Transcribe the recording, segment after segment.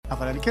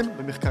אבל אני כן,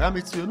 במחקרי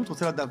המצויינות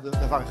רוצה לדעת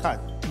דבר אחד.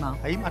 מה?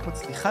 האם את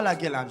מצליחה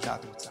להגיע לאן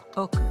שאת רוצה?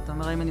 אוקיי, אתה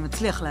אומר, האם אני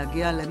מצליח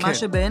להגיע למה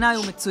שבעיניי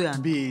הוא מצוין.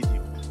 בדיוק.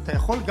 אתה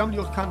יכול גם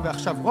להיות כאן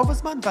ועכשיו רוב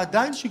הזמן,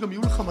 ועדיין שגם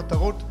יהיו לך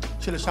מטרות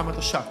שלשם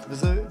אתה שט.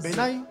 וזה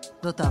בעיניי...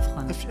 זאת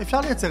ההבחנה.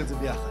 אפשר לייצר את זה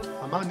ביחד.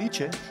 אמר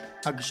ניטשה,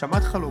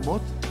 הגשמת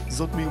חלומות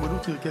זאת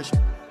מיומנות נרכשת.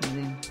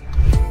 מדהים.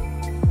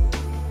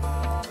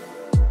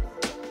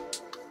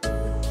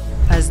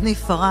 אז ניף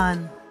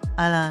פרן,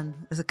 אהלן,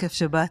 איזה כיף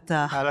שבאת.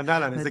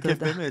 אהלן, איזה כיף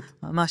באמת.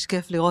 ממש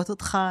כיף לראות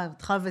אותך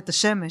ואת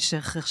השמש,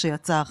 איך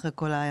שיצא אחרי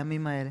כל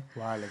הימים האלה.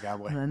 וואי,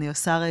 לגמרי. אני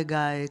עושה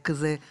רגע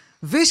כזה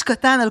ויש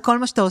קטן על כל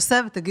מה שאתה עושה,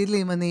 ותגיד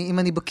לי אם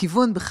אני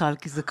בכיוון בכלל,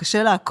 כי זה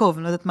קשה לעקוב,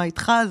 אני לא יודעת מה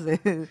איתך, זה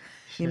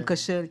אם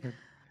קשה לי.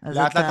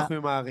 לאט לאט אנחנו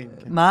ממהרים.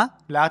 מה?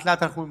 לאט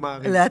לאט אנחנו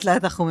ממהרים. לאט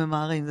לאט אנחנו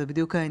ממהרים, זה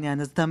בדיוק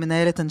העניין. אז אתה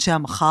מנהל את אנשי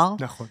המחר.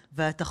 נכון.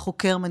 ואתה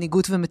חוקר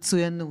מנהיגות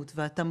ומצויינות,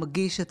 ואתה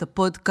מגיש את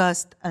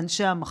הפודקאסט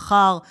אנשי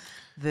המחר,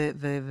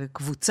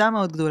 וקבוצה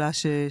מאוד גדולה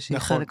שהיא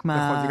חלק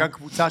מה... נכון, זה גם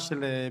קבוצה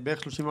של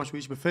בערך 30 משהו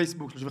איש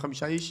בפייסבוק,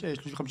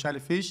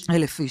 35,000 איש.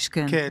 1,000 איש,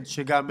 כן. כן,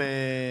 שגם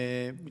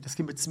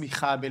מתעסקים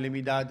בצמיחה,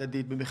 בלמידה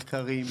הדדית,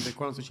 במחקרים,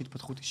 בכל הנושא של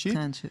התפתחות אישית.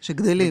 כן,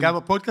 שגדלים. וגם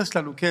הפודקאסט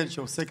שלנו, כן,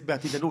 שעוסק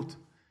בעתידנות.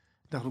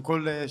 אנחנו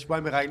כל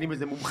שבועיים מראיינים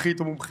איזה מומחית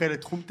או מומחה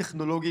לתחום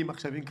טכנולוגי,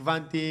 מחשבים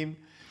קוונטיים,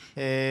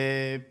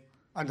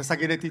 הנדסה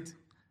גנטית,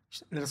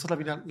 לנסות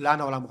להבין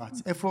לאן העולם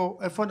רץ.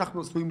 איפה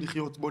אנחנו עשויים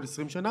לחיות בעוד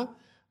 20 שנה,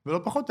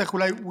 ולא פחות, איך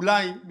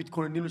אולי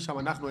מתכוננים לשם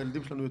אנחנו,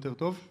 הילדים שלנו יותר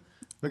טוב,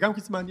 וגם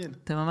קיץ מעניין.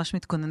 אתם ממש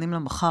מתכוננים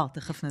למחר,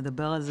 תכף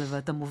נדבר על זה,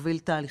 ואתה מוביל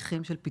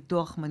תהליכים של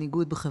פיתוח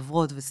מנהיגות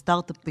בחברות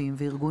וסטארט-אפים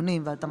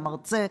וארגונים, ואתה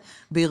מרצה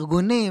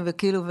בארגונים,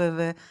 וכאילו,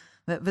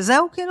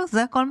 וזהו, כאילו,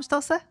 זה כל מה שאתה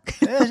עושה.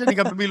 אני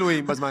גם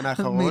במילואים בזמן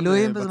האחרון,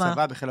 מילואים בזמן.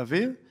 בצבא, בחיל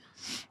אוויר,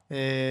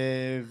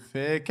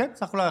 וכן,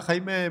 סך הכל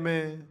החיים...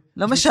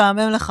 לא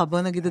משעמם לך,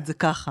 בוא נגיד את זה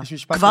ככה.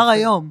 כבר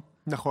היום.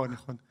 נכון.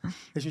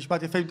 יש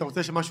משפט יפה, אם אתה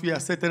רוצה שמשהו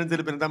יעשה, תן את זה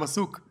לבן אדם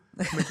עסוק.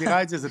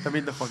 מכירה את זה, זה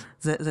תמיד נכון.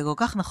 זה כל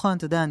כך נכון,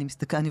 אתה יודע, אני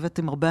עובדת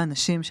עם הרבה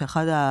אנשים,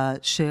 שאחד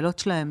השאלות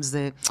שלהם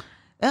זה,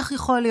 איך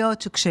יכול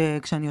להיות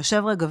שכשאני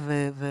יושב רגע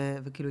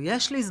וכאילו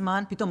יש לי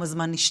זמן, פתאום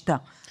הזמן נשתה.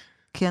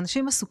 כי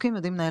אנשים עסוקים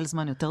יודעים לנהל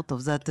זמן יותר טוב,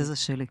 זה התזה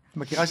שלי.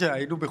 מכירה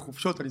שהיינו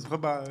בחופשות, אני זוכר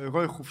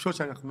בחופשות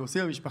שאנחנו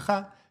עושים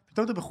במשפחה,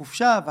 פתאום אתה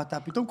בחופשה, ואתה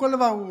פתאום כל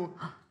דבר הוא...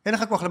 אין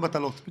לך כוח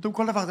למטלות. פתאום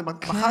כל דבר זה,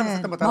 מחר נעשה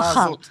את המטלה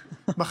הזאת.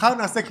 מחר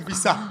נעשה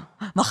כביסה.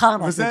 מחר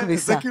נעשה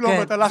כביסה. וזה כאילו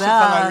המטלה שלך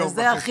היום.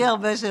 זה הכי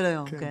הרבה של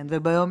היום, כן.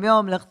 וביום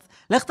יום,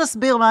 לך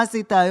תסביר מה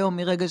עשית היום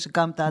מרגע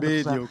שקמת עד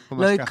עכשיו. בדיוק,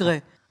 ממש לא יקרה.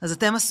 אז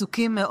אתם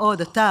עסוקים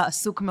מאוד, אתה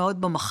עסוק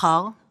מאוד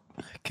במחר.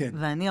 כן.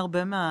 ואני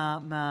הרבה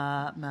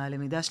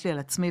מהלמידה שלי על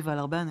עצמי ועל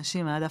הרבה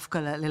אנשים, היה דווקא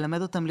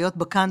ללמד אותם להיות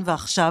בכאן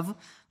ועכשיו.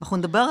 אנחנו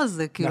נדבר על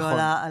זה, כאילו,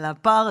 על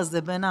הפער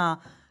הזה בין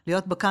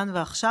להיות בכאן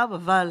ועכשיו,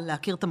 אבל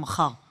להכיר את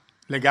המחר.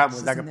 לגמרי,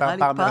 זה גם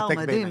פער מרתק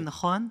בעיניי. מדהים,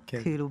 נכון?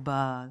 כן. כאילו,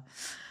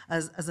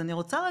 אז אני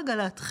רוצה רגע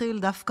להתחיל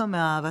דווקא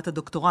ואתה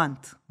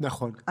דוקטורנט.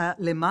 נכון.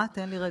 למה?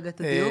 תן לי רגע את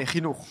הדיוק.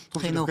 חינוך.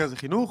 תחום של מחקר זה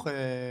חינוך.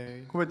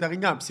 קומנטרי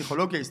גם,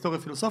 פסיכולוגיה, היסטוריה,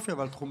 פילוסופיה,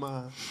 אבל תחום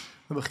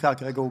המחקר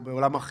כרגע הוא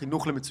בעולם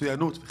החינוך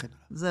למצויינות וכן.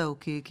 זהו,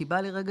 כי בא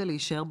לי רגע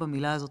להישאר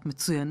במילה הזאת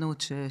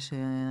מצויינות,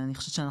 שאני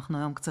חושבת שאנחנו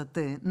היום קצת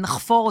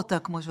נחפור אותה,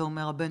 כמו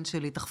שאומר הבן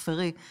שלי,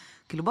 תחפרי.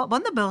 כאילו, בוא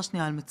נדבר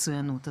שנייה על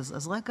מצוינות.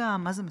 אז רגע,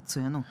 מה זה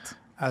מצוינות?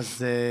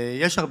 אז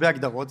יש הרבה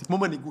הגדרות, זה כמו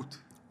מנהיגות,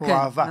 או כן,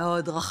 אהבה. כן,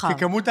 מאוד רחב. כי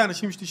כמות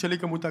האנשים שתשאלי,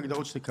 כמות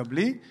ההגדרות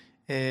שתקבלי,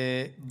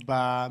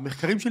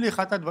 במחקרים שלי,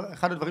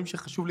 אחד הדברים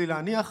שחשוב לי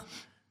להניח,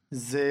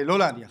 זה לא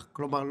להניח.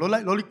 כלומר,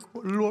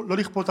 לא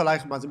לכפות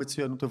עלייך מה זה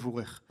מצוינות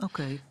עבורך.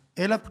 אוקיי.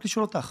 אלא פשוט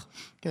לשאול אותך.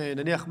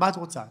 נניח, מה את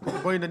רוצה?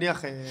 בואי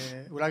נניח,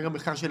 אולי גם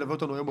מחקר שילווה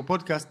אותנו היום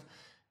בפודקאסט,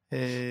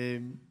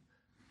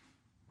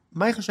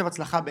 מה יחשב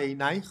הצלחה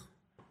בעינייך,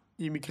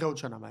 אם יקרה עוד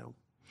שנה מהיום?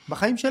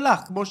 בחיים שלך,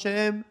 כמו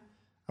שהם,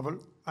 אבל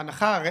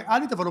הנחה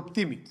ריאלית, אבל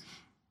אופטימית.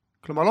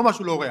 כלומר, לא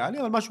משהו לא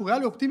ריאלי, אבל משהו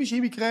ריאלי, אופטימי,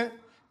 שאם יקרה,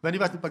 ואני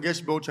ואת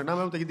נפגש בעוד שנה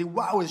מהיום, תגידי,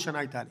 וואו, איזה שנה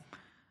הייתה לי.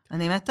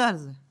 אני מתה על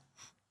זה.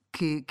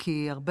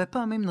 כי הרבה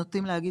פעמים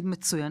נוטים להגיד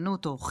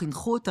מצוינות, או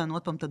חינכו אותנו,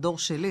 עוד פעם, את הדור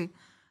שלי,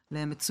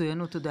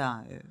 למצוינות, אתה יודע,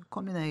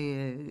 כל מיני,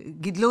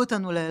 גידלו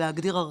אותנו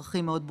להגדיר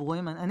ערכים מאוד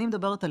ברורים. אני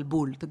מדברת על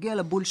בול. תגיע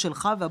לבול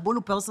שלך, והבול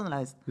הוא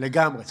פרסונלייזד.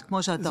 לגמרי.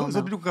 כמו שאתה אומר.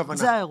 זאת בדיוק הכוונה.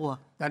 זה האירוע.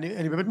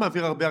 אני באמת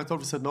מעביר הרבה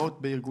הרצאות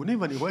וסדנאות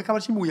בארגונים, ואני רואה כמה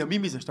אנשים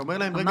מאוימים מזה, שאתה אומר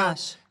להם, רגע,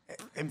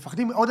 הם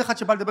מפחדים עוד אחד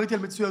שבא לדבר איתי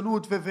על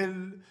מצוינות,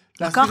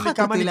 ולהסביר לי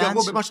כמה אני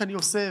גרוע במה שאני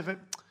עושה,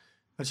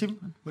 ואנשים,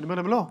 ואני אומר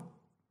להם, לא,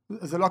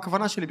 זה לא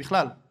הכוונה שלי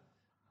בכלל.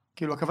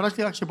 כאילו, הכוונה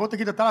שלי רק שבוא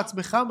תגיד אתה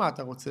לעצמך מה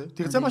אתה רוצה,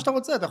 תרצה מה שאתה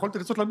רוצה, אתה יכול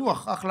לרצות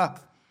לנוח, אחלה.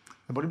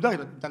 ובוא נמדר,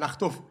 תנח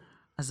טוב.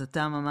 אז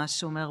אתה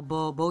ממש אומר,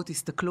 בואו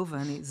תסתכלו,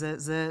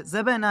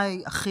 זה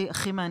בעיניי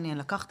הכי מעניין,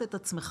 לקחת את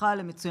עצמך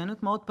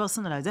למצוינות מאוד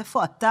פרסונלית,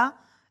 איפה אתה,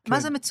 מה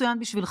זה מצוין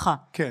בשבילך?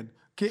 כן,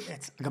 כי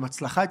גם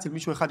הצלחה אצל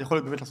מישהו אחד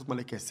יכול באמת לעשות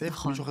מלא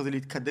כסף, מישהו אחר זה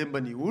להתקדם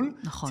בניהול,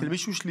 אצל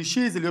מישהו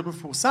שלישי זה להיות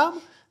מפורסם,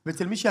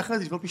 ואצל מישהו אחר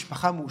זה לבנות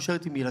משפחה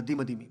מאושרת עם ילדים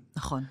מדהימים.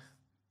 נכון,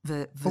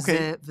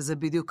 וזה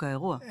בדיוק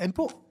האירוע. אין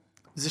פה,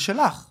 זה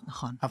שלך.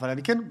 נכון. אבל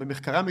אני כן,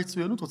 במחקרי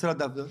המצויינות רוצה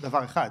לדעת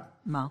דבר אחד.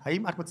 מה?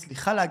 האם את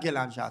מצליחה להגיע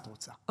לאן שאת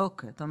רוצה?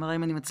 אוקיי, אתה אומר,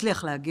 אם אני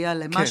מצליח להגיע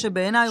למה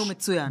שבעיניי הוא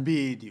מצוין.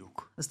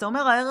 בדיוק. אז אתה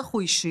אומר, הערך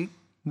הוא אישי.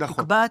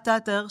 נכון. תקבע אתה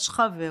את הערך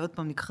שלך, ועוד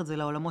פעם ניקח את זה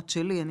לעולמות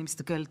שלי, אני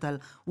מסתכלת על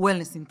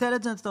wellness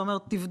intelligence, אתה אומר,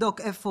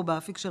 תבדוק איפה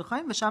באפיק של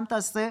חיים, ושם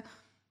תעשה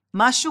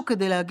משהו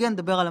כדי להגיע,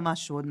 נדבר על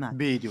המשהו עוד מעט.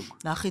 בדיוק.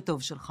 להכי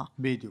טוב שלך.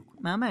 בדיוק.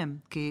 מהמם,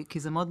 כי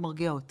זה מאוד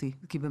מרגיע אותי,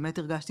 כי באמת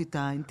הרגשתי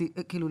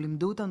כאילו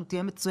לימדו אותנו,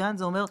 תהיה מצוין,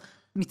 זה אומר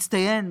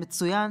מצטיין,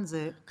 מצוין,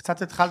 זה...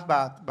 קצת התחלת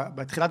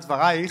בתחילת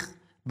דברייך,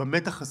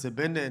 במתח הזה,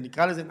 בין,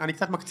 נקרא לזה, אני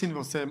קצת מקצין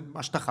ועושה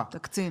השטחה.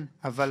 תקצין.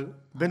 אבל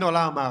בין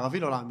העולם המערבי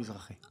לעולם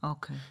המזרחי.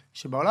 אוקיי.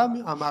 שבעולם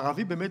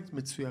המערבי באמת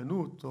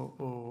מצוינות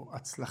או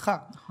הצלחה,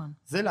 נכון.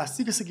 זה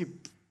להשיג הישגים.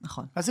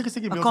 נכון. להשיג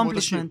הישגים מאוד מאוד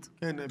עשיר.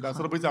 כן, נכון.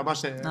 בארצות הברית זה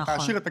ממש, אתה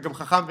עשיר, אתה גם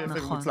חכם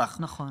ומוצלח.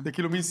 נכון. זה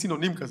כאילו מין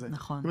סינונים כזה.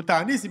 נכון. אם אתה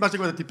עני, סימן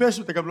שגם אתה טיפש,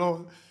 אתה גם לא...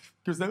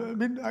 כאילו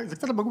זה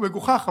קצת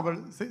מגוחך,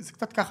 אבל זה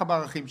קצת ככה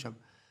בערכים שם.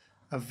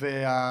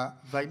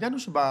 והעניין הוא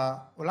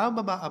שבעולם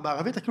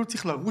המערבי אתה כאילו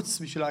צריך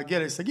לרוץ בשביל להגיע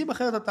להישגים,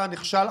 אחרת אתה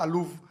נכשל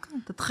עלוב.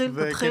 תתחיל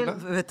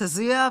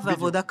ותזיע,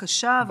 ועבודה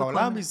קשה.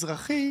 בעולם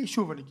המזרחי,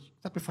 שוב, אני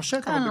קצת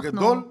מפשט, אבל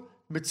בגדול,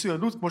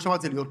 מצוינות, כמו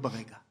שאמרת, זה להיות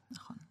ברגע.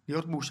 נכון.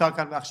 להיות מאושר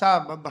כאן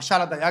ועכשיו,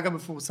 משל הדייג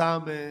המפורסם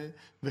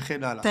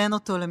וכן הלאה. תן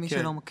אותו למי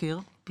שלא מכיר.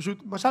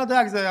 פשוט, משל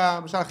הדייג זה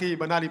המשל הכי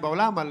בנאלי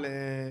בעולם,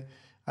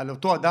 על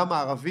אותו אדם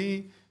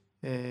הערבי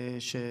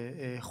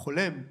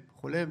שחולם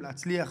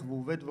להצליח, והוא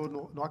עובד ועוד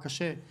נורא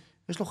קשה.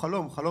 יש לו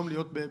חלום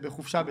להיות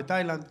בחופשה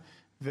בתאילנד,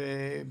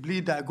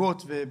 ובלי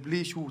דאגות,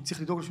 ובלי שהוא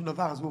צריך לדאוג לשום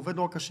דבר, אז הוא עובד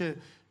נורא קשה,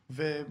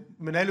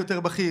 ומנהל יותר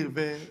בכיר,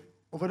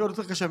 ועובד עוד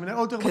יותר קשה, ומנהל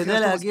עוד יותר בכיר,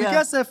 יש לו מספיק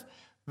כסף,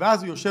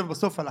 ואז הוא יושב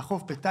בסוף על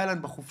החוף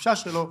בתאילנד, בחופשה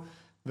שלו,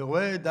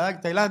 ורואה דייג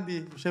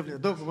תאילנדי, יושב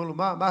לידו, ואומר לו,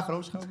 מה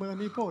החלום שלך? הוא אומר,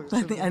 אני פה.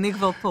 אני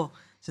כבר פה.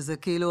 שזה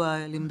כאילו,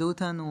 לימדו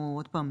אותנו,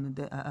 עוד פעם,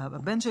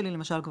 הבן שלי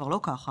למשל כבר לא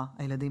ככה,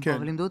 הילדים פה,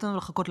 אבל לימדו אותנו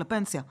לחכות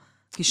לפנסיה,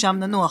 כי שם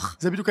ננוח.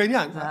 זה בדיוק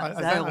העניין. זה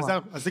האירוע.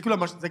 אז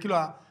זה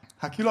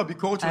כאילו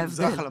הביקורת של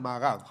המזרח על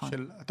המערב,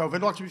 אתה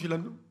עובד לא רק בשביל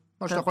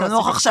מה שאתה יכול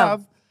לעשות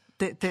עכשיו.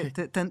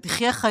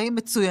 תחיה חיים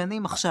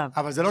מצוינים עכשיו.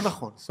 אבל זה לא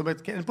נכון. זאת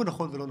אומרת, אין פה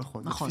נכון ולא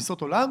נכון.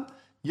 בתפיסות עולם,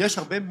 יש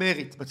הרבה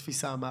מריט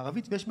בתפיסה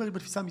המערבית, ויש מריט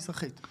בתפיסה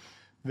המזרחית.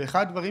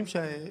 ואחד הדברים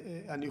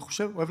שאני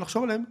אוהב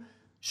לחשוב עליהם,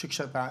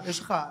 יש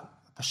לך,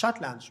 אתה שט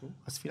לאנשהו,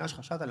 הספינה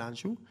שלך שטה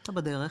לאנשהו, אתה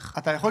בדרך.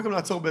 אתה יכול גם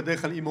לעצור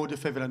בדרך על אי מאוד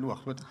יפה ולנוח.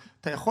 זאת אומרת,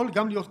 אתה יכול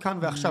גם להיות כאן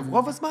ועכשיו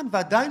רוב הזמן,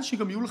 ועדיין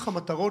שגם יהיו לך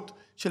מטרות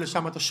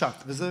שלשם אתה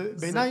שט. וזה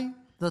בעיניי...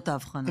 זאת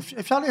ההבחנה.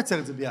 אפשר לייצר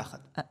את זה ביחד.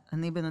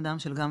 אני בן אדם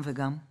של גם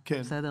וגם.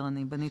 כן. בסדר,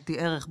 אני בניתי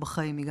ערך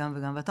בחיים מגם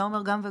וגם, ואתה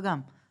אומר גם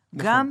וגם.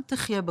 גם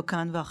תחיה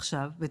בכאן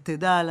ועכשיו,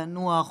 ותדע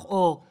לנוח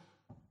או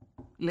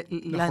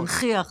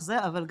להנחיח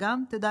זה, אבל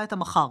גם תדע את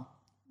המחר.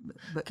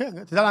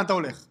 כן, תדע לאן אתה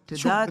הולך.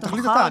 תדע את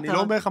תחליט אתה, אני לא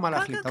אומר לך מה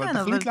להחליט, אבל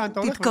תחליט לאן אתה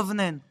הולך.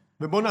 תתכוונן.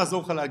 ובוא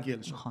נעזור לך להגיע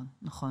לשם. נכון,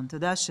 נכון. אתה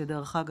יודע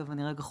שדרך אגב,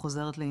 אני רגע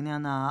חוזרת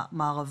לעניין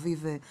המערבי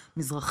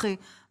ומזרחי,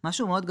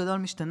 משהו מאוד גדול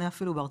משתנה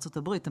אפילו בארצות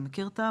הברית. אתה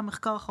מכיר את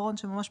המחקר האחרון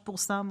שממש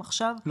פורסם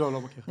עכשיו?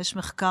 לא מכיר. יש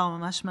מחקר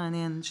ממש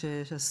מעניין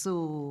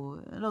שעשו,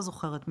 לא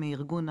זוכרת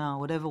מארגון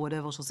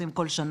whatever, שעושים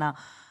כל שנה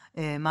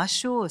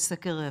משהו,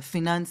 סקר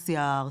פיננסי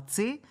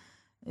הארצי,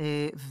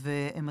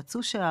 והם מצאו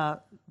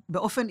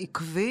שבאופן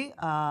עקבי,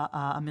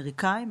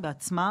 האמריקאים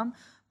בעצמם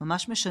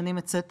ממש משנים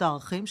את סט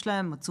הערכים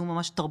שלהם, מצאו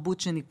ממש תרבות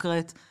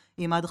שנקראת,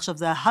 אם עד עכשיו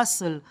זה היה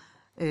hustle,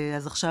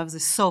 אז עכשיו זה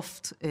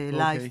soft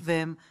life,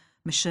 והם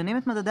משנים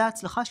את מדדי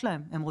ההצלחה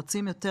שלהם. הם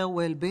רוצים יותר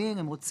well-being,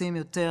 הם רוצים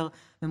יותר,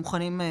 הם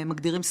מוכנים,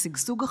 מגדירים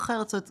סגסוג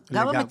אחר, זאת אומרת,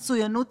 גם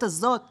המצוינות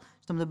הזאת,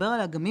 שאתה מדבר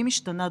עליה, גם היא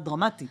משתנה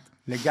דרמטית.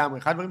 לגמרי.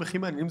 אחד הדברים הכי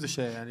מעניינים זה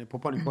שאני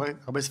קורא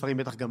הרבה ספרים,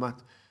 בטח גם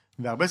את,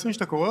 והרבה ספרים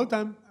שאתה קורא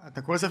אותם,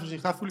 אתה קורא ספר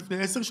שנכתב אפילו לפני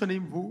 10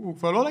 שנים, והוא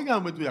כבר לא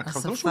לגמרי מדויק.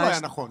 זה לא שהוא היה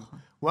נכון.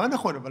 הוא היה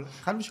נכון, אבל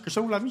אחד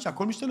שקשה לנו להבין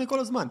שהכל משתנה כל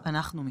הזמן.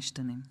 אנחנו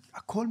משתנים.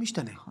 הכל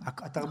משתנה.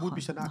 התרבות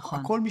משתנה,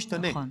 הכל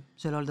משתנה. נכון,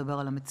 שלא לדבר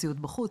על המציאות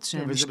בחוץ,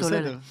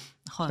 שמשתוללת. וזה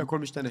בסדר, שהכל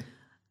משתנה.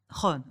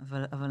 נכון,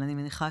 אבל אני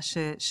מניחה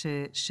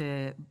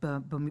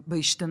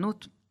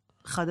שבהשתנות,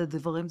 אחד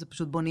הדברים זה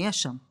פשוט בוא נהיה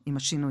שם, עם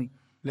השינוי.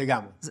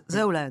 לגמרי.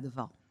 זה אולי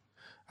הדבר.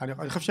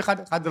 אני חושב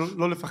שאחד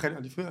לא לפחד,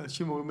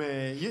 אנשים אומרים,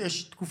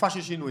 יש תקופה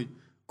של שינוי,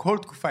 כל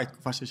תקופה היא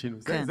תקופה של שינוי,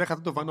 זה אחת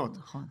התובנות,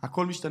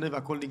 הכל משתנה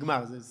והכל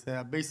נגמר, זה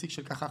הבייסיק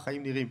של ככה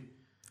החיים נראים.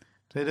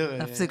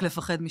 להפסיק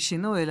לפחד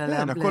משינוי, אלא...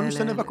 כן, הכל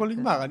משתנה והכל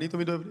נגמר, אני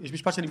תמיד אוהב, יש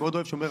משפט שאני מאוד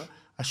אוהב שאומר,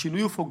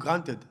 השינוי הוא for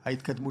granted,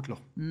 ההתקדמות לא.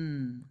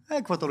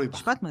 כבר תלוי בך.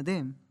 משפט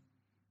מדהים.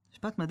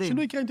 משפט מדהים.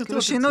 שינוי יקרה אם תרצה.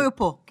 כאילו שינוי הוא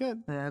פה. כן.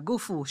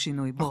 הגוף הוא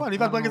שינוי בו. נכון, אני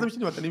ועד ברגע זה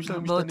משתנים, התנים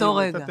שלנו משתנים. באותו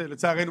רגע.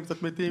 לצערנו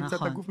קצת מתים,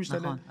 קצת הגוף משתנה.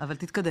 נכון, אבל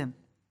תתקדם.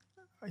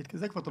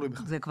 זה כבר תלוי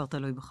בך. זה כבר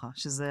תלוי בך,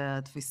 שזה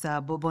התפיסה,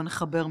 בוא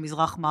נחבר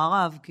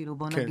מזרח-מערב, כאילו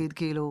בוא נגיד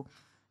כאילו,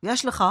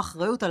 יש לך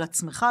אחריות על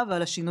עצמך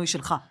ועל השינוי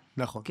שלך.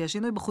 נכון. כי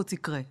השינוי בחוץ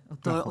יקרה,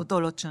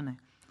 אותו לא תשנה.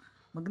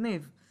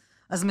 מגניב.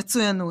 אז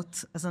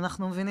מצוינות, אז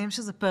אנחנו מבינים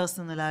שזה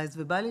פרסונלית,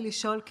 ובא לי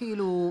לשאול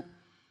כאילו,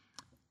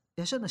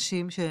 יש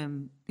אנשים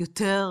שהם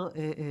יותר,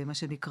 מה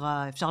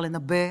שנקרא, אפשר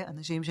לנבא,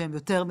 אנשים שהם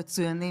יותר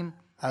מצוינים.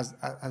 אז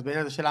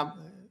בעניין זו שאלה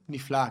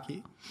נפלאה,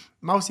 כי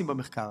מה עושים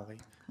במחקר הרי?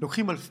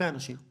 לוקחים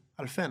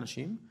אלפי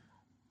אנשים,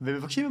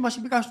 ומבקשים ממה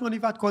שביקשנו אני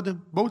ועד קודם.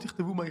 בואו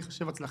תכתבו מה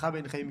יחשב הצלחה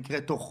בעיניכם אם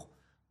יקרה תוך.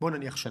 בואו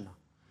נניח שנה.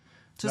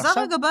 שזה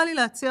רגע בא לי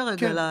להציע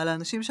רגע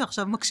לאנשים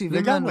שעכשיו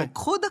מקשיבים לנו.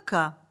 קחו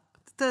דקה,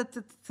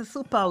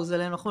 תעשו פאוז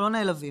עליהם, אנחנו לא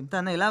נעלבים.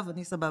 אתה נעלב,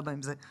 אני סבבה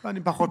עם זה.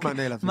 אני פחות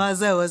מהנעלבים. מה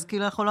זהו, אז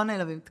כאילו אנחנו לא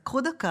נעלבים.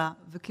 קחו דקה,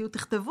 וכאילו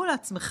תכתבו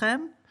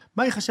לעצמכם.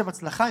 מה יחשב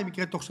הצלחה אם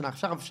יקרה תוך שנה?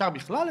 אפשר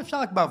בכלל, אפשר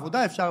רק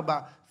בעבודה, אפשר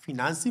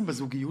בפיננסים,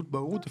 בזוגיות,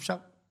 בהורות, אפשר...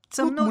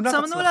 צמנו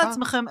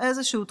לעצמכם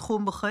איזשהו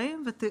תחום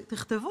בחיים,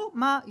 ותכתבו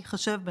מה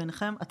יחשב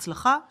ביניכם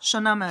הצלחה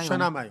שנה מהיום.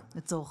 שנה מהיום.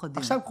 לצורך הדין.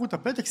 עכשיו קחו את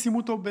הפתק, שימו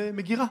אותו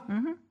במגירה.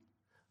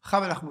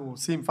 עכשיו אנחנו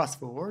עושים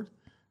fast forward,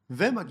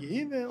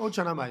 ומגיעים עוד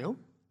שנה מהיום,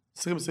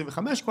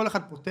 2025, כל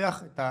אחד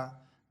פותח את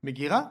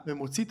המגירה,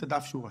 ומוציא את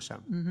הדף שהוא רשם.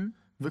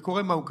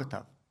 וקורא מה הוא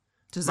כתב.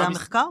 שזה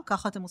המחקר?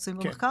 ככה אתם עושים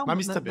במחקר? כן, מה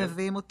מסתבר?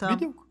 מביאים אותם?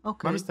 בדיוק.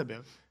 מה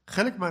מסתבר?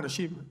 חלק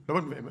מהאנשים,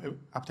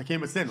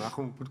 הפתקים אצלנו,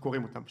 אנחנו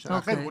קוראים אותם,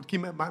 אחרי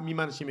בודקים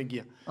ממה אנשים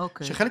מגיע.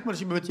 שחלק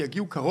מהאנשים באמת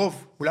יגיעו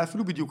קרוב, אולי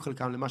אפילו בדיוק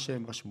חלקם למה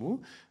שהם רשמו,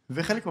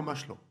 וחלק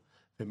ממש לא.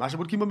 ומה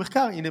שבודקים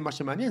במחקר, הנה מה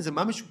שמעניין, זה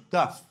מה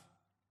משותף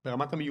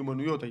ברמת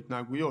המיומנויות,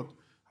 ההתנהגויות,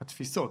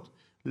 התפיסות,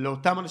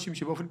 לאותם אנשים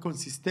שבאופן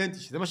קונסיסטנטי,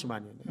 שזה מה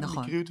שמעניין.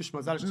 נכון. מקריות יש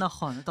מזל.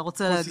 נכון, אתה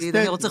רוצה להגיד,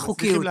 אני רוצה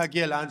חוקיות. צריכים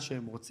להגיע לאן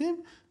שהם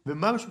רוצים,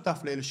 ומה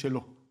משותף לאלה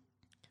שלא.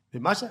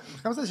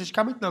 ומחקר הזה שיש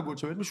כמה התנהגות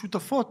שבאמת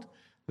משותפות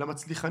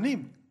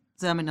למצליחנים.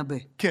 זה המנבא,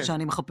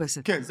 שאני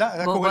מחפשת. כן, זה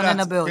הקורלציה.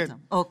 בוא ננבא אותם,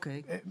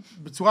 אוקיי.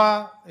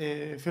 בצורה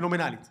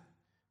פנומנלית.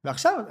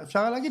 ועכשיו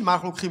אפשר להגיד מה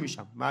אנחנו לוקחים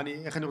משם,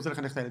 איך אני רוצה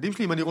לחנך את הילדים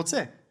שלי, אם אני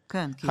רוצה.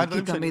 כן, כי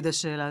תמיד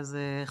השאלה זה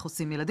איך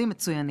עושים ילדים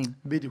מצוינים.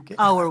 בדיוק. Our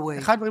way.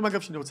 אחד הדברים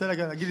אגב שאני רוצה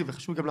להגיד,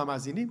 וחשוב גם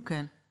למאזינים,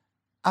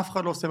 אף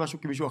אחד לא עושה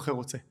משהו כי מישהו אחר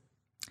רוצה.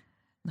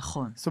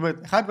 נכון. זאת אומרת,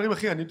 אחד הדברים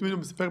הכי, אני תמיד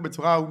מספר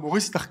בצורה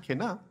הומוריסטית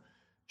כנה,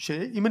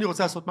 שאם אני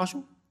רוצה לעשות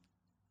משהו,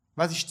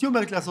 ואז אשתי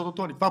אומרת לעשות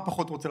אותו, אני כבר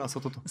פחות רוצה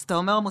לעשות אותו. אז אתה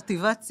אומר,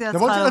 מוטיבציה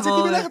צריכה לבוא...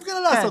 רציתי מלכת כאלה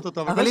לעשות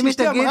אותו, אבל אם היא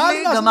תגיד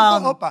לי,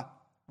 גמרנו.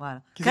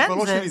 כן,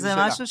 זה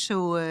משהו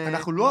שהוא...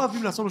 אנחנו לא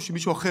אוהבים לעשות לו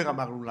שמישהו אחר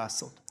אמר לנו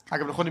לעשות.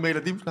 אגב, נכון עם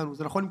הילדים שלנו,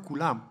 זה נכון עם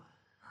כולם.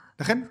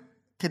 לכן,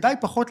 כדאי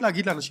פחות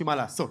להגיד לאנשים מה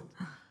לעשות.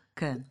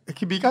 כן.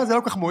 כי בעיקר זה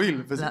לא כך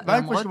מועיל,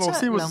 למרות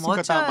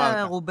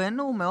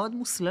שרובנו מאוד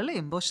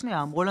מוסללים, בוא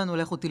שנייה, אמרו לנו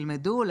לכו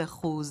תלמדו,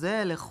 לכו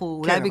זה,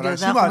 לכו, אולי בגלל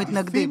זה אנחנו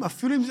מתנגדים.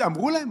 אפילו אם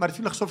אמרו להם,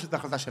 מעדיפים לחשוב שזו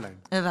החלטה שלהם.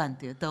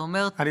 הבנתי, אתה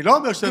אומר... אני לא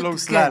אומר שלא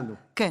הוסללנו.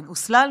 כן,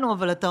 הוסללנו,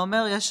 אבל אתה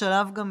אומר, יש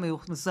שלב גם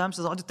מסוים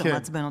שזה עוד יותר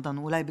מעצבן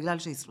אותנו, אולי בגלל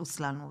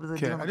שהוסללנו.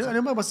 כן, אני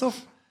אומר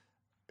בסוף,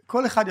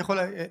 כל אחד יכול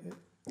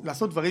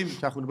לעשות דברים,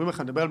 כשאנחנו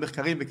נדבר על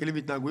מחקרים וכלים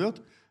והתנהגויות,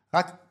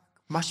 רק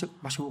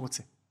מה שהוא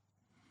רוצה.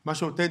 מה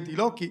שאותנטי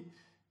לא, כי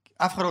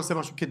אף אחד לא עושה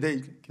משהו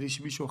כדי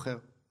שמישהו אחר.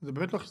 זה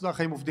באמת לא חשוב,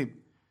 החיים עובדים.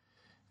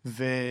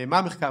 ומה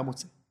המחקר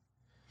מוצא?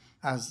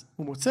 אז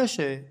הוא מוצא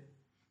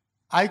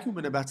ש-IQ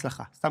מנבא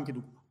הצלחה, סתם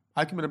כדוגמה.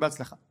 IQ מנבא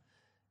הצלחה.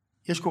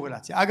 יש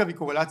קורלציה. אגב, היא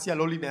קורלציה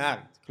לא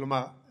לינארית.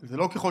 כלומר, זה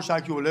לא ככל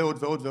שה-IQ עולה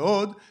עוד ועוד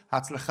ועוד,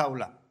 ההצלחה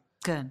עולה.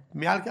 כן.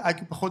 מעל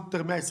IQ פחות או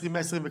יותר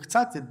 120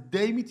 וקצת, זה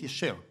די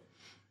מתיישר.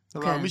 זאת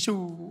אומרת,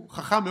 מישהו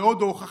חכם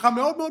מאוד או חכם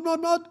מאוד מאוד מאוד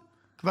מאוד,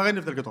 כבר אין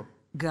הבדל גדול.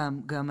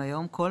 גם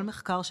היום כל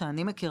מחקר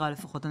שאני מכירה,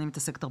 לפחות אני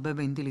מתעסקת הרבה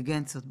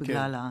באינטליגנציות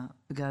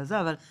בגלל זה,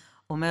 אבל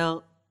אומר,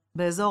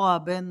 באזור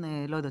בין,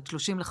 לא יודעת,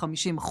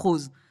 30-50%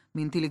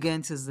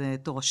 מאינטליגנציה זה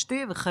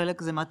תורשתי,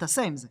 וחלק זה מה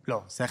תעשה עם זה.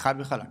 לא, זה אחד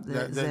וחלק.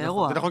 זה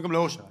אירוע. זה נכון גם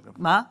לאושר.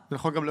 מה? זה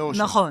נכון גם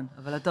לאושר. נכון,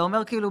 אבל אתה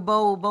אומר כאילו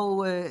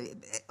בואו,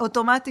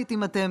 אוטומטית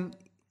אם אתם...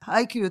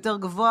 ה-IQ יותר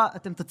גבוה,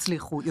 אתם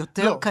תצליחו,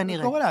 יותר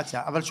כנראה. לא,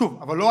 קורלציה, אבל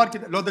שוב, אבל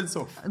לא עד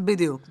אינסוף.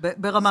 בדיוק,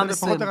 ברמה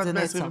מסוימת, זה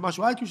נעצר. זה פחות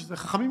ומשהו, IQ שזה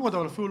חכמים מאוד,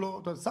 אבל אפילו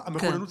לא,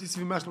 המכוננות היא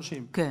סביב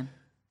 130. כן.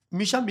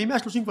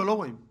 מ-130 כבר לא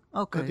רואים.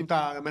 אוקיי. אם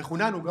אתה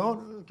מכונן או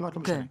גאון, כמעט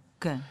לא משנה.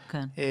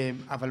 כן.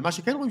 אבל מה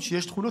שכן רואים,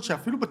 שיש תכונות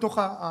שאפילו בתוך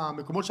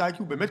המקומות שה-IQ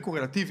הוא באמת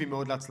קורלטיבי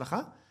מאוד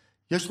להצלחה,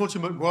 יש תכונות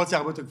שקורלציה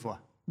הרבה יותר גבוהה.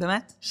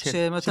 באמת?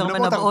 שהן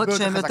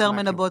יותר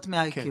מנבאות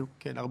מ-IQ.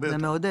 כן, הרבה יותר.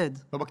 זה מעודד.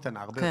 לא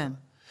בקטנה, הרבה יותר.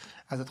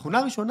 אז התכונה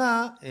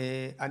הראשונה,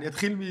 אני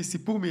אתחיל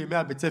מסיפור מימי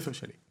הבית ספר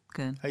שלי.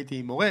 כן.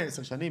 הייתי מורה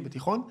 10 שנים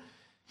בתיכון,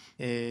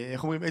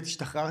 איך אומרים, הייתי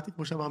השתחררתי,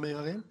 כמו שאמר מאיר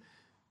הראל,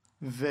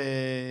 והיה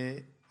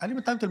לי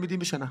 200 תלמידים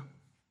בשנה.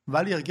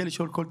 והיה לי הרגל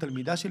לשאול כל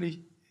תלמידה שלי,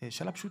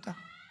 שאלה פשוטה,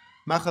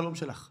 מה החלום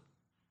שלך?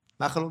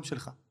 מה החלום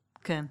שלך?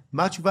 כן.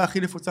 מה התשובה הכי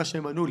נפוצה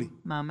שהם ענו לי?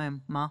 מהמם,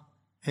 מה?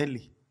 אין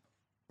לי.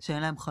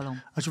 שאין להם חלום.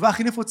 התשובה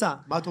הכי נפוצה,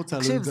 מה את רוצה?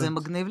 תקשיב, זה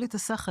מגניב לי את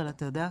השכל,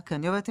 אתה יודע? כי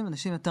אני עובדת עם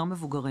אנשים יותר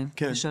מבוגרים.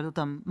 כן. לשאול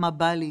אותם מה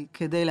בא לי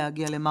כדי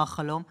להגיע למה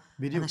החלום.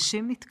 בדיוק.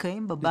 אנשים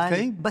נתקעים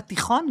בבית.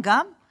 בתיכון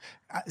גם?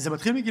 זה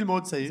מתחיל מגיל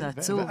מאוד צעיר. זה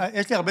עצוב.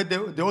 יש לי הרבה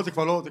דעות, זה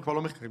כבר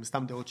לא מחקרים,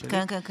 סתם דעות שלי.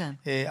 כן.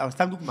 אבל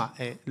סתם דוגמה,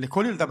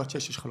 לכל ילדה בת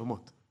 6 יש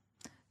חלומות.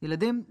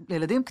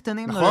 ילדים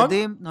קטנים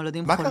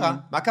נולדים חולמים.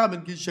 מה קרה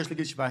בין גיל 6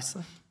 לגיל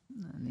 17?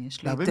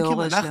 יש לי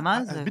תיאוריה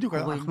שלמה, זה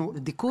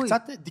דיכוי.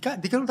 קצת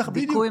דיכאנו אותך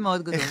בדיוק. דיכוי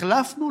מאוד גדול.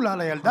 החלפנו לה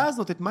לילדה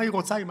הזאת את מה היא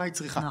רוצה עם מה היא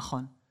צריכה.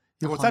 נכון.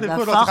 היא רוצה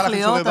לרקוד, לא צריכה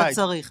להיות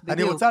שיעורי בית.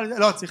 אני רוצה,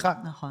 לא, צריכה.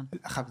 נכון.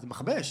 זה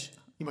מחבש.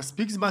 אם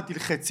מספיק זמן,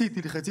 תלחצי,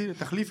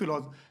 תחליפי לו.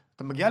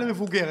 אתה מגיע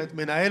למבוגרת,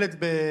 מנהלת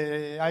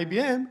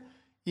ב-IBM,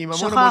 עם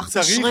המון המון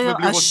צריך ובלי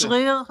רוצה.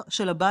 השריר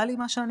של הבעלי,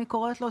 מה שאני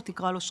קוראת לו,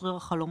 תקרא לו שריר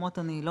החלומות,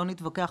 אני לא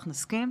נתווכח,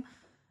 נסכים,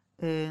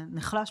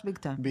 נחלש ביג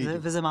טיים,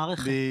 וזה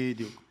מערכת.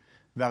 בדיוק.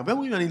 והרבה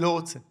אומרים, אני לא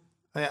רוצה.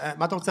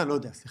 מה אתה רוצה? אני לא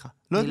יודע, סליחה.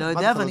 אני לא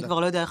יודע, ואני כבר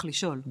לא יודע איך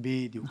לשאול.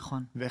 בדיוק.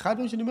 נכון. ואחד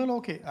הדברים שאני אומר לו,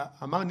 אוקיי,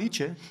 אמר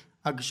ניטשה,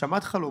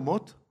 הגשמת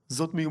חלומות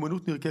זאת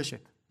מיומנות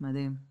נרכשת.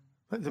 מדהים.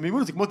 זה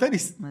מיומנות, זה כמו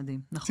טניס.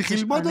 מדהים. צריך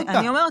ללמוד אותה.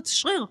 אני אומרת,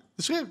 שריר.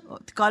 זה שריר.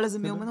 תקרא לזה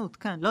מיומנות,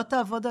 כן. לא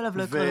תעבוד עליו,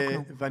 לא יקרה לו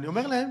כלום. ואני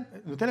אומר להם,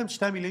 נותן להם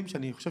 2 מילים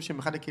שאני חושב שהם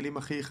אחד הכלים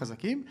הכי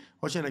חזקים,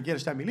 או שנגיע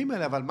ל2 מילים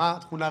האלה, אבל מה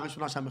התכונה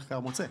הראשונה שהמחקר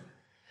מוצא?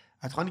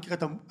 התכונה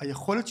נקראת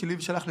היכולת שלי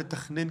ושלך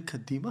לתכנן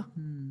קדימה,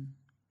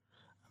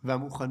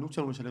 והמוכנות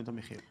שלנו לשלם את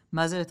המחיר.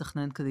 מה זה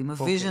לתכנן קדימה?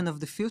 vision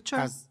of the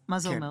future? מה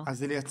זה אומר? אז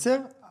זה לייצר,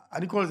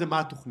 אני קורא לזה מה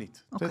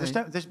התוכנית.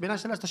 זה בעיניי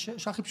שאלה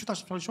שהכי פשוטה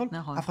שאפשר לשאול,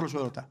 אף אחד לא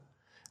שואל אותה.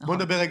 בוא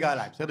נדבר רגע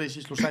עליי, בסדר? יש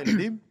לי 3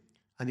 ילדים,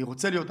 אני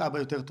רוצה להיות אבא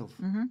יותר טוב.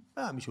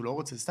 מישהו לא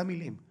רוצה, זה סתם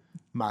מילים.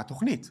 מה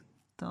התוכנית?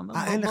 אתה אומר,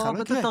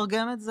 בוא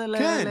תתרגם את זה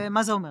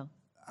למה זה אומר.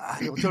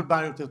 אני רוצה להיות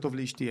בעל יותר טוב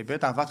לאשתי,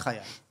 בטח אהבת חיי.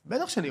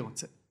 בטח שאני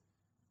רוצה.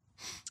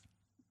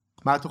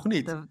 מה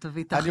התוכנית?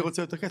 אני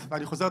רוצה יותר כסף.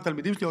 אני חוזר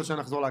לתלמידים שלי עוד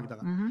שנחזור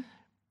להגדרה.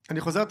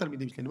 אני חוזר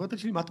לתלמידים שלי, אני אומר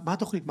לתלמידים שלי, מה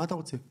התוכנית? מה אתה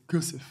רוצה?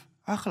 כסף.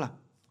 אחלה.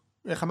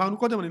 איך אמרנו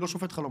קודם, אני לא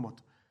שופט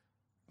חלומות.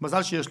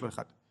 מזל שיש לו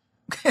אחד.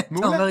 אתה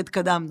אומר,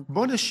 התקדמנו.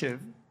 בוא נשב,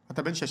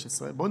 אתה בן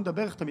 16, בוא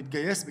נדבר איך אתה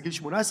מתגייס בגיל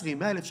 18 עם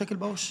 100,000 שקל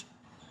בעו"ש.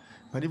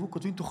 ואני והוא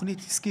כותבים תוכנית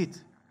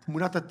עסקית.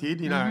 תמונת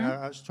עתיד,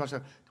 הנה,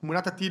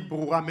 תמונת עתיד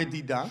ברורה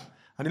מדידה.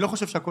 אני לא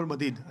חושב שהכל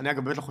מדיד. אני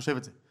אגב באמת לא חושב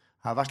את זה.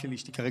 האהבה שלי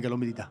לאשתי כרגע לא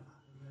מדידה.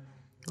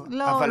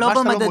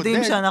 לא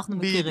במדדים שאנחנו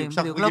מכירים,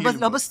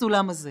 לא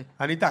בסולם הזה.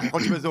 אני איתך, יכול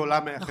להיות שבאיזה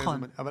עולם אחר,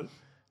 אבל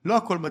לא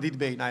הכל מדיד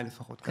בעיניי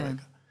לפחות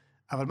כרגע.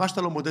 אבל מה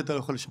שאתה לא מודד, אתה לא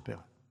יכול לשפר.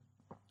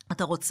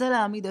 אתה רוצה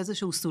להעמיד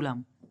איזשהו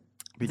סולם.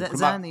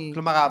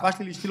 כלומר, האהבה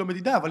שלי לאשתי לא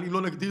מדידה, אבל אם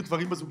לא נגדיר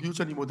דברים בזוגיות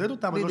שאני מודד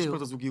אותם, אני לא אשפר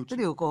את הזוגיות שלי.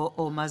 בדיוק,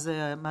 או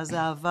מה זה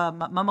אהבה,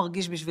 מה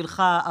מרגיש בשבילך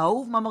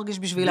האהוב, מה מרגיש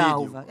בשביל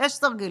האהובה. יש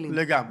סרגלים.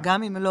 לגמרי.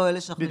 גם אם לא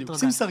אלה שאנחנו בדיוק,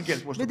 שים סרגל,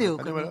 כמו שאתה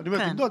אומר. אני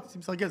אומר, תמדוד,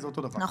 שים סרגל, זה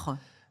אותו דבר. נכון.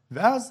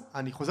 ואז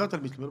אני חוזר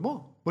לתלמיד,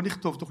 בוא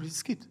נכתוב תוכנית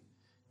עסקית.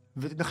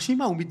 ונחשי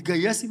מה, הוא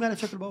מתגייס עם 100,000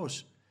 שקל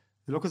בעו"ש.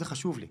 זה לא כזה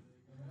חשוב לי.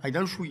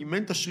 העניין הוא שהוא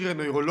אימן את השריר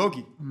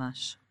הנוירולוגי.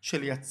 ממש. של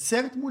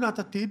לייצר תמונת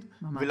עתיד,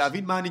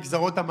 ולהבין מה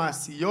הנגזרות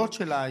המעשיות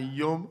של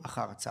היום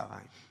אחר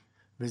הצהריים.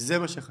 וזה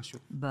מה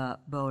שחשוב.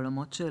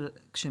 בעולמות של,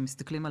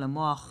 כשמסתכלים על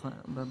המוח,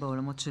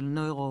 בעולמות של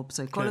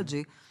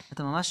נוירו-פסיכולוגי,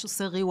 אתה ממש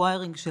עושה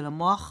ריוויירינג של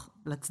המוח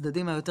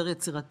לצדדים היותר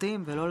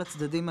יצירתיים, ולא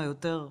לצדדים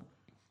היותר,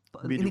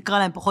 נקרא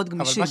להם פחות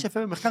גמישים. אבל מה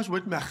שיפה במחקר שהוא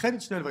באמת מאחד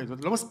את שני הדברים. זאת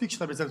אומרת, לא מספיק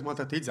שאתה מייצר תמונת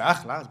עתיד, זה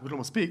אחלה, זה פשוט לא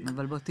מספיק.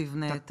 אבל בוא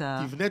תבנה את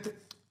ה...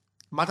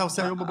 מה אתה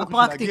עושה היום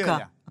בבוקר של להגיע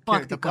אליה?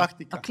 הפרקטיקה.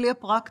 הכלי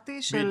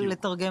הפרקטי של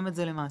לתרגם את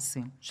זה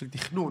למעשים. של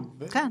תכנון.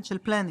 כן, של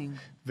פלנינג.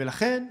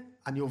 ולכן,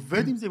 אני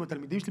עובד עם זה עם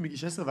התלמידים שלי מגיל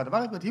 16, והדבר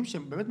המדהים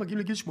שהם באמת מגיעים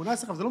לגיל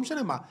 18, אבל זה לא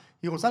משנה מה.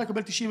 היא רוצה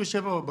לקבל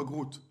 97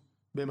 בבגרות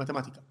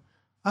במתמטיקה.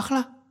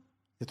 אחלה.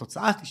 זה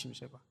תוצאה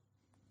 97.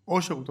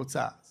 עושר הוא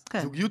תוצאה.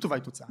 זוגיות טובה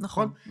היא תוצאה.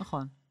 נכון,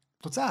 נכון.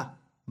 תוצאה.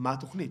 מה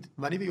התוכנית?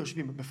 ואני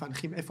ויושבים,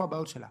 מפענחים איפה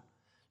הבעיות שלה.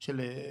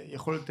 של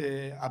יכולת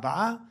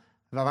הבאה,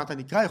 והבנת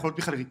הנקרא, יכולת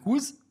בכלל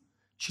ריכוז,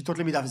 שיטות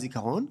למידה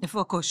וזיכרון.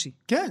 איפה הקושי?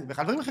 כן,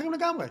 ואחד דברים אחרים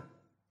לגמרי.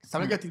 סתם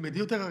להגיע, תלמדי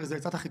יותר, זה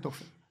יצאת הכי טוב.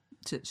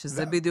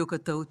 שזה בדיוק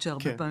הטעות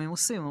שהרבה פעמים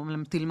עושים,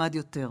 אומרים, תלמד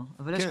יותר.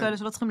 אבל יש כאלה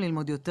שלא צריכים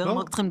ללמוד יותר,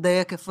 רק צריכים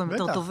לדייק איפה הם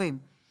יותר טובים.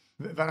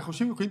 ואנחנו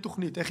חושבים, קוראים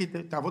תוכנית, איך היא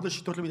תעבוד על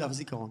שיטות למידה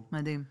וזיכרון.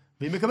 מדהים.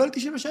 והיא מקבלת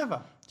 97,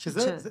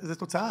 שזה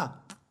תוצאה.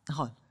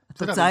 נכון.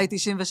 התוצאה היא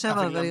 97,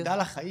 אבל היא למדה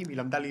לחיים, היא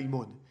למדה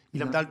ללמוד,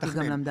 היא למדה לתכנן.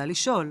 היא גם למדה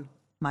לשאול.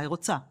 מה היא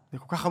רוצה. זה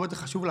כל כך הרבה יותר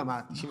חשוב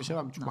לה,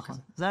 97 מצ'וקמק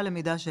כזה. זה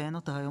הלמידה שאין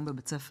אותה היום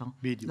בבית ספר.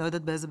 בדיוק. לא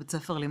יודעת באיזה בית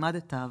ספר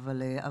לימדת,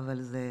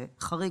 אבל זה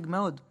חריג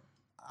מאוד.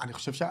 אני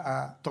חושב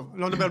טוב,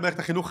 לא נדבר על מערכת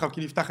החינוך,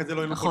 כי נפתח את זה,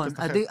 לא יהיה נכון,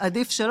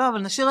 עדיף שלא,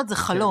 אבל נשאיר את זה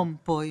חלום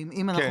פה,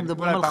 אם אנחנו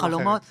מדברים על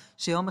חלומות,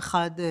 שיום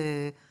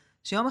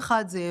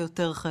אחד זה יהיה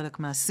יותר חלק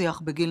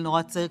מהשיח בגיל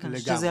נורא צעיר,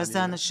 שזה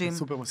יעשה אנשים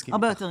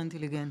הרבה יותר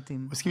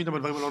אינטליגנטים. מסכים איתם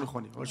בדברים הלא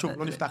נכונים, אבל שוב,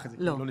 לא נפתח את זה.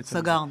 לא,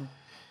 סגרנו.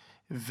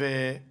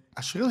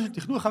 והשריר הזה של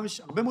תכנון, יש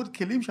הרבה מאוד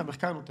כלים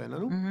שהמחקר נותן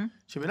לנו,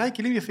 שבעיניי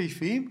כלים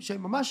יפהפיים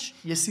שהם ממש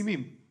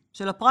ישימים.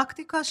 של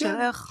הפרקטיקה, של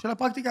איך? של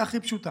הפרקטיקה הכי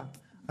פשוטה.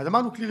 אז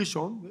אמרנו כלי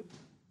ראשון,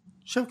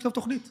 שב כתוב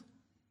תוכנית.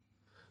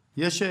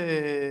 יש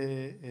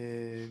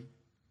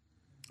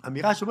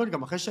אמירה שאומרת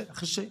גם, אחרי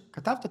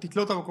שכתבת,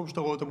 תתלה אותה במקום שאתה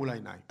רואה אותה מול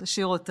העיניים.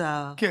 תשאיר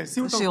אותה. כן,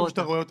 שים אותה במקום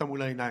שאתה רואה אותה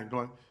מול העיניים.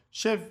 כלומר,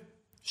 שב,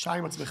 שעה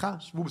עם עצמך,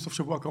 שבו בסוף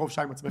שבוע הקרוב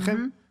שעה עם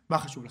עצמכם, מה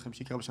חשוב לכם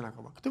שיקרה בשנה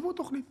הקרובה? כתבו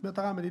תוכנית,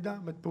 מטרה, מדידה,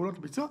 פעולות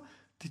לביצוע,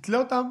 תתלה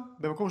אותם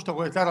במקום שאתה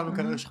רואה, תתלה אותם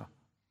בקריירה שלך.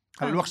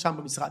 על הלוח שם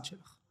במשרד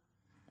שלך.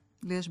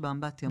 לי יש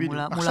באמבטיה מול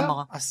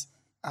המראה.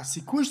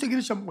 הסיכוי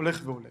שתגידי שם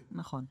הולך ועולה.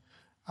 נכון.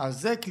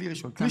 אז זה כלי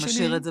ראשון. אתה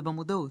משאיר את זה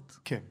במודעות.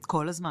 כן.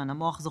 כל הזמן,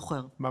 המוח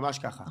זוכר. ממש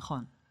ככה.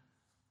 נכון.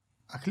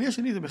 הכלי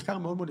השני זה מחקר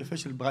מאוד מאוד יפה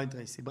של בריין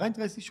טרייסי. בריין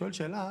טרייסי שואל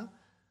שאלה,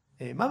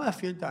 מה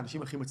מאפיין את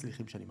האנשים הכי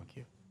מצליחים שאני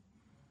מכיר?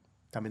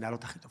 את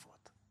המנהלות הכי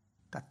טובות,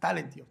 את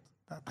הטלנטיות,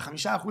 את 5%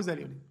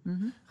 העליונים.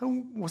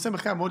 הוא עושה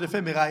מחקר מאוד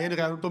יפה, מראיין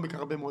רעיונות עומק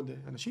הרבה מאוד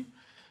אנשים,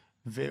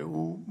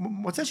 והוא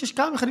מוצא שיש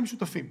כמה מכנים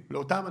משותפים,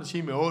 לאותם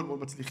אנשים מאוד מאוד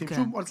מצליחים,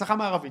 שוב, הצלחה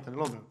מערבית, אני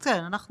לא אומר.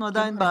 כן, אנחנו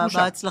עדיין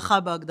בהצלחה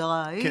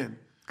בהגדרה ההיא. כן.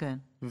 כן.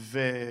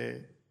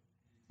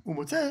 והוא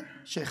מוצא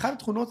שאחד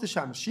התכונות זה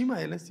שהאנשים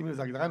האלה, שימי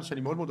לזה הגדרה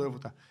שאני מאוד מאוד אוהב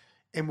אותה,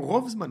 הם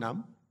רוב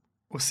זמנם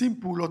עושים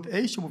פעולות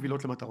A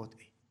שמובילות למטרות A.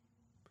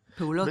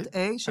 פעולות A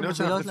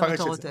שמובילות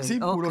למטרות A. עושים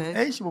פעולות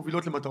A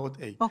שמובילות למטרות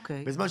A.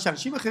 אוקיי. בזמן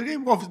שאנשים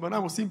אחרים רוב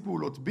זמנם עושים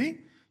פעולות B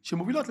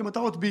שמובילות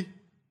למטרות B.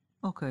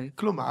 אוקיי.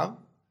 כלומר,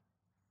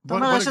 אתה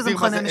אומר שזה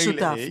מכנה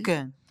משותף,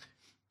 כן.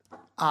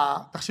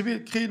 תחשבי,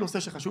 קחי נושא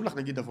שחשוב לך,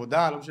 נגיד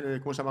עבודה, לא משנה,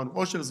 כמו שאמרנו,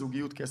 עושר,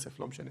 זוגיות, כסף,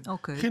 לא משנה.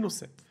 קחי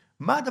נושא.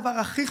 מה הדבר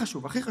הכי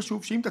חשוב? הכי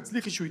חשוב שאם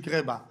תצליחי שהוא יקרה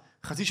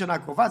בחצי שנה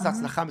הקרובה, זה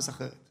הצלחה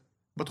מסחררת.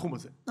 בתחום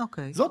הזה.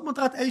 זאת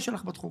מטרת A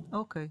שלך בתחום.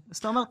 אז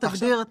אתה אומר,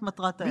 תגדיר את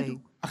מטרת ה-A.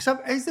 עכשיו,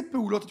 איזה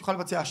פעולות את יכולה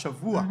לבצע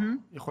השבוע?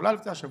 יכולה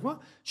לבצע השבוע,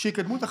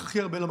 שיקדמו אותך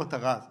הכי הרבה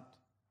למטרה הזאת.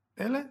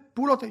 אלה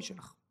פעולות A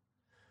שלך.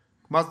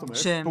 מה זאת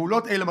אומרת?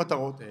 פעולות A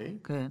למטרות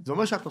A. זה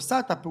אומר שאת עושה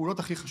את הפעולות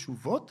הכי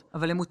חשובות,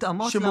 אבל הן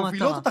מותאמות למטרה.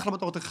 שמובילות אותך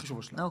למטרות הכי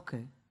חשובות שלך.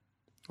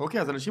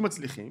 אוקיי, אז אנשים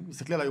מצליחים,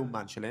 נסתכל על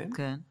היומן שלהם.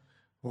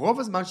 רוב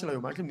הזמן של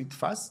היומן שלהם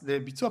נתפס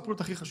לביצוע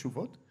הפעולות הכי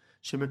חשובות,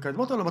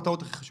 שמקדמות אותם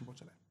למטרות הכי חשובות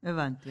שלהם.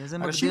 הבנתי, אז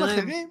הם מגדירים. אנשים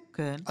אחרים,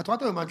 כן. את רואה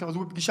את היומן שלהם, אז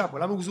הוא בפגישה פה,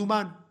 למה הוא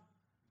זומן?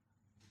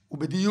 הוא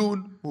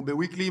בדיון, הוא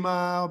בוויקלי עם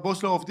הבוס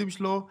שלו, העובדים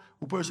שלו,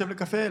 הוא פה יושב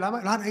לקפה,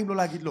 למה? לא נעים לו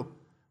להגיד לו.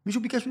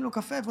 מישהו ביקש ממנו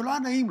קפה, ולא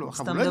נעים לו.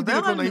 אתה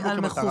מדבר על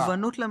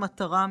מכוונות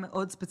למטרה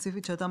מאוד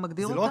ספציפית שאתה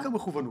מגדיר אותה? זה לא רק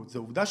המכוונות, זה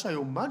עובדה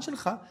שהיומן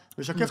שלך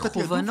משקף את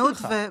התרגום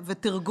שלך. מכוונות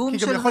ותרגום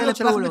של זה לפעולות. כי גם יכול להיות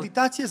שלך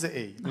מדיטציה זה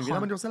A. מבינה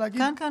מה אני רוצה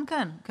להגיד?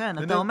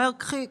 כן. אתה אומר,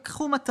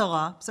 קחו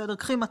מטרה, בסדר,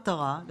 קחי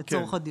מטרה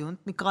לצורך הדיון,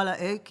 נקרא לה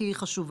A, כי היא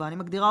חשובה, אני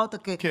מגדירה אותה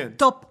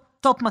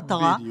כטופ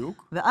מטרה,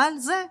 ועל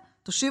זה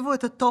תושיבו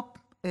את הטופ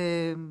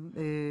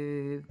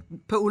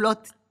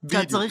פעולות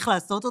שאתה צריך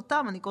לעשות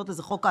אותם, אני קוראת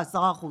לזה חוק ה10%.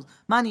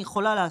 מה אני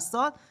יכולה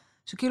לעשות?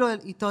 שכאילו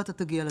איתו אתה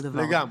תגיע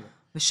לדבר. לגמרי.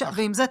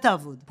 ועם זה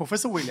תעבוד.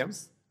 פרופסור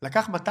וויליאמס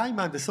לקח 200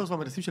 מהנדסות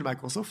והמהנדסים של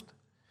מייקרוסופט,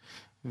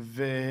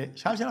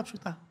 ושאל שאלה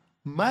פשוטה,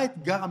 מה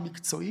האתגר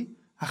המקצועי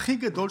הכי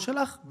גדול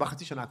שלך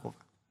בחצי שנה הקרובה?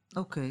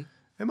 אוקיי.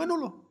 הם ענו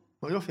לו,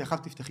 אמר יופי, אחר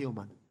תפתחי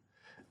יומן.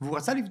 והוא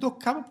רצה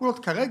לבדוק כמה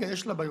פעולות כרגע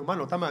יש לה ביומן,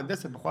 לאותה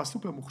מהנדסת, בחורה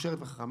סופר מוכשרת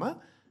וחכמה,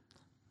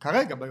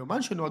 כרגע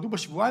ביומן שנועדו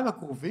בשבועיים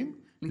הקרובים,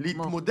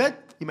 להתמודד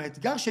עם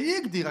האתגר שהיא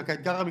הגדירה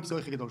כאתגר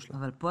המקצועי הכי גדול שלה.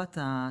 אבל פה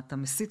אתה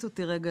מסית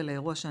אותי רגע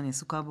לאירוע שאני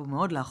עסוקה בו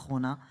מאוד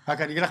לאחרונה.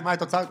 רק אני אגיד לך מה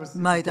התוצאה.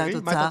 מה הייתה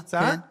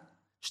התוצאה?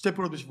 2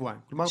 פעולות בשבועיים.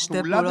 כלומר,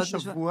 פעולה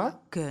בשבוע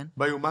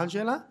ביומן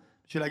שלה,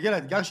 בשביל להגיע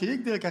לאתגר שהיא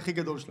הגדירה כהכי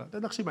גדול שלה. אתה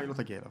נחשיב מה היא לא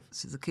תגיע אליו.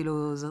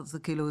 זה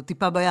כאילו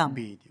טיפה בים.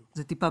 בדיוק.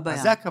 זה טיפה בים.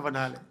 אז זה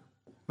הכוונה עליהם.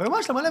 ביומן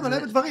שלה מלא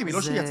בדברים, היא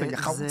לא שייצג, היא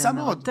חרוצה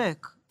מאוד.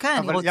 כן,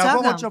 היא רוצה גם. אבל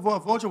יעבור עוד שבוע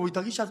ועוד שבוע, היא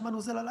תרגיש שהזמן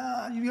עוזל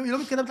עליה, היא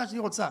לא מתקדמת לה שאני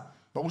רוצה.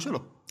 ברור שלא.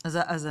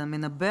 אז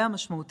המנבא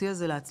המשמעותי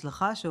הזה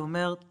להצלחה,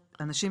 שאומר,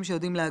 אנשים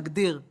שיודעים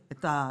להגדיר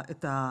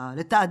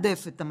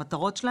לתעדף את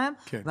המטרות שלהם,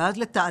 ואז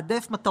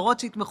לתעדף מטרות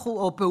שיתמכו,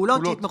 או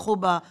פעולות שיתמכו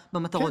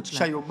במטרות שלהם.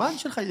 שהיומן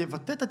שלך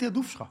יבטא את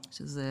התעדוף שלך.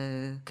 שזה,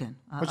 כן.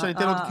 כמו שאני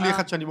אתן עוד כלי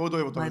אחד שאני מאוד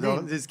אוהב אותו,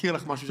 זה הזכיר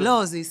לך משהו.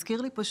 לא, זה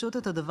הזכיר לי פשוט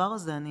את הדבר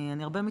הזה,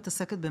 אני הרבה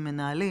מתעסקת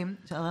במנהלים,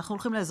 אנחנו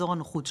הולכים לאזור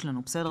הנוחות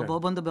שלנו, בסדר?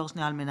 בואו נדבר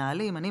שנייה על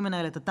מנהלים, אני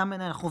מנהלת, אתה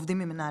מנהל, אנחנו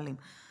עובדים עם מנהלים.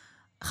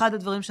 אחד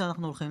הדברים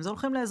שאנחנו הולכים, זה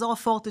הולכים לאזור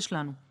הפורטה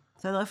שלנו.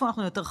 בסדר, איפה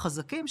אנחנו יותר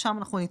חזקים, שם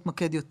אנחנו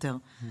נתמקד יותר.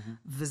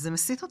 וזה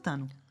מסית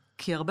אותנו.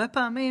 כי הרבה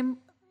פעמים,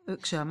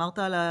 כשאמרת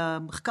על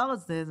המחקר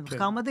הזה, זה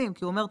מחקר מדהים,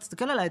 כי הוא אומר,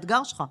 תסתכל על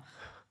האתגר שלך,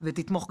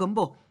 ותתמוך גם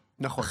בו.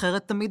 נכון.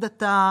 אחרת תמיד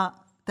אתה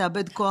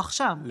תאבד כוח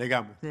שם.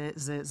 לגמרי.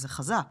 זה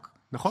חזק.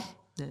 נכון.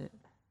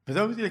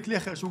 וזה מביא לכלי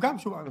אחר, שהוא גם,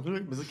 אנחנו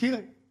מזכיר,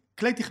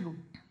 כלי תכנון.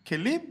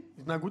 כלים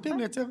התנהגותיים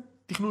לייצר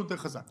תכנון יותר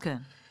חזק. כן.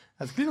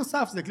 אז כלי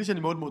נוסף, זה כלי שאני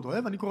מאוד מאוד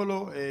אוהב, אני קורא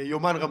לו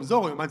יומן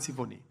רמזור או יומן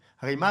צבעוני.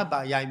 הרי מה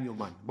הבעיה עם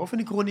יומן? באופן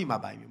עקרוני, מה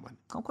הבעיה עם יומן?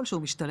 קודם כל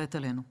שהוא משתלט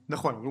עלינו.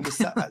 נכון,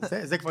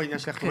 זה כבר עניין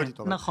שלך קוראת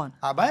איתו. נכון.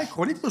 הבעיה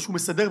העקרונית הוא שהוא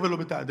מסדר ולא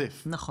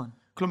מתעדף. נכון.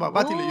 כלומר,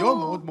 באתי ליום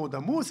מאוד מאוד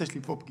עמוס, יש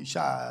לי פה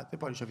פגישה,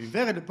 פה אני יושב עם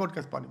ורד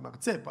בפודקאסט, פה אני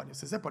מרצה, פה אני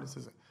עושה זה, פה אני עושה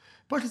זה.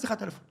 פה יש לי שיחת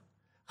טלפון.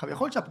 עכשיו,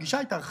 יכול להיות שהפגישה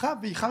התארכה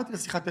ואיחרתי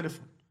לשיחת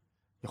טלפון.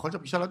 יכול להיות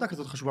שהפגישה לא הייתה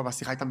כזאת חשובה,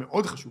 והשיחה הייתה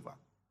מאוד חשובה.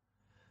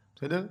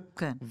 בסדר?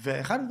 כן.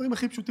 ואחד הדברים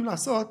הכי פשוטים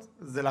לעשות,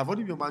 זה לעבוד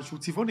עם יומן שהוא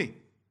צבעוני.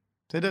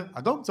 בסדר?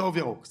 אדום, צהוב,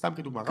 ירוק. סתם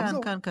כדוגמה,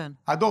 רמזור. כן, כן.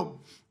 אדום,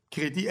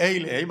 קריטי A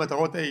ל-A,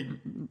 מטרות A.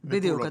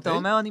 בדיוק, אתה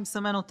אומר, אני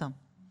מסמן אותם.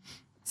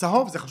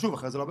 צהוב זה חשוב,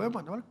 אחרי זה לא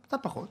ביומן, אבל קצת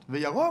פחות.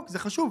 וירוק זה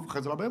חשוב,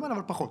 אחרי זה לא ביומן,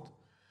 אבל פחות.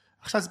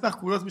 עכשיו זה פרח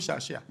קוריוז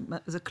משעשע.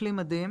 זה כלי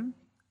מדהים,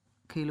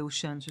 כאילו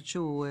שאני חושבת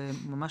שהוא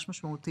ממש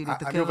משמעותי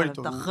להתעכב עליו.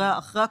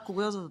 אחרי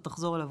הקוריוז אתה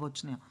תחזור אליו עוד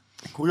שנייה.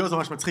 קוריוז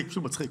ממש מצחיק,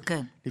 פשוט מצחיק.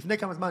 כן. לפני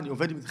כמה זמן אני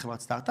עובד עם חברת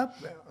סטארט-אפ,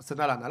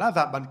 סדנה להנהלה,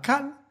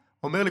 והמנכ"ל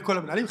אומר לכל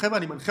המנהלים, חבר'ה,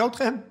 אני מנחה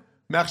אתכם,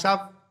 מעכשיו,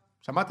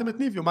 שמעתם את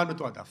ניב, יומן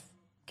מתועדף.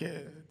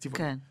 כציוון.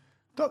 כן.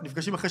 טוב,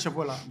 נפגשים אחרי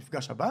שבוע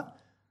למפגש הבא,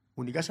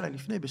 הוא ניגש אליי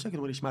לפני, בשקט, הוא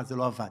אומר לי, שמע, זה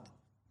לא עבד.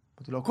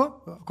 אמרתי לו,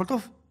 הכל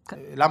טוב.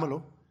 למה לא?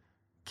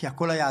 כי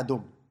הכל היה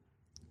אדום.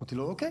 אמרתי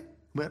לו, אוקיי. הוא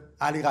אומר,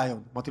 היה לי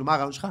רעיון. אמרתי לו, מה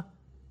הרעיון שלך?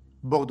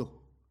 בורדו.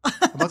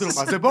 אמרתי לו,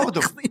 מה זה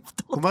בורדו?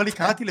 הוא אומר לי,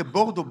 קראתי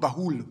לבורדו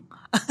בהול.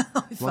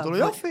 אמרתי לו,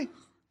 יופי.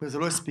 וזה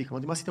לא הספיק.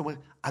 אמרתי, מה עשית? הוא אומר,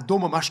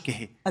 אדום ממש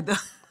כהה.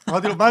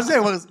 אמרתי לו, מה זה?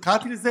 הוא אומר,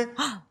 קראתי לזה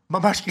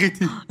ממש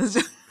קריטי.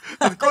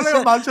 אז כל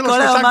היומן שלו, כל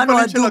שלושה היומן הוא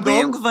גוונים של אדומים,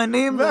 אדום,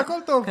 גוונים. והכל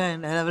טוב.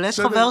 כן, אבל יש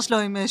חבר שלו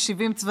עם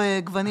 70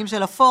 גוונים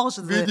של אפור,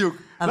 שזה... בדיוק.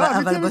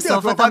 אבל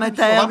בסוף אתה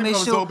מתאר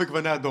מישהו... הוא עבד עם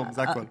בגווני אדום,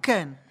 זה הכל.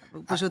 כן,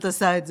 הוא פשוט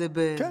עשה את זה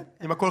ב... כן,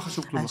 עם הכל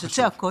חשוב, כלום אני לא חשוב.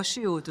 חושבת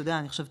שהקושי הוא, אתה יודע,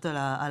 אני חושבת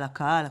על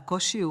הקהל,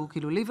 הקושי הוא,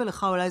 כאילו לי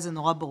ולך אולי זה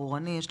נורא ברור,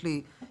 יש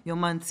לי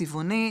יומן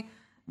צבעוני,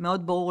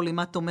 מאוד ברור לי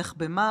מה תומך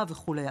במה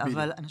וכו',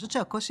 אבל אני חושבת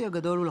שהקושי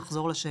הגדול הוא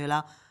לחזור לשאלה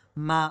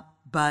מה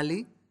בא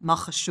לי, מה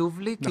חשוב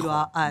לי, כאילו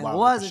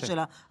האירוע הזה של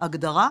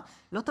ההגדרה,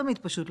 לא תמיד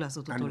פשוט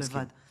לעשות אותו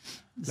לבד.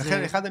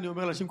 לכן, אחד אני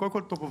אומר לאנשים, קודם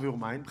כל top of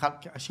your mind,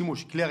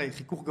 השימוש, כלי הרי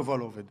חיכוך גבוה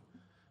לא עובד.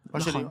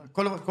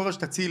 כל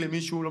שתציעי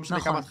למישהו, לא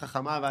משנה כמה את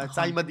חכמה,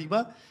 וההצעה היא מדהימה,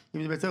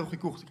 אם זה מייצר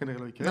חיכוך, זה כנראה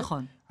לא יקרה.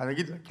 נכון. אני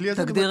אגיד, הכלי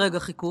הזה... תגדיר רגע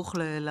חיכוך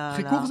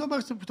חיכוך זה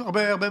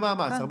אומר הרבה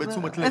מאמץ, הרבה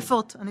תשומת לב.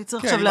 אפורט, אני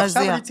צריך עכשיו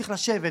להזיע. עכשיו אני צריך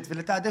לשבת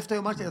ולתעדף את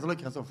היומן שלי, אז לא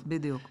יקרה סוף.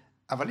 בדיוק.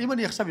 אבל אם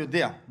אני עכשיו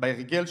יודע,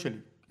 בהרגל שלי,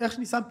 איך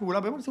שאני שם פעולה,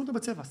 ביום אני שם אותה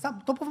בצבע, שם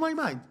top of my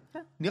mind.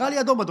 נראה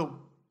לי אדום.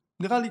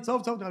 נראה לי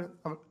צהוב,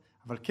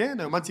 אבל כן,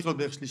 היומן צריך להיות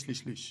בערך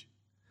שליש.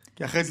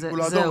 כי אחרי זה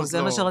כולו אדום,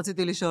 זה מה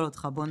שרציתי לשאול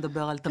אותך, בוא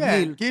נדבר על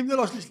תמהיל. כן, כי אם זה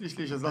לא שליש, אז לא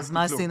עשיתי כלום. אז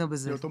מה עשינו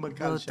בזה? זה אותו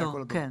מנכ"ל שהכל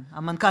אדום. כן,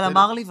 המנכ"ל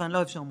אמר לי, ואני לא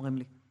אוהב שאומרים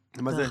לי.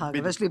 מה זה?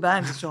 בדיוק. יש לי בעיה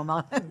עם זה שהוא אמר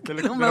זה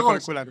לא יכול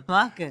לכולנו.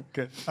 מה? כן.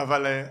 כן,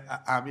 אבל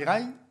האמירה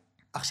היא,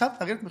 עכשיו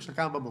תראי את משל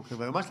כמה בבוקר,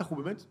 והיומן שלך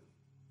הוא באמת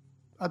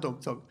אדום,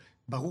 צהוב.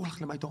 ברור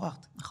לך למה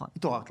התעוררת. נכון.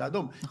 התעוררת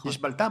לאדום. יש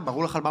בלטם,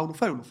 ברור לך על מה הוא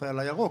נופל על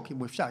הירוק, אם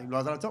הוא אפשר, אם לא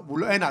אז על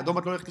הצהוב. אין, האדום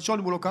את לא הולכת לישון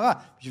אם הוא לא קרה,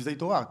 בשביל זה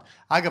התעוררת.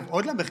 אגב,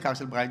 עוד למחקר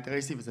של בריין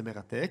טרייסי, וזה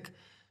מרתק,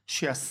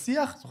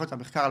 שהשיח, זוכרת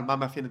המחקר על מה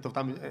מאפיין את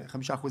אותם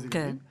 5%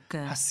 ילדים,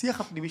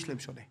 השיח הפנימי שלהם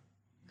שונה.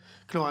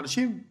 כלומר,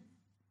 אנשים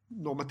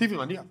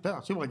נורמטיביים,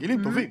 אנשים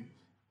רגילים, טובים,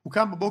 הוא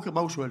קם בבוקר,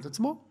 מה הוא שואל את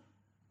עצמו?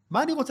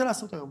 מה אני רוצה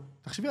לעשות היום?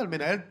 תחשבי על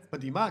מנהלת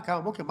מדהימה, קם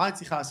בבוקר, מה אני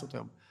צריכה לעשות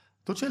היום?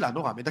 זאת שאלה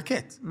נורא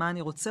מדכאת. מה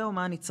אני רוצה או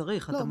מה אני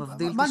צריך? אתה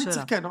מבדיל את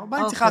השאלה. כן, מה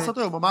אני צריכה לעשות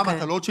היום? מה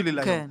המטלות שלי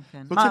להיום?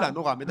 זאת שאלה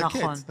נורא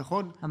מדכאת,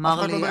 נכון?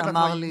 אמר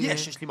לי...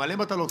 יש לי מלא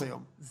מטלות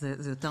היום.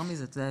 זה יותר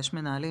מזה, יש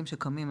מנהלים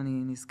שקמים,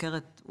 אני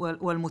נזכרת,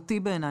 הוא אלמותי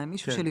בעיניי,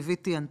 מישהו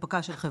שליוויתי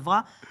הנפקה של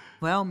חברה,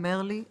 הוא היה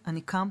אומר לי,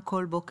 אני קם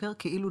כל בוקר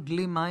כאילו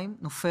דלי מים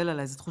נופל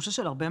עליי, זו תחושה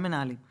של הרבה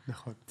מנהלים.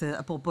 נכון.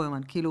 אפרופו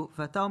יומן, כאילו,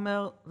 ואתה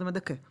אומר, זה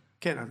מדכא.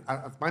 כן,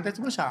 אז מה אתה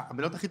אומר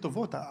שהמילות הכי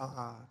טובות,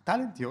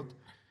 הטלנטיות,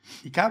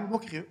 היא קמה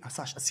בבוקר,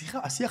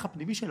 השיח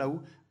הפנימי שלה הוא,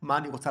 מה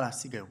אני רוצה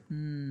להשיג היום?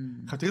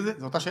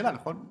 זו אותה שאלה,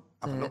 נכון?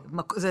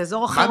 זה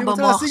אזור אחר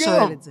במוח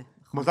שואל את זה.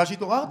 מזל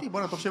שהתעוררתי,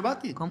 בוא נטוב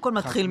שבאתי. קודם כל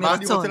מתחיל מרצון.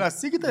 מה אני רוצה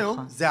להשיג את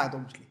היום? זה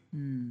האדום שלי.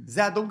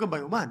 זה האדום גם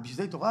ביומן, בשביל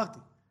זה התעוררתי.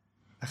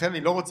 לכן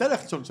אני לא רוצה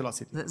ללכת לישון שלא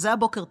עשיתי. זה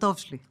הבוקר טוב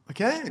שלי.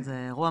 כן.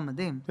 זה אירוע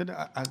מדהים.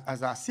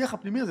 אז השיח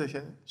הפנימי הזה,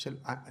 זה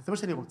מה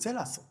שאני רוצה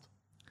לעשות.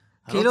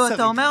 כאילו,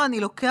 אתה אומר, אני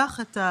לוקח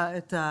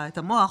את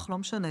המוח, לא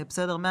משנה,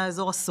 בסדר,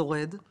 מהאזור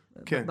השורד,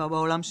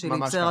 בעולם שלי,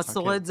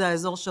 השורד זה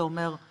האזור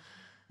שאומר,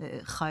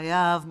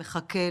 חייב,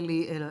 מחכה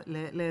לי,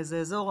 לאיזה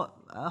אזור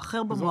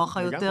אחר במוח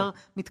היותר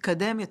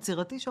מתקדם,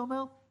 יצירתי,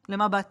 שאומר,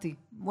 למה באתי?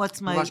 הוא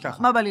עצמאי,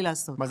 מה בא לי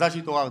לעשות? מזל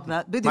שהתעוררתי,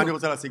 מה אני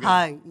רוצה להשיג?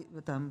 היי,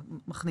 אתה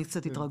מכניס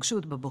קצת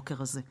התרגשות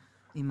בבוקר הזה.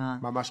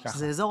 ממש ככה.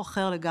 זה אזור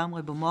אחר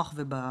לגמרי במוח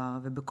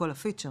ובכל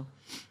הפיצ'ר.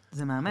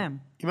 זה מהמם.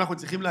 אם אנחנו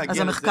צריכים להגיע... אז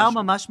המחקר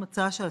ממש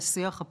מצא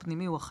שהשיח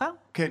הפנימי הוא אחר?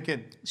 כן, כן.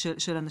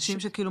 של אנשים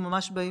שכאילו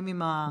ממש באים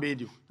עם ה...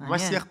 בדיוק.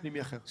 ממש שיח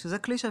פנימי אחר. שזה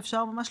כלי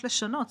שאפשר ממש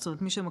לשנות. זאת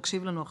אומרת, מי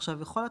שמקשיב לנו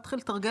עכשיו יכול להתחיל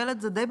לתרגל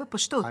את זה די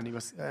בפשטות.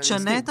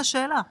 תשנה את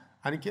השאלה.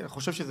 אני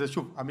חושב שזה,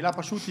 שוב, המילה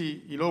פשוט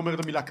היא לא אומרת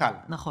המילה קל.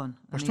 נכון.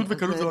 פשטות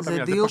וקלות זה לא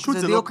המילה. זה פשוט,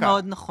 זה לא קל. זה דיוק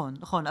מאוד נכון.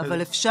 נכון,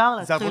 אבל אפשר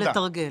להתחיל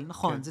לתרגל.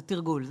 נכון, זה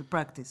תרגול, זה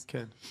practice.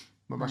 כן,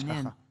 ממש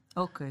ככה.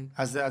 אוקיי.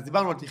 אז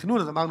דיברנו על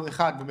תכנון, אז אמרנו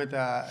אחד, באמת,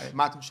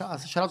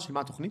 השאלה של מה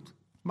התוכנית?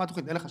 מה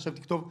התוכנית? אין לך עכשיו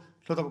תכתוב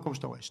לא את המקום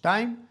שאתה רואה.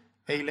 2,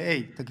 A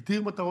ל-A,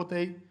 תגדיר מטרות A,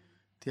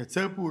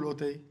 תייצר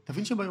פעולות A,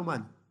 תבין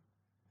שביומן.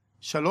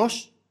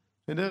 3,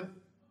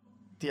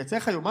 תייצר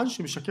לך יומן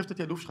שמשקף את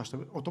התעדוף שלך,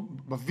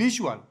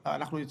 בוויז'ואל,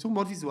 אנחנו יצאו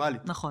מאוד ויזואלי.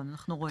 נכון,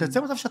 אנחנו רואים.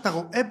 תייצר מצב שאתה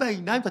רואה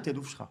בעיניים את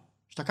התעדוף שלך.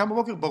 שאתה קם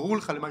בבוקר, ברור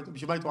לך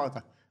בשביל מה התעוררת.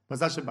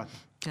 מזל שבאת.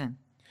 כן.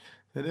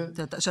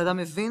 שאתה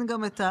מבין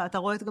גם אתה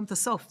רואה גם את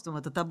הסוף, זאת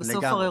אומרת, אתה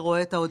בסוף הרי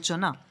רואה את העוד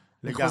שנה.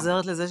 אני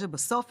חוזרת לזה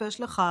שבסוף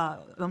יש לך,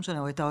 לא משנה,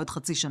 רואה את העוד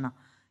חצי שנה.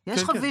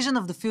 יש לך vision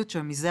of the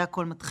future, מזה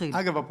הכל מתחיל.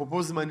 אגב,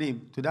 אפרופו זמנים,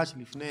 אתה יודע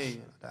שלפני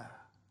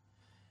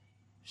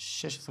 16-17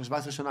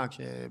 שנה,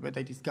 כשבאמת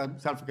הייתי סגן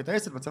מפקד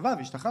טייסת בצבא,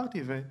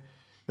 והשתחררתי,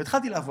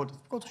 והתחלתי לעבוד,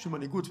 כל תחום של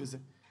מנהיגות וזה.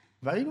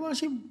 והיינו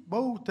אנשים,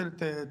 בואו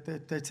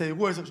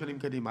תציירו 10 שנים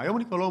קדימה. היום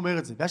אני כבר לא אומר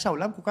את זה. בגלל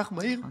שהעולם כל כך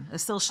מהיר.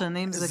 10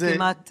 שנים זה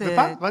כמעט...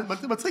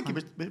 זה מצחיק, כי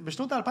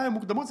בשנות ה-2000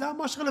 המוקדמות זה היה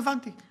ממש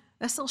רלוונטי.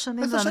 10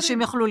 שנים זה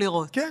אנשים יכלו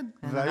לראות. כן,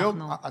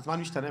 והיום הזמן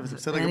משתנה, וזה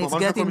בסדר גמור.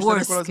 ממש הכל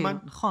משתנה כל הזמן.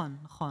 נכון,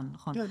 נכון,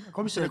 נכון. כן,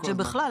 הכל משתנה כל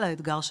הזמן. שבכלל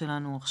האתגר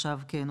שלנו עכשיו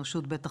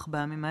כאנושות, בטח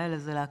בימים האלה,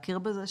 זה להכיר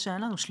בזה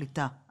שאין לנו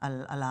שליטה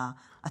על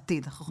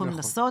העתיד. אנחנו יכולים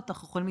לנסות,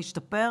 אנחנו יכולים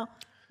להשתפר.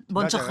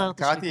 בוא נשחרר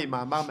את השליטה. קראתי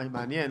מאמר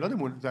מעניין, לא יודע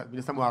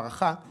אם הוא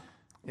הערכה,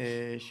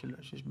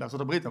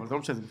 בארצות הברית, אבל זה לא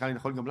משנה, זה בכלל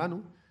נכון גם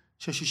לנו,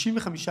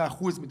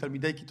 ש-65%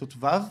 מתלמידי כיתות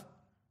ו'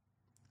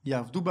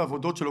 יעבדו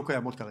בעבודות שלא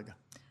קיימות כרגע.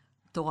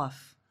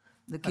 מטורף.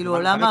 זה כאילו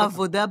עולם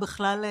העבודה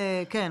בכלל,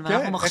 כן,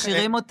 ואנחנו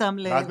מכשירים אותם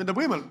ואז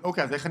מדברים על,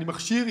 אוקיי, אז איך אני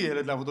מכשיר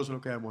ילד לעבודות שלא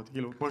קיימות?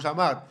 כאילו, כמו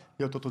שאמרת,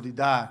 להיות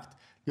אוטודידקט,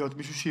 להיות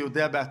מישהו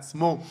שיודע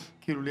בעצמו,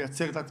 כאילו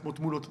לייצר את עצמו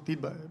תמונות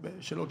עתיד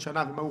של עוד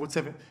שנה, ומה הוא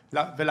רוצה,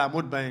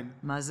 ולעמוד בהן.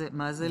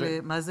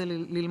 מה זה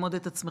ללמוד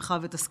את עצמך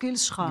ואת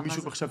הסקילס שלך?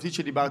 מישהו מחשבתית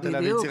שדיברת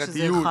עליה,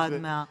 ביצירתיות.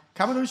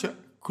 כמה דברים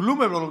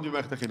שכלום הם לא לומדים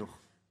במערכת החינוך.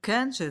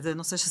 כן, שזה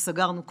נושא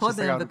שסגרנו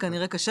קודם,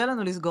 וכנראה קשה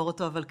לנו לסגור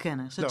אותו, אבל כן.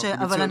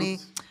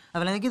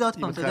 אבל אני אגיד עוד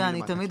פעם, אתה יודע,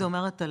 אני תמיד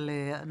אומרת על,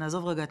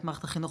 נעזוב רגע את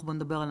מערכת החינוך, בוא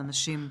נדבר על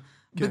אנשים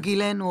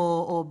בגילנו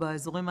או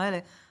באזורים האלה.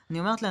 אני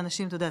אומרת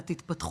לאנשים, אתה יודע,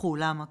 תתפתחו,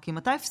 למה? כי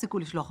מתי הפסיקו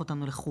לשלוח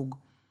אותנו לחוג?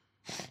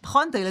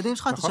 נכון, את הילדים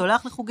שלך, אתה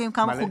שולח לחוגים,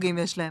 כמה חוגים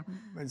יש להם?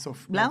 אין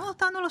סוף. למה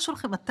אותנו לא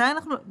שולחים? מתי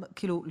אנחנו,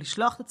 כאילו,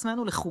 לשלוח את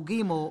עצמנו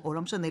לחוגים, או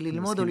לא משנה,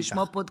 ללמוד, או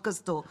לשמוע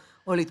פודקאסט, או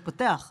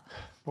להתפתח?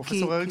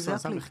 פרופסור אריקסון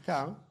עשה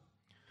מחקר,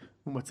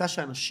 הוא מצא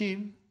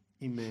שאנשים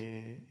עם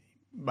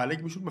בעלי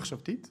גמישות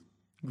מחשבתית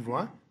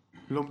גבוהה,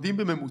 לומדים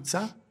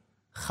בממוצע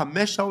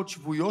 5 שעות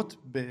שבועיות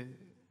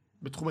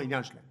בתחום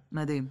העניין שלהם.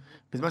 מדהים.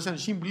 בזמן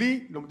שאנשים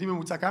בלי לומדים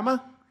ממוצע כמה?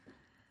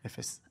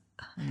 0.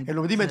 הם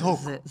לומדים את הוק.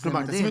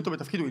 כלומר, תשימי אותו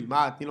בתפקיד, הוא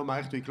ילמד, תני לו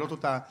מערכת, הוא יקלוט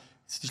אותה,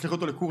 תשלחי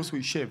אותו לקורס, הוא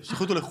יישב.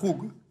 תשלחי אותו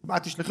לחוג,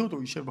 את תשלחי אותו,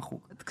 הוא יישב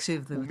בחוג.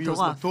 תקשיב, זה מטורף.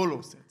 ומיוזמתו לא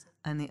עושה את זה.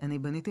 אני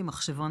בניתי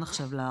מחשבון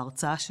עכשיו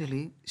להרצאה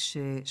שלי,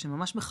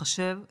 שממש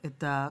מחשב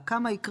את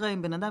כמה יקרה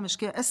אם בן אדם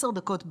ישקיע 10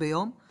 דקות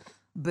ביום,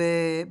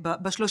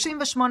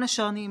 ב-38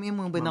 שנים, אם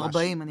הוא בן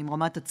 40, אני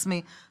מרמת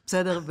עצמי,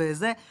 בסדר,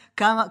 וזה,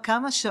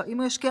 אם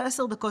הוא ישקיע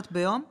 10 דקות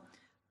ביום,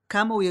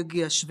 כמה הוא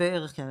יגיע שווה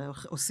ערך, כי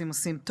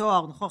עושים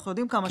תואר, אנחנו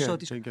יודעים כמה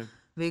שעות יש.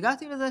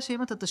 והגעתי לזה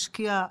שאם אתה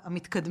תשקיע,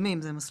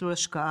 המתקדמים, זה מסלול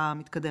השקעה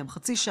מתקדם,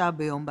 0.5 שעה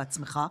ביום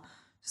בעצמך,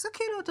 שזה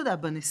כאילו, אתה יודע,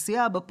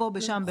 בנסיעה, בפה,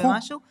 בשם,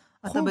 במשהו,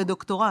 אתה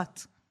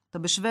בדוקטורט. אתה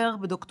בשווה ערך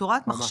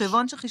בדוקטורט,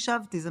 מחשבון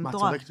שחישבתי, זה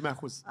מטורף.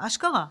 צודקת 100%.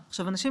 אשכרה.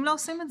 עכשיו, אנשים לא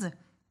עושים את זה.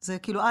 זה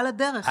כאילו על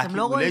הדרך, הם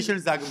לא רואים. הקיבוליישן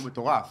זה אגב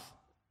מטורף.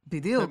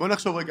 בדיוק. בוא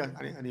נחשוב רגע,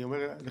 אני אומר,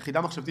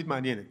 יחידה מחשבתית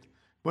מעניינת.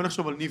 בוא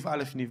נחשוב על ניב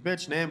א', ניב ב',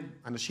 שניהם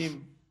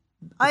אנשים...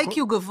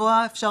 איי-קיו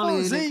גבוה, אפשר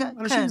לי... זהים,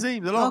 אנשים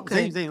זהים, זה לא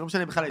זהים, לא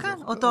משנה בכלל איזה.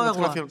 כן, אותו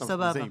אירוע,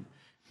 סבבה.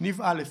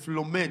 ניב א'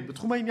 לומד,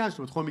 בתחום העניין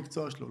שלו, בתחום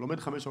המקצוע שלו, לומד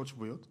 5 שעות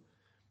שבועיות.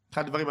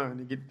 אחד הדברים,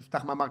 אני אגיד,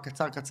 נפתח מאמר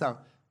קצר,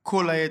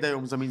 כל הידע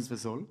היום זמין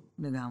וזול.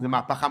 לגמרי. זה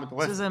מהפכה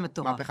מטורפת. זה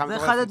מטורף. זה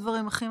אחד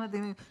הדברים הכי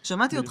מדהימים.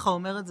 שמעתי אותך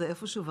אומר את זה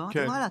איפשהו, ואמרתי,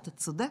 וואלה, אתה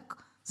צודק.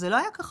 זה לא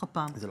היה ככה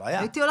פעם. זה לא היה.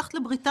 הייתי הולכת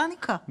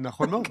לבריטניקה.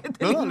 נכון מאוד.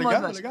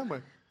 לא, לגמרי.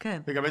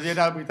 כן. וגם איזה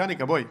ידע על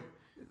בריטניקה, בואי.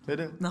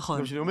 בסדר? נכון.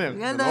 זה מה שאני אומר.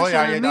 ידע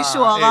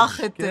שמישהו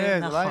ערך את...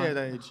 כן, זה לא היה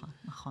ידע אדג'.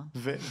 נכון.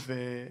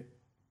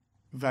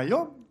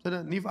 והיום,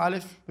 בסדר, ניב א',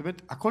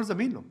 באמת, הכל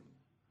זמין לו.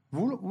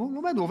 והוא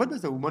לומד, הוא עובד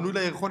בזה, הוא מנוי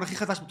לירחון הכי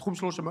חדש בתחום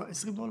שלו,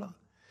 $20.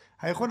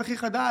 הירחון הכי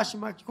חדש,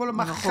 כל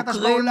המחקר חדש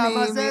בעולם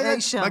הזה,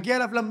 מגיע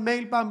אליו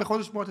למייל פעם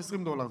בחודש $120,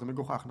 זה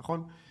מגוחך,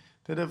 נכון?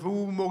 אתה יודע,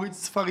 והוא מוריד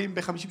ספרים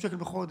ב-50 שקל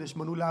בחודש,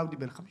 מנוי לאודי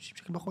בין 50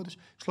 שקל בחודש,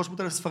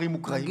 300,000 ספרים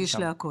מוקראים. מרגיש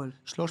להכל.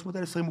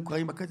 300,000 ספרים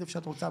מוקראים בקצב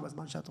שאת רוצה,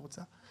 בזמן שאת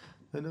רוצה.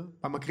 בסדר?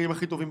 המקרים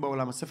הכי טובים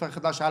בעולם, הספר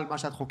החדש על מה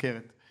שאת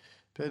חוקרת.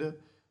 בסדר?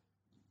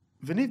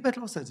 וניב ב'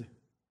 לא עושה את זה.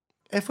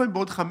 איפה הם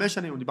בעוד 5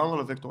 שנים, דיברנו על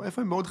הוקטור,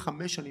 איפה הם בעוד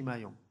 5 שנים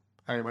מהיום?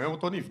 הרי הם היום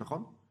אותו ניב,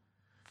 נכון?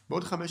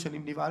 בעוד 5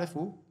 שנים ניב א'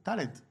 הוא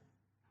טלנט.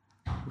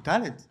 הוא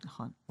טלנט.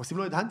 נכון. עושים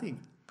לו את הנטינג.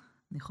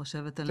 אני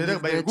חושבת על בסדר,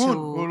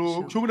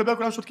 בארגון, כשהוא מדבר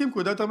כולם שותקים, כי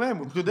הוא יודע יותר מהם,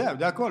 הוא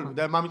יודע הכל, הוא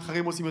יודע מה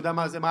המתחרים עושים, יודע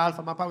מה זה, מה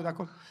האלפא, מה הפעם, הוא יודע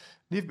הכל.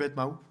 ניב ב'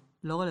 מה הוא?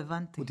 לא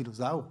רלוונטי. הוא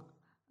דינוזאור.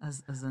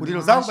 הוא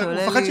דינוזאור, הוא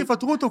מפחד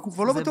שיפטרו אותו, הוא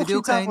כבר לא בטוח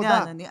שיצא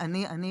עבודה.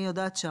 אני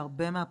יודעת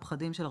שהרבה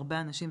מהפחדים של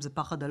הרבה אנשים זה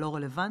פחד הלא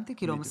רלוונטי,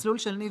 כאילו המסלול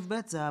של ניב ב'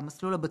 זה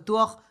המסלול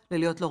הבטוח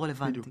ללהיות לא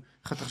רלוונטי.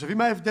 תחשבי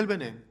מה ההבדל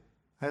ביניהם.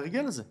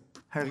 ההרגל הזה.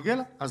 ההרגל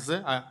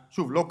הזה,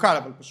 שוב, לא קל,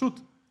 אבל פשוט,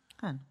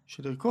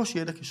 שלרכוש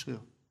ידע כשריר.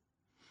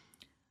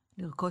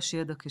 לרכוש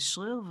ידע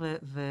כשריר,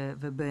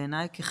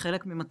 ובעיניי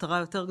כחלק ממטרה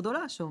יותר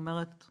גדולה,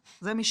 שאומרת,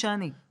 זה מי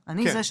שאני.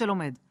 אני זה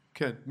שלומד.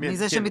 כן. אני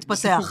זה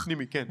שמתפתח.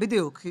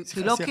 בדיוק.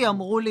 כי לא כי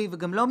אמרו לי,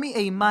 וגם לא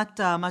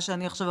מאימת מה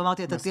שאני עכשיו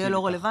אמרתי, אתה תהיה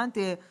לא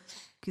רלוונטי,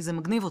 כי זה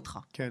מגניב אותך.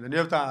 כן, אני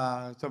אוהב את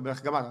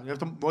אני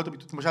אוהב מאוד את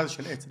הביטוי למשל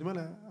של עץ. אני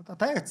אומר,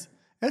 אתה עץ.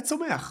 עץ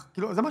צומח.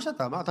 כאילו, זה מה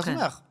שאתה, אתה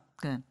צומח.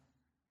 כן.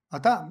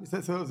 אתה,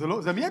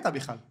 זה מי אתה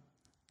בכלל?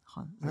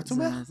 נכון. אתה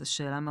צומח. זו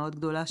שאלה מאוד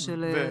גדולה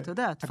של, אתה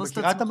יודע, תפוס את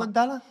עצמך. את מכירה את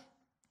המנדלה?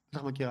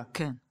 איך מכירה?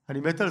 כן. אני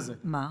מת על זה.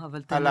 מה?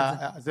 אבל תן את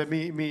זה. זה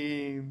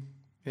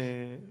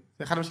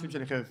זה אחד המשלים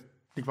שאני חייב.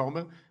 אני כבר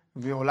אומר,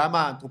 מעולם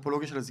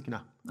האנתרופולוגיה של הזקנה.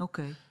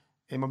 אוקיי.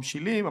 הם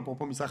ממשילים,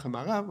 אפרופו מזרח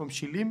ומערב,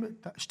 ממשילים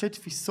 2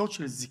 תפיסות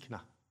של זקנה.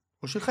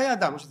 או של חיי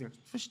אדם, לא של זקנה.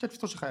 2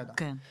 תפיסות של חיי אדם.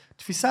 כן.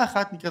 תפיסה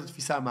אחת נקראת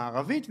התפיסה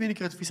המערבית, והיא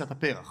נקראת תפיסת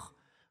הפרח.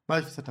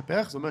 מה זה תפיסת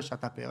הפרח? זה אומר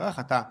שאתה פרח,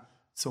 אתה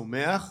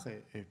צומח,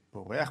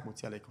 פורח,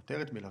 מוציא עלי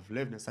כותרת,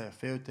 מלבלב, נעשה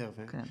יפה יותר,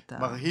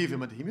 ומרהיב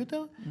ומדהים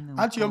יותר,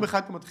 עד שיום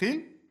אחד אתה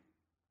מתחיל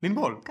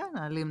לנבול. כן,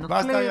 העלים נופלים,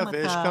 ואז אתה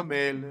יבש,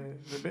 קמל,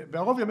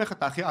 ובערוב ימיך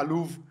אתה הכי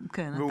עלוב,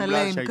 כן, אתה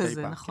ליים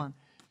כזה, נכון.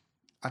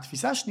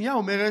 התפיסה השנייה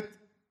אומרת,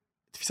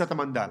 תפיסת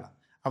המנדלה.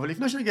 אבל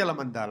לפני שנגיע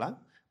למנדלה,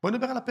 בואו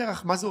נדבר על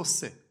הפרח, מה זה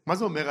עושה, מה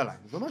זה אומר עליי.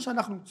 זה אומר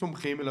שאנחנו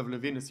צומחים,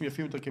 מלבלבים, נשים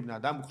יפים יותר כבני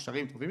אדם,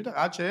 מוכשרים, טובים יותר,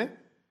 עד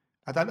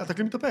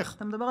שהתקלים מתהפך.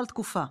 אתה מדבר על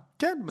תקופה.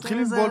 כן,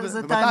 מתחיל לסבול, זה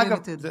ומתי time אגב,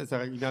 limited.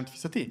 זה עניין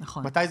תפיסתי.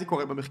 נכון. מתי זה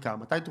קורה במחקר?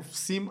 מתי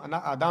תופסים,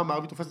 האדם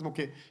המערבי תופס עצמו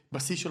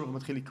כבסיס שלו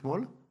ומתחיל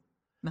לקמול?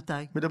 מתי?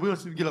 מדברים על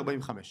סביב גיל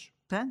 45.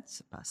 כן?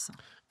 זה פסה.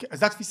 כן, אז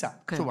זו התפיסה,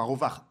 שוב,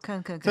 הרווחת.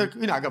 כן.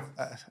 הנה, אגב,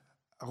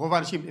 רוב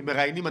האנשים, הם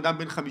מראיינים אדם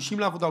בין 50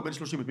 לעבודה או בין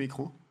 30, את מי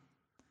יקחו?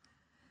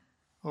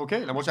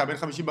 אוקיי? למרות שהבין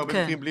 50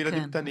 בהרבה מקרים בלי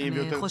ילדים קטנים,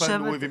 ויותר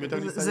פנוי, ויותר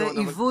ניסיון. זה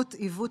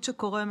עיוות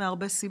שקורה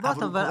מהרבה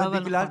סיבות, אבל הוא קורה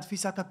בגלל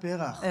תפיסת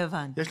הפרח.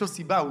 הבנתי. יש לו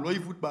סיבה, הוא לא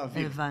עיוות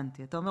באוויר.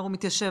 הבנתי. אתה אומר, הוא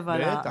מתיישב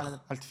על... בטח,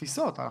 על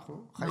תפיסות.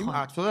 אנחנו חיים,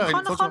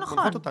 נכון.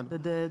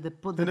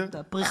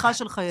 הפריחה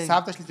של חיים.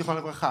 סבתא שלי זיכרונה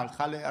לברכה,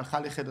 הלכה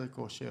לחדר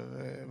כושר,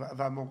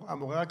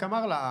 והמורה רק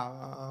אמר לה,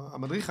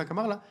 המדריך רק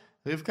אמר לה,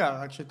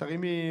 רבקה, רק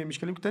שתרימי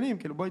משקלים קטנים,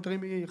 כאילו בואי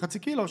תרימי חצי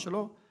קילו,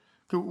 שלא...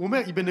 הוא אומר,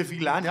 היא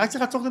בנבילה, אני רק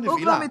צריך לעצור את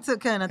הנבילה.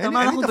 כן, אתה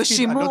אומר, אנחנו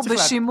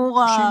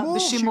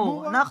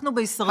בשימור. אנחנו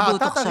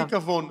בהישרדות עכשיו. העתת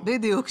הריקבון.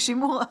 בדיוק,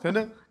 שימור.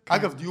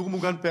 אגב, דיור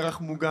מוגן,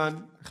 פרח מוגן,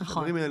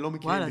 הדברים האלה לא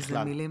מקריים בכלל.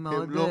 וואלה, זה מילים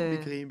מאוד... הם לא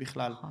מקריים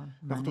בכלל.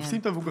 אנחנו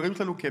תופסים את המבוגרים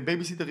שלנו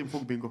כבייביסיטרים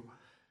חוג בינגו.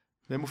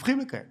 והם הופכים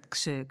לכאלה.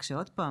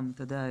 כשעוד פעם,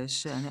 אתה יודע,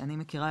 אני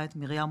מכירה את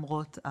מרים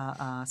רוט,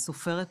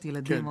 הסופרת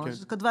ילדים,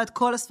 שכתבה את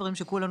כל הספרים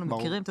שכולנו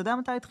מכירים. אתה יודע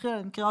מתי התחילה?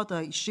 אני מכירה אותה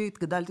אישית,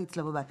 גדלתי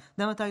אצלה בבית.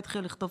 אתה יודע מתי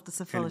התחילה לכתוב את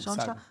הספר הראשון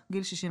שלה?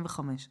 גיל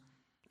 65.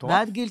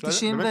 ועד גיל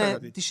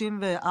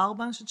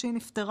 94, אני חושבת שהיא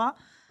נפטרה,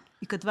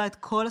 היא כתבה את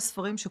כל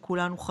הספרים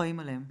שכולנו חיים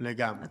עליהם.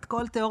 לגמרי. את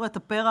כל תיאוריית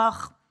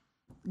הפרח,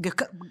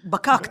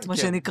 בקקט, מה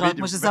שנקרא,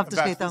 כמו שסבתא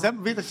שלי הייתה. זה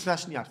מביא את התפיסה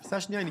השנייה. התפיסה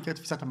השנייה היא נקראת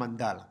תפיסת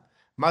המנדלה.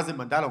 מה זה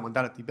מנדלה או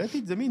מנדלה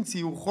טיבטית? זה מין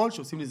ציור חול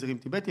שעושים לזרים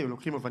טיבטיים, הם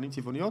לוקחים אבנים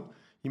צבעוניות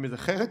עם איזה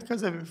חרת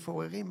כזה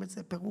ומפוררים את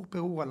זה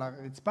פירור על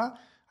הרצפה,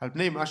 על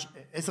פני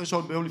 10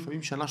 שעות ביום,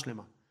 לפעמים שנה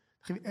שלמה.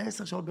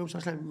 10 שעות ביום,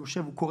 שנה שלמה, הוא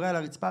יושב, הוא קורא על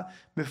הרצפה,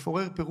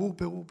 מפורר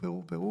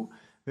פירור,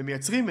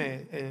 ומייצרים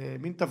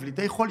מין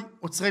תבליטי חול,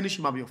 עוצרי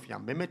נשימה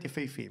ביופיים, באמת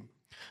יפהפיים.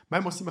 מה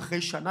הם עושים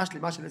אחרי שנה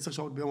שלמה של 10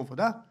 שעות ביום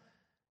עבודה?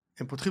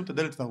 הם פותחים את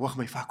הדלת והרוח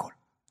מעיפה הכל.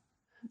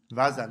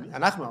 ואז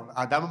אנחנו,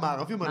 האדם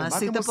המערבי אומר,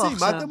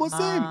 מה אתם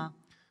עושים?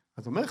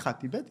 אז אומר לך,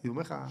 טיבטי,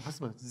 אומר לך,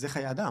 זה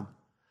חיי אדם.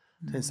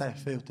 זה נעשה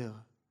יפה יותר,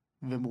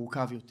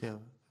 ומורכב יותר,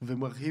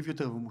 ומרחיב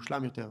יותר,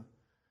 ומושלם יותר.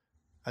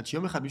 עד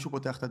שיום אחד מישהו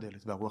פותח את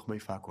הדלת, והרוח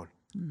מעיפה הכל.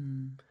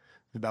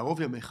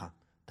 ובערוב ימיך,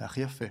 אתה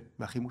הכי יפה,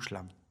 והכי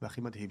מושלם,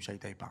 והכי מדהים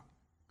שהיית אי פעם.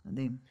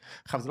 מדהים.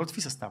 עכשיו, זה לא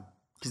תפיסה סתם,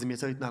 כי זה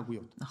מייצר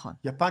התנהגויות. נכון.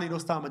 יפן היא לא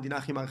סתם המדינה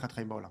הכי מערכת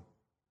חיים בעולם.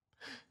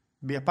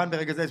 ביפן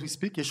ברגע זה, as we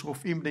speak, יש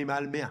רופאים בני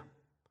מעל 100.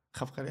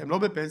 הם לא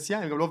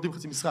בפנסיה, הם גם לא עובדים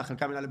חצי משרה,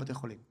 חלקם מנהלי בתי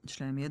חולים.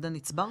 יש להם ידע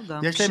נצבר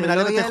גם. יש להם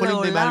מנהלי בתי חולים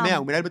בני מעל 100,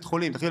 הוא מנהל בית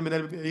חולים, תחשבי על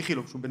מנהל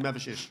איכילוב, שהוא בן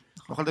 106.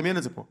 לא יכול לדמיין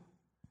את זה פה.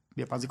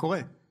 ביפן זה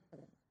קורה.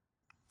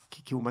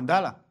 כי הוא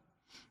מנדלה.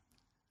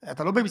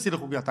 אתה לא בייביסיטר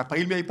חוגי, אתה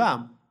פעיל מאי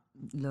פעם.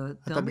 לא,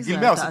 יותר אתה מזה, בגיל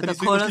 100 עושה את אתה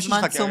הניסויים כל בשלישי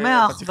הזמן שלך,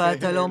 צומח,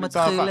 ואתה לא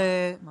מתחיל...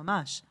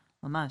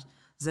 ממש.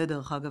 זה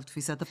דרך אגב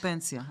תפיסת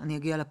הפנסיה. אני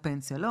אגיע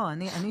לפנסיה. לא,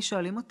 אני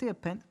שואלים אותי,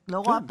 לא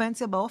רואה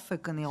פנסיה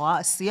באופק, אני רואה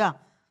עשייה.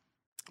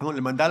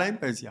 למנדלה אין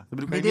פנסיה, זה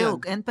בדיוק העניין.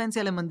 בדיוק, אין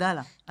פנסיה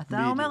למנדלה.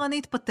 אתה אומר, אני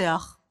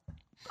אתפתח,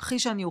 הכי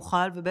שאני אוכל,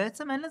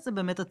 ובעצם אין לזה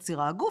באמת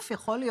עצירה. הגוף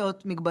יכול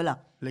להיות מגבלה.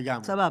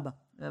 לגמרי. סבבה.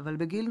 אבל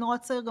בגיל נורא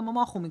צעיר גם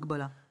המוח הוא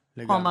מגבלה.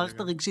 או המערכת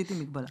הרגשית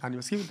היא מגבלה. אני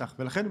מסכים איתך,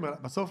 ולכן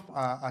בסוף,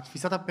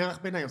 התפיסת הפרח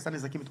בעיניי עושה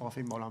נזקים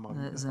מטורפים בעולם.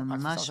 זה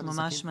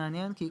ממש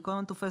מעניין, כי היא כל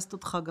הזמן תופסת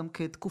אותך גם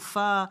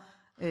כתקופה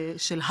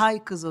של היי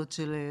כזאת,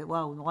 של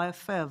וואו, נורא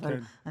יפה, אבל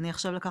אני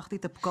עכשיו לקחתי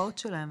את הפקעות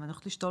שלהם, ואני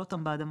הולכת לשתול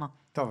אותם באדמה.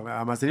 טוב,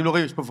 המאזינים לא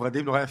רואים, יש פה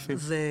ורדים נורא יפים.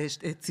 זה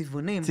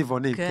צבעונים.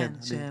 צבעונים, כן.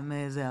 שהם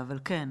זה,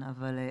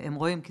 אבל הם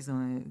רואים, כי זה...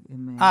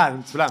 זה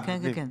מצולם.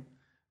 כן.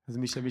 אז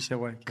מי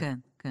שרואה.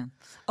 כן.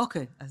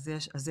 אוקיי,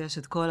 אז יש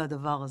את כל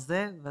הדבר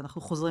הזה,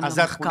 ואנחנו חוזרים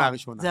למחקר. אז זו התכונה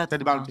הראשונה. זה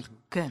דיברנו תכנון.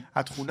 כן.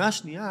 התכונה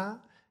השנייה,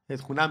 היא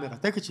תכונה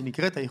מרתקת,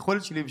 שנקראת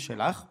היכולת שלי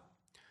ושלך,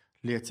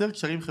 לייצר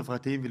קשרים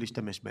חברתיים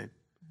ולהשתמש בהם.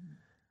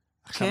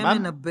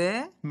 כן,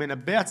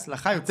 מנבא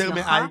הצלחה יותר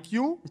מ-IQ,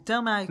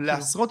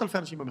 לעשרות אלפי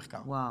אנשים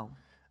במחקר. וואו.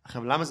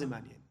 עכשיו, למה זה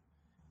מעניין?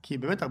 כי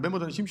באמת הרבה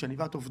מאוד אנשים שאני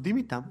ואת עובדים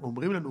איתם,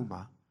 אומרים לנו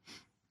מה?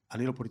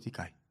 אני לא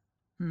פוליטיקאי.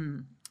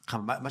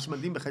 מה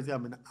שמדהים בחצי זה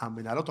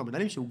המנהלות או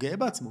המנהלים שהוא גאה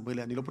בעצמו, אומר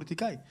לי, אני לא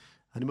פוליטיקאי.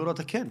 אני אומר לו,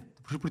 אתה כן,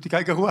 אתה פשוט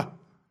פוליטיקאי גרוע.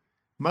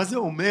 מה זה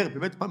אומר?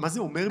 באמת, מה זה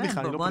אומר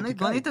בכלל? אני לא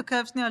פוליטיקאי. בוא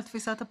נתעכב שנייה על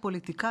תפיסת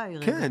הפוליטיקאי.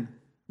 כן.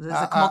 זה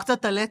כמו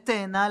קצת עלה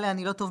תאנה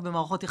אני לא טוב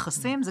במערכות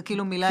יחסים? זה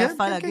כאילו מילה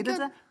יפה להגיד את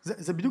זה?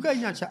 זה בדיוק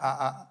העניין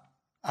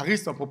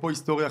אריסטו, אפרופו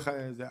היסטוריה,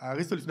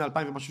 אריסטו לפני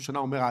 2000 ומשהו שנה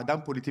אומר, האדם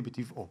פוליטי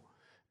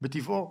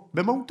בטבעו,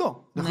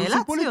 במהותו. נאלץ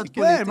להיות פוליטי,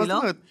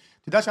 לא? אתה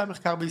יודע שהיה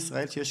מחקר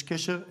בישראל שיש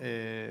קשר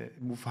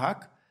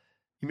מובהק,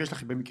 אם יש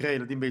לך במקרה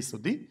ילדים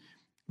ביסודי,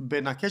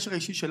 בין הקשר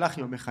האישי שלך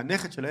עם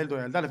המחנכת של הילד או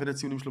הילדה לבין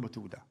הציונים שלו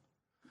בתעודה.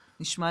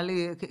 נשמע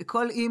לי,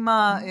 כל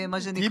אימא,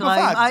 מה שנקרא,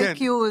 עם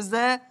איי-קיו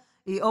זה...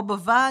 היא או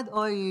בוועד,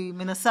 או היא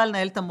מנסה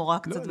לנהל את המורה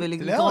קצת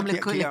ולגרום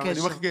לקשר.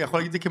 אני יכול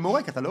להגיד את זה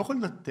כמורה, כי אתה לא יכול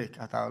לנתק,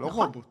 אתה לא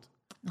רובוט.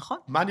 נכון.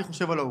 מה אני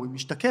חושב על ההורים?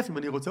 משתקף אם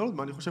אני רוצה לראות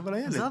מה אני חושב על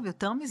הילד. עזוב,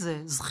 יותר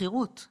מזה,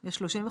 זכירות. יש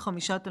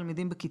 35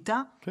 תלמידים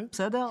בכיתה,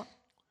 בסדר?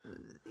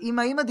 אם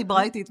האמא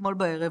דיברה איתי אתמול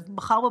בערב,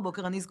 מחר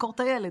בבוקר אני אזכור את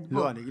הילד.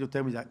 לא, אני אגיד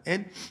יותר מזה.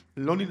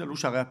 לא ננעלו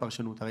שערי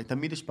הפרשנות, הרי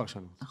תמיד יש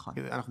פרשנות. נכון.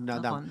 אנחנו בני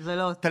אדם.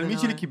 נכון. תלמיד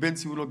שלי קיבל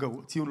ציון לא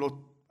גרוע, ציון לא...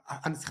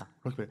 סליחה,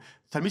 לא קיבל.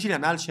 תלמיד שלי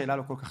ענה על שאלה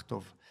לא כל כך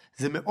טוב.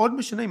 זה מאוד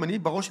משנה אם אני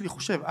בראש שלי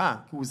חושב,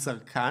 כי הוא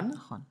זרקן,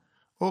 נכון.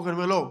 או אני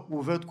אומר, לא, הוא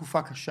עובר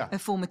תקופה קשה.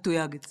 איפה הוא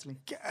מתויג אצלי?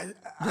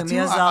 ומי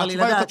עזר לי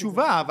לדעת? התשובה היא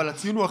התשובה, אבל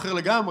הציון הוא אחר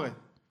לגמרי.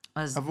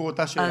 עבור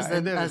אותה שאלה,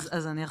 אין דרך.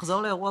 אז אני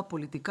אחזור לאירוע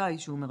פוליטיקאי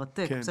שהוא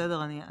מרתק,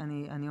 בסדר?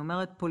 אני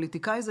אומרת,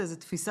 פוליטיקאי זה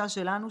תפיסה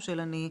שלנו של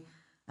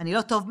אני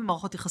לא טוב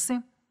במערכות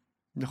יחסים.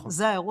 נכון.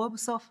 זה האירוע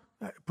בסוף.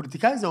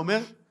 פוליטיקאי זה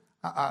אומר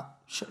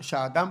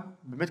שהאדם,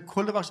 באמת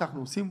כל דבר שאנחנו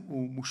עושים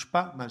הוא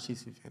מושפע מאנשי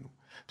סביבנו.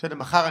 בסדר,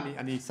 מחר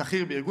אני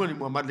שכיר בארגון, אני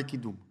מועמד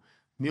לקידום.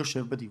 מי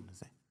יושב בדיון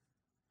הזה?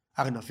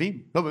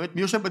 ארנבים? לא, באמת,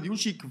 מי יושב בדיון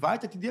שיקבע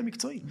את עתידי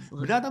המקצועי?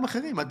 בני אדם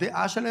אחרים,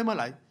 הדעה שלהם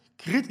עליי,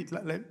 קריטית,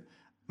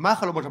 מה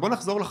החלומות? בוא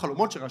נחזור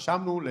לחלומות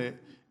שרשמנו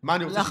למה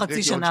אני רוצה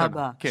לחצי שנה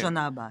הבאה,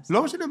 שנה הבאה.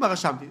 לא משנה מה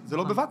רשמתי, זה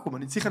לא בוואקום,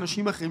 אני צריך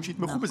אנשים אחרים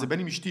שיתמכו בזה, בין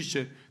אם אשתי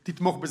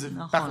שתתמוך בזה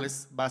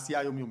תכלס בעשייה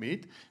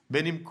היומיומית,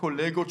 בין אם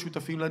קולגות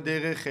שותפים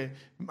לדרך,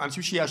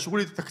 אנשים שיאשרו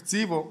לי את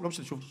התקציב, או לא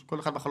משנה, שוב, כל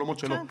אחד בחלומות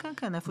שלו.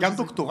 גם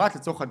דוקטורט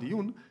לצורך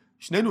הדיון,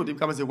 שנינו יודעים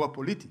כמה זה אירוע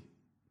פוליטי.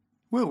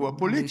 הוא אירוע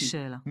פוליטי.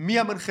 מי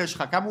המנחה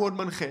שלך? כמה הוא עוד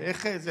מנחה?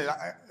 איך זה?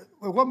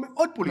 אירוע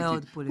מאוד פוליטי.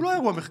 הוא לא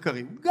אירוע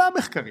מחקרי, הוא גם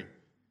מחקרי.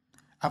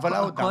 אבל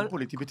האדם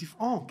פוליטי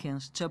בטבעו. כן, אני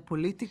חושבת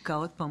שהפוליטיקה,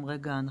 עוד פעם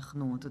רגע,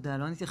 אנחנו, אתה יודע,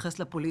 לא נתייחס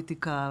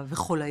לפוליטיקה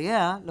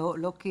וחולייה,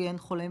 לא כי אין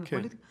חולאים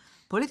בפוליטיקה.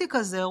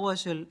 פוליטיקה זה אירוע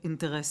של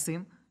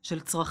אינטרסים, של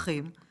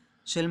צרכים,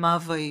 של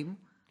מאוויים,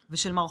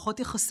 ושל מערכות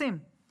יחסים.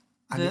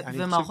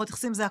 ומערכות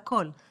יחסים זה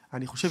הכל.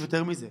 אני חושב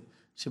יותר מזה.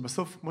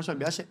 שבסוף, כמו שאני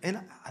בגלל שאין,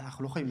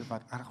 אנחנו לא חיים לבד,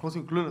 אנחנו לא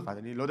עושים כלום לבד,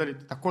 אני לא יודע,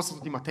 את הכוס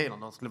הזאת עם הטייל,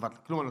 אני לא עושה לבד,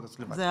 כלום אני לא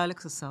עושה לבד. זה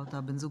אלכס עשה אותה,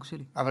 הבן זוג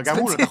שלי. אבל גם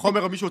הוא, את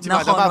החומר מישהו הוציא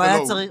מהאדמה ולא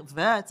הוא. נכון,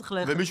 והיה צריך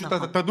ללכת. ומישהו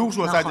את הדור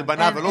שהוא עשה את זה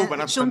בנה ולא הוא בנה את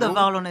הדור. שום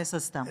דבר לא נעשה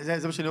סתם.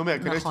 זה מה שאני אומר,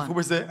 כנראה שתפרו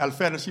בזה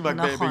אלפי אנשים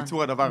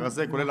בייצור הדבר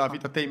הזה, כולל להביא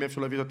את הטייל מאיפה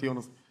שלא להביא את הטיון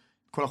הזה.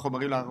 כל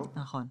החומרים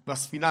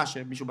והספינה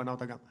שמישהו בנה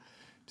אותה גם.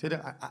 בסדר,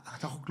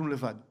 אנחנו כלום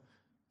לבד.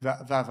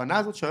 וההבנה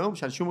הזאת שהיום,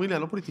 שאנשים אומרים לי,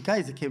 אני לא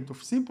פוליטיקאי, זה כי הם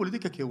תופסים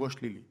פוליטיקה כאירוע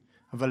שלילי.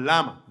 אבל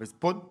למה?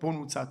 ופה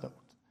נמצא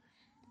טעות.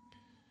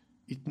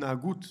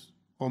 התנהגות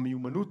או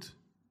מיומנות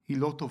היא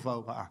לא טובה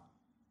או רעה.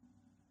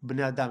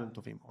 בני אדם הם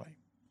טובים או רעים.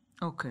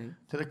 אוקיי.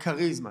 תראה,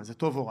 קריזמה, זה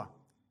טוב או רע.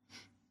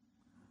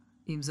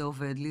 אם זה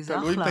עובד לי, זה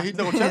אחלה. תלוי אם אתה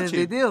היטלר או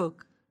צ'רצ'יל.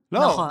 בדיוק.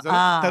 לא,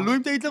 תלוי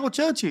אם אתה היטלר או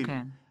צ'רצ'יל.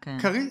 כן,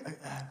 כן.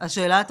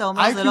 השאלה, אתה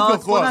אומר, זה לא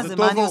תכונה, זה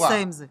מה אני עושה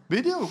עם זה.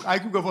 בדיוק,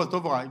 איי-קיו גבוה, זה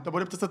טוב או רע. אם אתה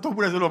בונה פצצה טוב,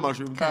 אולי זה לא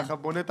משהו. אם אתה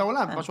בונה את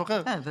העולם, זה משהו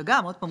אחר. כן,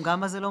 וגם, עוד פעם, גם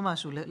מה זה לא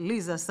משהו.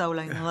 לי זה עשה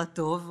אולי נראה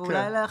טוב,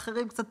 ואולי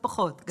לאחרים קצת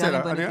פחות.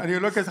 אני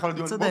לא אכנס לך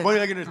לדיון. בואי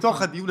נרגע,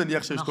 לתוך הדיון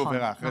נניח שיש טוב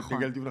ורע, אחרת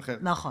נגיע לדיון אחר.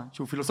 נכון.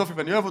 שהוא פילוסופי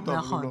ואני אוהב אותו,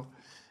 אבל הוא לא.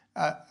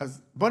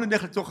 אז בוא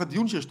נניח לתוך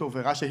הדיון שיש טוב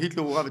ורע,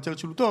 שהיטלר הוא רע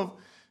וצ'רצ'יל הוא טוב,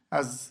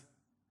 אז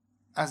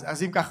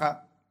אם ככה,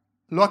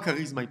 לא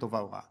הקריזמה היא טובה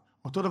או רעה.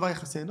 אותו דבר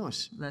יחסי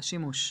אנוש. זה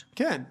השימוש.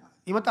 כן.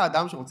 אם אתה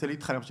אדם שרוצה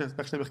להתחלם,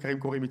 שני מחקרים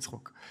קוראים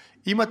מצחוק.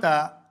 אם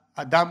אתה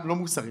אדם לא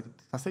מוסרי,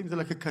 תעשה עם זה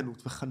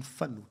לקקנות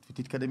וחנפנות,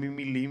 ותתקדם עם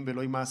מילים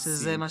ולא עם מעשים.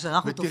 שזה מה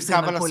שאנחנו תופסים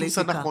בפוליטיקה. ותרכב על הסוס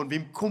הנכון,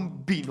 ועם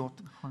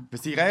קומבינות.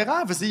 וזה ייראה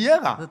רע, וזה יהיה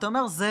רע. זאת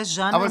אומרת, זה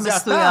ז'אנר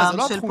מסוים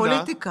של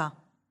פוליטיקה.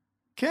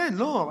 כן,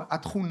 לא,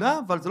 התכונה,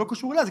 אבל זה לא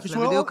קשור אליה, זה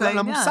קשור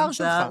למוסר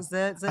שלך.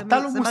 אתה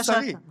לא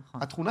מוסרי.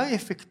 התכונה היא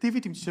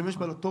אפקטיבית אם תשתמש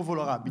בה לטוב או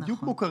לרע, בדיוק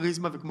כמו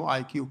קריזמה וכמו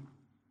איי-קיו.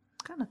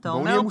 כן, אתה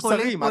אומר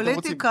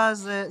פוליטיקה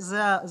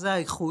זה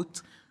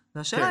האיכות,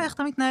 והשאלה איך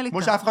אתה מתנהל איתה.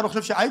 כמו שאף אחד לא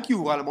חושב ש-IQ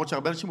הוא רע, למרות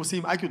שהרבה אנשים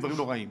עושים IQ דברים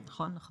לא רעים.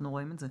 נכון, אנחנו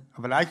רואים את זה.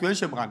 אבל ה-IQ אין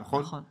שם רע,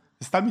 נכון?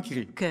 זה סתם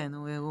מקרי. כן,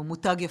 הוא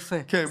מותג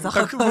יפה. כן,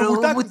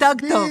 הוא מותג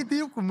טוב.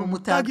 בדיוק, הוא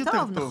מותג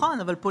טוב, נכון,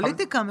 אבל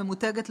פוליטיקה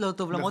ממותגת לא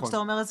טוב, למרות שאתה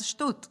אומר איזה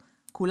שטות.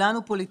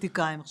 כולנו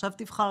פוליטיקאים, עכשיו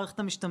תבחר איך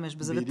אתה משתמש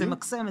בזה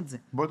ותמקסם את זה.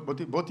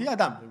 בוא תהיה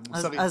אדם,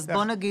 מוסרי. אז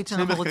בוא נגיד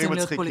שאנחנו רוצים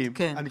להיות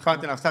פוליטיקאים. אני כבר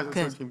נתן לך,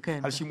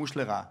 על שימוש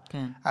לרע.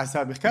 אז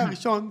המחקר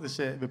הראשון זה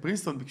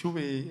שבפרינסטון ביקשו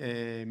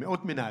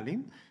מאות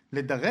מנהלים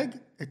לדרג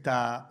את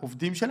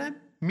העובדים שלהם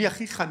מי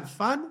הכי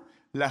חנפן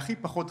להכי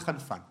פחות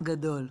חנפן.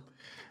 גדול.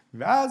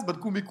 ואז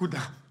בדקו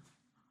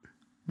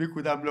מי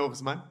קודם לאורך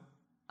זמן.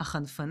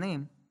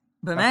 החנפנים.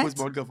 באמת? אחוז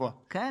מאוד גבוה.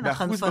 כן,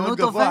 החנפנות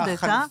עובדת,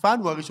 החנפן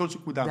הוא הראשון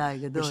שקודם. די,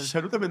 גדול.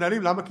 וששאלו את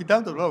המנהלים למה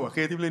קידמת, לא, הוא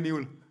הכי יתאים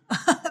לניהול.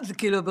 זה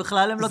כאילו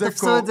בכלל הם לא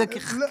תפסו את זה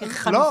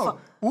כחנפן. לא,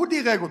 הוא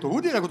דירג אותו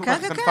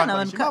כחנפן,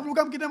 אבל הוא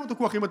גם קידם אותו,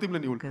 הוא הכי מתאים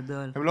לניהול.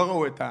 גדול. הם לא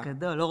ראו את ה...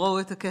 גדול, לא ראו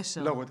את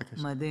הקשר. לא ראו את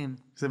הקשר. מדהים.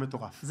 זה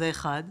מטורף. זה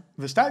אחד.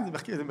 ושתיים,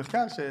 זה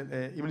מחקר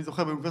שאם אני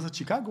זוכר באוניברסיטת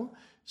שיקגו,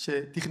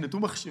 שתכנתו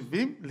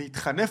מחשבים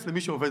להתחנף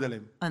למי שעובד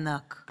עליהם.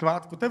 ענק. כלומר,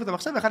 את כותבת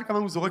המחשב, ואחר כך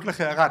הוא זורק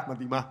לך הערה, את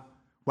מדהימה.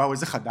 וואו,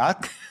 איזה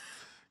חדעת.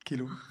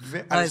 כאילו,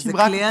 ואנשים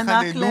רק התחננו...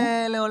 זה כלי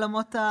ענק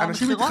לעולמות המחירות?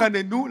 אנשים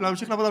התחננו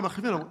להמשיך לעבוד על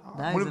מחליפים,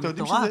 אמרו להם, אתם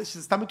יודעים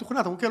שזה סתם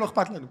מתוכנת, אמרו, כן, לא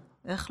אכפת לנו.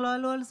 איך לא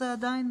עלו על זה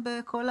עדיין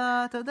בכל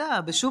אתה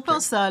יודע,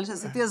 בשופרסל,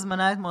 שעשיתי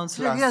הזמנה אתמול,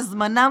 שעשיתי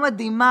הזמנה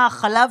מדהימה,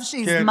 חלב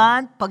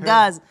שהזמן,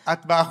 פגז.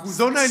 את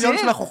באחוזון העליון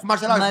של החוכמה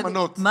של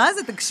ההזמנות. מה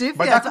זה,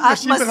 תקשיבי, את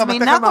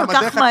מסמינה כל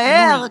כך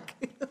מהר.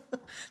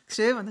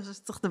 תקשיב, אני חושב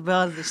שצריך לדבר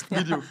על זה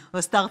שנייה. בדיוק.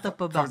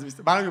 בסטארט-אפ הבא.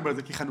 מה אני אומר על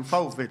זה? כי חנופה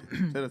עובדת.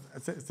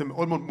 זה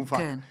מאוד מאוד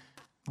מובן.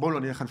 בואו לא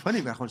נהיה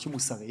חנפנים, אנחנו אנשים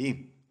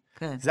מוסריים.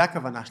 זה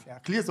הכוונה שלי.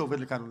 הכלי הזה עובד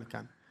לכאן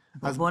ולכאן.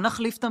 בואו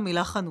נחליף את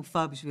המילה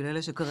חנופה בשביל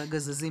אלה שכרגע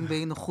זזים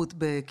באי נוחות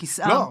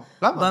בכיסאם. לא,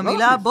 למה?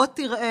 במילה בוא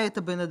תראה את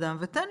הבן אדם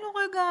ותן לו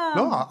רגע...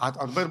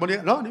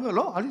 לא, אני אומר,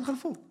 לא, אל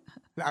תתחנפו.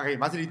 הרי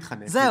מה זה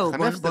להתחנף? זהו,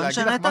 להתחנף זה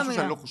להגיד לך משהו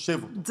שאני לא חושב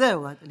אותו.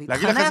 זהו,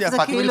 להתחנף זה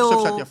כאילו... אני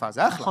חושב שאת יפה,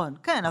 זה אחלה. נכון,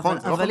 כן,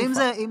 אבל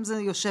אם זה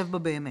יושב בה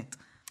באמת.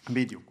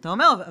 בדיוק. אתה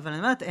אומר, אבל אני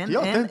אומרת,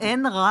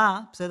 אין רע,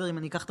 בסדר, אם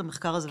אני אקח את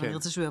המחקר הזה ואני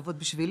רוצה שהוא יעבוד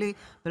בשבילי,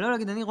 ולא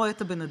להגיד, אני רואה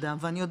את הבן אדם,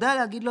 ואני יודע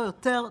להגיד לו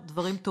יותר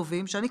דברים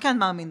טובים, שאני כן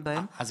מאמין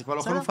בהם. אז זה כבר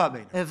לא חנופה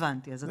בעיניי.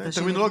 הבנתי. זה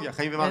טרמינולוגיה,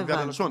 חיים ומוות גד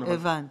הלשון.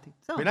 הבנתי.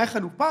 בעיניי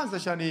חנופה זה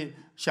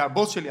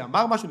שהבוס שלי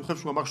אמר משהו, אני חושב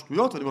שהוא אמר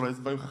שטויות, ואני אומר לו,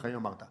 איזה דברים חכמים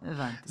אמרת.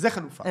 הבנתי. זה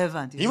חנופה.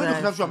 הבנתי. אם אני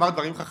חושב שהוא אמר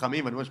דברים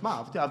חכמים, אני אומר, שמע,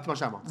 אהבתי מה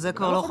שאמרת. זה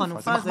כבר לא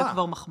חנופה, זה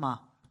כבר מחמאה.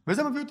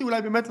 וזה מביא אותי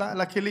אולי באמת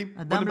לכלים.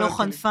 אדם לא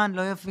חנפן,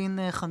 לא יבין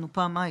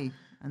חנופה מהי.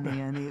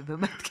 אני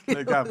באמת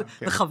כאילו,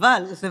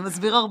 וחבל, זה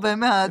מסביר הרבה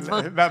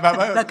מהדברים.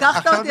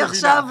 לקחת אותי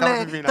עכשיו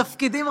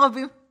לתפקידים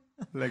רבים.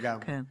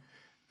 לגמרי.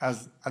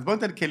 אז בואו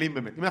ניתן כלים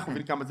באמת. אם אנחנו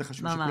מבינים כמה זה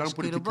חשוב, שכולנו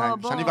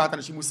פוליטיקאים, שאני ואת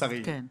אנשים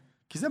מוסריים.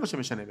 כי זה מה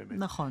שמשנה באמת.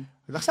 נכון.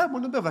 אז עכשיו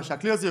בואו נדבר,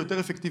 והשהכלי הזה יותר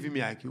אפקטיבי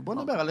מ-IQ.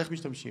 בואו נדבר על איך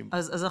משתמשים.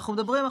 אז אנחנו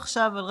מדברים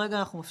עכשיו על רגע,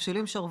 אנחנו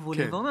מפשילים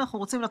שרוולים, ואומרים, אנחנו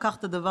רוצים לקחת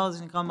את הדבר הזה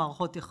שנקרא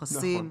מערכות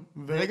יחסים.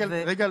 ורגע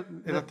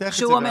לנתח את זה.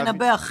 שהוא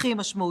המנבא הכי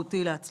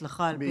משמעותי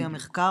להצלחה על פי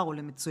המחקר או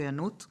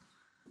למצויינות.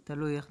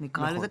 תלוי איך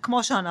נקרא לזה,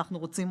 כמו שאנחנו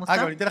רוצים אותה.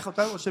 אגב, אני אתן לך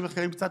אותם, או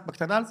מחקרים קצת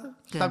בקטנה על זה,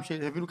 סתם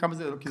שהבינו כמה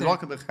זה, כי זה לא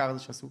רק המחקר הזה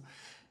שעשו.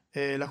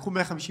 לקחו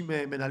 150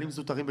 מנהלים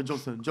זוטרים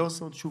בג'ונסון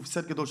ג'ונסון, שוב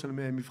סט גדול של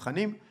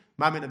מבחנים,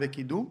 מה מנבא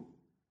קידום,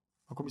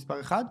 מקום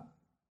מספר 1,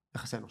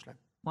 יחסי אנוש שלהם.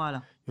 וואלה.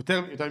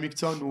 יותר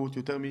מקצוענות,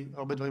 יותר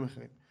מהרבה דברים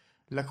אחרים.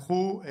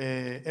 לקחו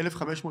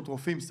 1,500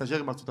 רופאים,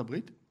 סטאז'רים מארצות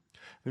הברית,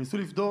 וניסו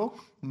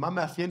לבדוק מה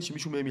מאפיין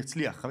שמישהו מהם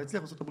יצליח. אבל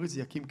יצליח בארצות הברית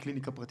זה יקים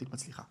קליניקה פרטית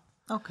מצליחה.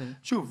 אוקיי.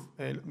 שוב,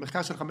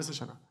 מחקר של 15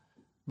 שנה.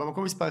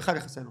 במקום מספר 1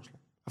 יחסי אנוש שלהם.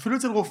 אפילו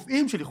אצל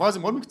רופאים שלכאורה זה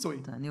מאוד מקצועי.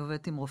 אני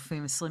עובדת עם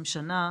רופאים 20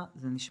 שנה,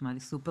 זה נשמע לי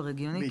סופר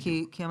הגיוני,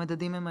 כי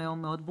המדדים הם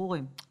היום מאוד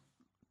ברורים.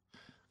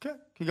 כן,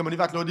 כי גם אני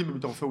ואת לא יודעים אם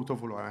הרופא הוא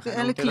טוב או לא.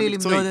 אין לי כלי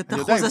למדוד את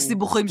אחוז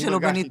הסיבוכים שלו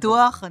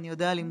בניתוח, אני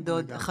יודע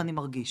למדוד איך אני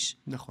מרגיש.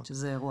 נכון.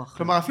 שזה אירוע אחר.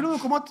 כלומר, אפילו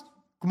במקומות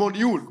כמו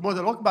ניהול, כמו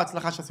זה לא רק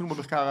בהצלחה שעשינו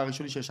במחקר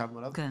הראשוני שישבנו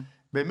עליו,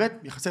 באמת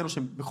יחסי אנוש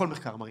הם בכל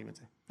מחקר מראים את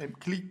זה. הם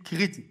כלי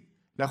קריטי.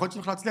 ליכולת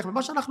שנוכל להצליח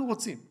במה שאנחנו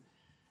רוצים.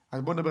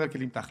 אז בואו נדבר על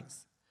כלים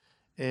תכלס.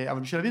 אבל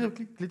בשביל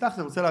להביא כלי תכלס,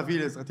 אני רוצה להביא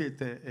לעזרתי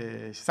את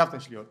סבתא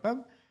שלי עוד פעם,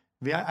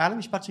 והיה לה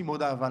משפט שהיא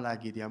מאוד אהבה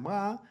להגיד. היא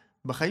אמרה,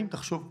 בחיים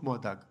תחשוב כמו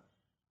הדג.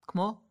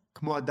 כמו?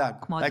 כמו הדג,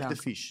 like the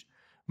fish.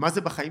 מה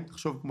זה בחיים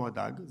תחשוב כמו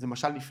הדג? זה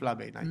משל נפלא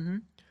בעיניי.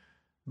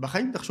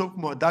 בחיים תחשוב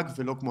כמו הדג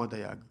ולא כמו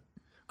הדייג.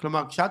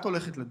 כלומר, כשאת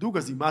הולכת לדוג,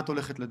 אז עם מה את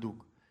הולכת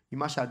לדוג? עם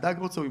מה שהדג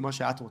רוצה או עם מה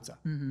שאת רוצה?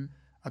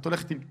 את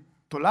הולכת עם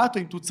תולעת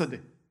או עם תות שדה?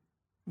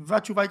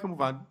 והתשובה היא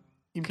כמובן,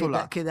 עם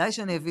תולעת. כדאי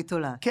שאני אביא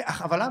תולעת. כן,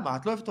 אבל למה?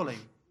 את לא אוהבת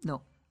תולעים. לא.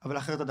 אבל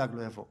אחרת הדג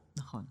לא יבוא.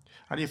 נכון.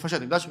 אני אפשט,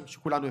 אני יודע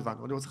שכולנו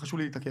הבנו, אני רוצה חשוב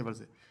לי להתעכב על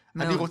זה.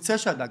 אני רוצה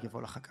שהדג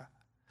יבוא לחכה.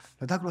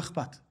 לדג לא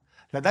אכפת.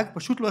 לדג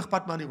פשוט לא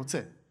אכפת מה אני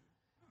רוצה.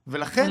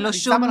 ולכן אני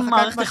שם על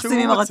חכה את מה שהוא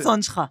רוצה.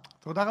 הרצון שלך.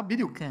 תודה רבה,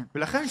 בדיוק.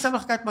 ולכן אני שם על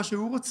חכה את מה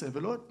שהוא רוצה,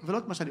 ולא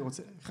את מה שאני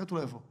רוצה, אחרת הוא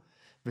לא יבוא.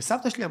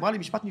 וסבתא שלי אמרה לי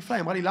משפט נפלא,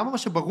 היא אמרה לי, למה מה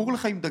שברור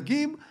לך עם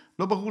דגים,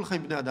 לא ברור לך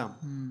עם בני אדם?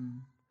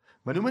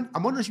 ואני אומר,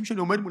 המון אנשים שאני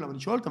עומד מולם, אני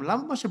שואל אותם,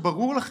 למה מה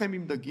שברור לכם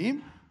עם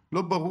דגים,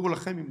 לא ברור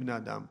לכם עם בני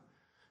אדם?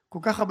 כל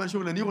כך הרבה אנשים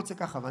אומרים, אני רוצה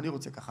ככה, ואני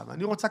רוצה ככה,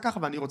 ואני רוצה ככה,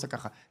 ואני רוצה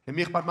ככה.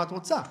 למי אכפת מה את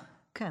רוצה?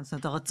 כן, זאת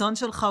אומרת, הרצון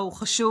שלך הוא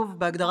חשוב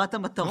בהגדרת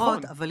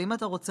המטרות, אבל אם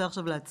אתה רוצה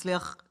עכשיו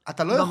להצליח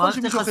אתה לא יכול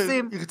שמישהו אחר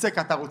ירצה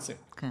כי אתה רוצה.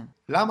 כן.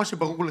 למה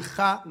שברור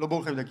לך, לא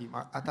ברור לך עם דגים?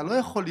 אתה לא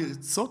יכול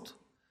לרצות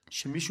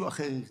שמישהו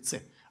אחר ירצה.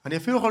 אני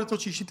אפילו יכול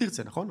לרצות שאישית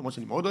תרצה, נכון? למרות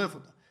שאני מאוד אוהב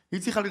אותה.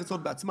 היא צריכה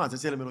לרצות בעצמה, זה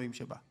צלם אלוהים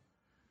שבה.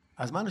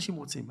 אז מה אנשים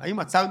רוצים? האם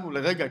עצרנו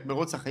לרגע את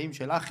מרוץ החיים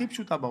שלה הכי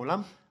פשוטה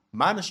בעולם?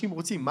 מה אנשים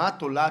רוצים? מה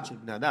התולעת של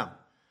בני אדם?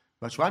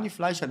 והתשובה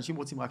הנפלאה היא שאנשים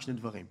רוצים רק שני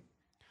דברים.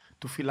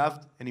 To feel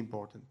loved and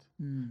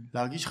important.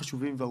 להרגיש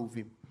חשובים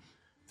ואהובים.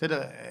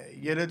 בסדר,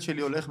 ילד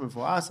שלי הולך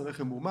מבואס, הולך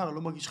ממורמר,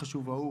 לא מרגיש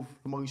חשוב ואהוב,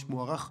 לא מרגיש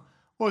מוערך,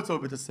 או אצלו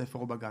בבית הספר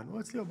או בגן, או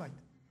אצלי בבית.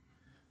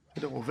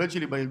 בסדר, עובד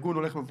שלי בארגון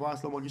הולך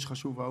מבואס, לא מרגיש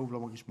חשוב ואהוב, לא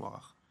מרגיש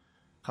מוערך.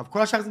 עכשיו,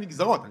 כל השאר זה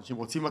נגזרות, אנשים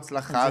רוצים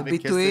הצלחה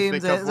וכסף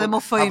וכבוד. זה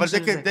מופעים אבל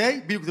של זה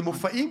כדי, בדיוק, זה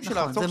מופעים של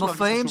הצורך. זה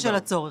מופעים של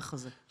הצורך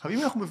הזה. עכשיו,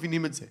 אם אנחנו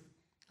מבינים את זה,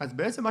 אז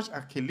בעצם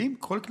הכלים,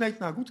 כל כלי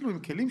ההתנהגות שלנו הם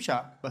כלים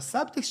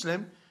שבסאבטקסט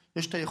שלהם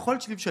יש את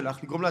היכולת שלי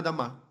ושלך לגרום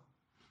לאדמה,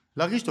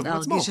 להרגיש טוב עם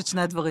עצמו. להרגיש את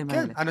שני הדברים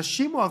האלה. כן,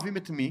 אנשים אוהבים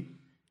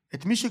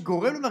את מי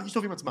שגורם לו להרגיש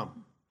טוב עם עצמם.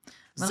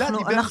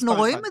 אנחנו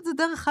רואים את זה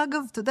דרך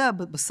אגב, אתה יודע,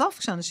 בסוף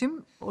כשאנשים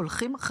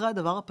הולכים אחרי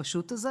הדבר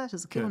הפשוט הזה,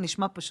 שזה כאילו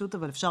נשמע פשוט,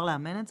 אבל אפשר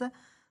לאמן את זה,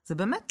 זה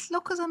באמת לא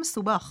כזה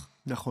מסובך.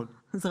 נכון.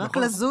 זה רק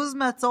לזוז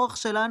מהצורך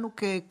שלנו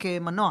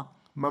כמנוע.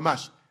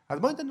 ממש. אז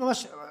בואי ניתן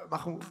ממש,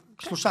 אנחנו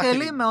 3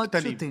 כלים מאוד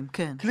פשוטים,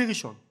 כן. כלי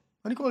ראשון,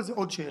 אני קורא לזה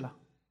עוד שאלה.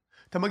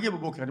 אתה מגיע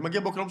בבוקר, אני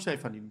מגיע בבוקר, לא משנה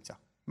איפה אני נמצא.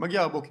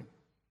 מגיע בבוקר.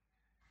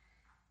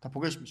 אתה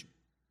פוגש מישהו.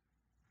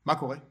 מה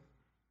קורה?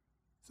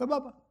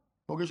 סבבה.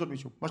 פוגש עוד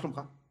מישהו. מה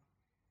שלומך?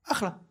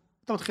 אחלה.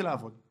 אתה מתחיל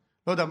לעבוד.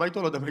 לא יודע מה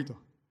איתו, לא יודע מה איתו.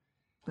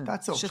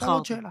 תעצור,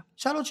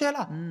 שאל עוד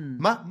שאלה.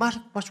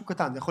 משהו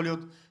קטן, זה יכול להיות,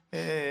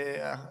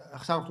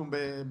 עכשיו אנחנו,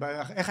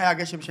 איך היה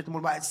הגשם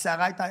שאתמול,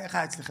 שערה הייתה, איך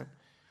היה אצלכם?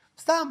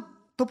 סתם,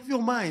 top of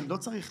your mind, לא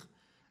צריך.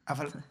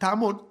 אבל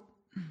תעמוד,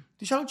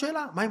 תשאל עוד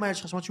שאלה, מה אם היה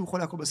שלך שמעת שהוא יכול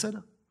להכל בסדר?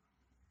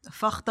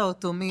 הפכת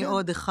אותו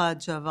מעוד אחד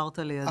שעברת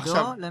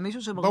לידו,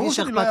 למישהו שמרגיש ברור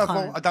שאני לא אכפת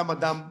לך. אעבור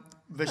אדם,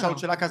 ושאל עוד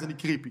שאלה כזה אני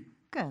קריפי.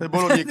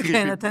 בוא לא נהיה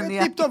קריפים.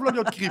 טיפ טוב לא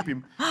להיות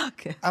קריפים.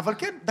 אבל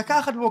כן, דקה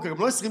אחת בבוקר,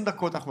 לא 20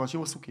 דקות אנחנו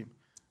אנשים עסוקים.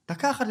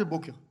 דקה אחת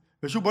בבוקר.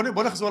 ושוב,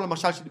 בוא נחזור על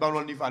המשל שדיברנו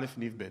על ניב א',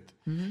 ניב ב'.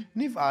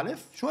 ניב א',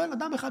 שואל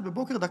אדם אחד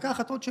בבוקר, דקה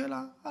אחת עוד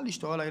שאלה, על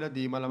אשתו, על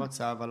הילדים, על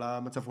המצב, על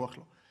המצב רוח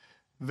שלו.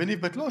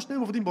 וניב ב' לא,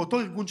 שניהם עובדים באותו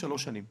ארגון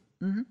 3 שנים.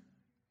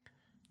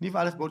 ניב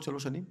א' בעוד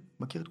 3 שנים,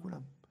 מכיר את כולם.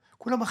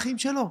 כולם אחים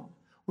שלו.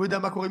 הוא יודע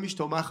מה קורה עם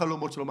אשתו, מה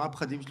החלומות שלו, מה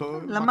הפחדים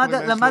שלו,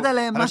 למד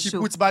עליהם משהו. על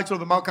השיפוץ בית שלו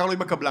ומה קרה לו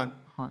עם הקבלן.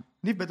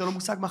 ניב ב' אין לו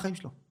מושג מה החיים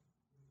שלו.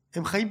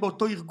 הם חיים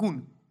באותו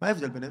ארגון. מה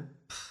ההבדל ביניהם?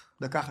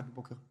 דקה אחת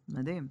בבוקר.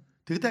 מדהים.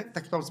 תראי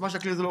את העוצמה של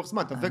הכלי הזה לאורך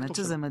זמן, את הוקטור שלו. האמת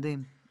שזה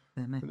מדהים,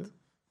 באמת.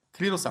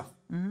 כלי נוסף,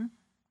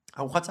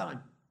 ארוחת צהריים.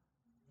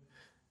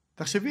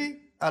 תחשבי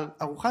על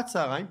ארוחת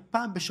צהריים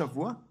פעם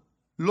בשבוע,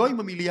 לא עם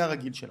המיליה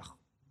הרגיל שלך.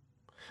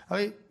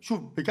 הרי,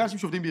 שוב, בעיקר אנשים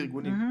שעובדים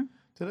בארגונים,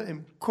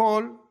 הם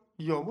כל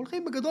יום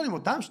הולכים בגדול עם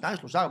אותם 2,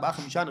 3, 4,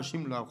 5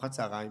 אנשים לארוחת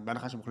צהריים,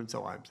 בהנחה שהם אוכלים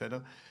צהריים, בסדר?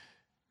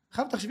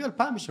 עכשיו תחשבי על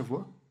פעם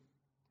בשבוע,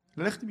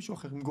 ללכת עם מישהו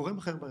אחר, עם גורם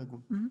אחר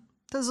בארגון.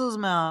 תזוז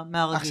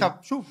מהרגיל. עכשיו,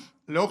 שוב,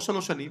 לאורך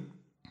 3 שנים,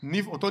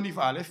 אותו ניב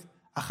א',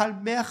 אכל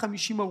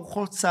 150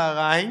 ארוחות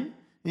צהריים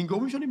עם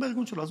גורמים שונים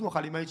בארגון שלו, אז הוא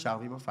אכל עם ה-HR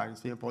ועם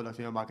הפייננס ועם הפרודקט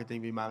ועם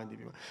המרקטינג ועם ה-R&D,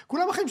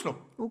 כולם אחים שלו.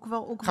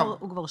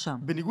 הוא כבר שם.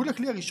 בניגוד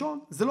לכלי הראשון,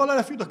 זה לא עולה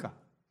אפילו דקה.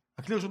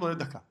 הכלי הראשון עולה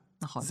דקה.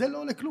 נכון. זה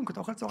לא עולה כלום, כי אתה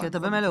אוכל צהריים. כי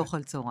אתה במילא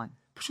אוכל צהריים.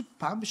 פשוט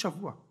פעם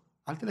בשבוע.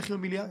 אל תלך עם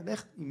המיליה,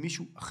 לך עם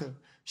מישהו אחר.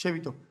 שב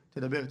איתו,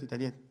 תדבר,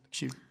 תתעניין,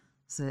 תקשיב.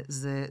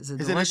 זה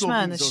דורש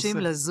מהאנשים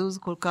לזוז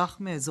כל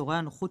כך מאזורי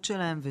הנוחות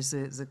שלהם,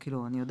 וזה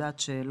כאילו, אני יודעת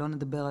שלא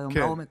נדבר היום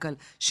בעומק על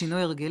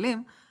שינוי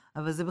הרגלים,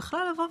 אבל זה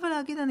בכלל לבוא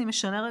ולהגיד, אני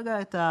משנה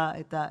רגע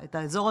את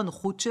האזור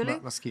הנוחות שלי,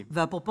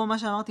 ואפרופו מה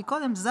שאמרתי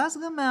קודם, זז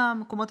גם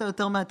מהמקומות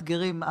היותר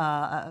מאתגרים,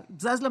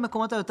 זז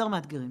למקומות היותר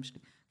מאתגרים שלי.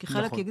 כי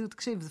חלק יגידו,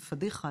 תקשיב, זה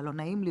פדיחה, לא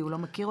נעים לי, הוא לא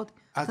מכיר אותי.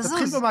 אז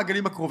תתחיל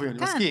במעגלים הקרובים,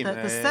 אני מסכים.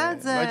 כן, תעשה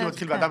את זה. לא הייתי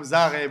מתחיל באדם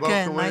זר,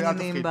 כן,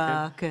 מעניינים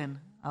כן.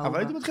 אבל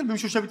הייתי מתחיל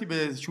במישהו יושב איתי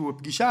באיזושהי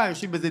פגישה,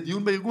 יושבים באיזה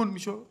דיון בארגון,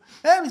 מישהו,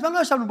 מזמן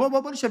לא ישבנו,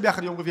 בוא נשב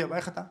ביחד יום רביעי,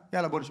 איך אתה?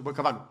 יאללה, בוא נשב, בוא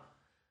קבענו.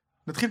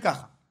 נתחיל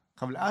ככה.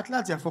 אבל לאט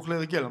לאט זה יהפוך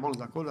להרגל, אמרנו,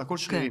 זה הכל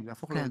שרירים, זה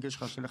יהפוך להרגל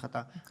שלך של איך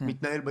אתה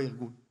מתנהל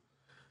בארגון.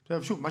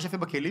 שוב, מה שיפה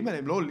בכלים האלה,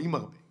 הם לא עולים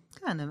הרבה.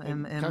 כן,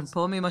 הם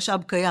פה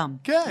ממשאב קיים.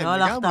 כן, לא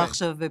הלכת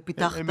עכשיו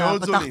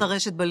ופתחת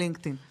רשת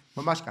בלינקדאין.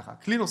 ממש ככה.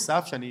 כלי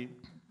נוסף שאני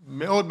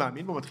מאוד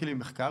מאמין בו, מתחיל עם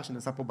מחקר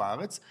שנעשה פה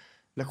בארץ,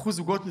 לקחו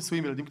זוגות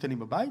נשואים ילדים קטנים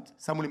בבית,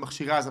 שמו לי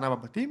מכשירי האזנה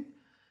בבתים,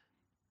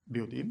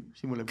 ביודעים,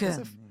 שימו להם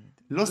כסף,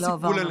 לא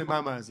סיפרו להם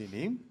למה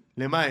מאזינים,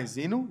 למה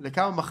האזינו,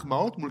 לכמה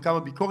מחמאות מול כמה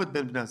ביקורת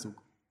בין בני הזוג.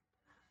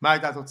 מה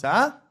הייתה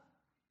התוצאה?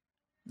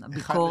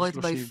 ביקורת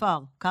ביפר.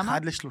 כמה?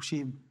 1:30.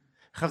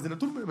 עכשיו, זה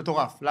נתון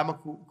מטורף. למה? כי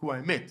הוא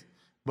האמת.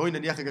 בואי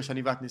נניח רגע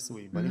שאני ואת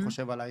נשואים, ואני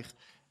חושב עלייך,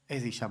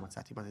 איזה אישה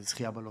מצאתי, מה זה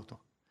זכייה בלוטו.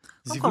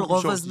 כל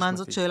רוב הזמן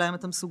זאת שאלה אם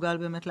אתה מסוגל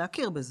באמת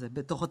להכיר בזה,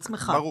 בתוך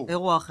עצמך,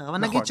 אירוע אחר. אבל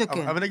נגיד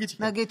שכן.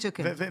 נגיד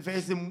שכן.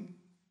 ואיזה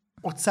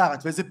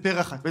אוצרת, ואיזה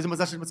פרח את, ואיזה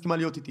מזל שאת מסכימה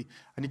להיות איתי.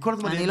 אני כל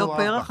הזמן... אני לא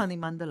פרח, אני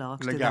מנדלה,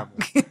 רק שתדע.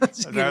 לגמרי.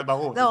 זה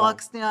ברור. לא,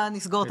 רק שנייה,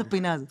 נסגור את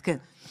הפינה הזאת, כן.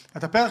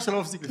 אתה פרח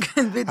שלא מפסיק לך.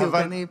 כן, בדיוק,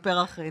 אני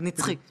פרח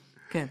נצחי.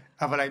 כן.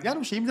 אבל העניין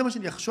הוא שאם זה מה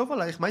שאני אחשוב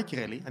עלייך, מה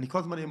יקרה לי? אני כל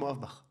הזמן אהיה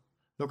מאוהב בך.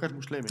 לא כעת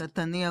מושלמת. אתה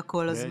תניע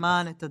כל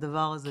הזמן את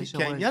הדבר הזה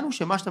שרואה. כי העניין הוא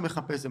שמה שאתה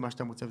מחפש זה מה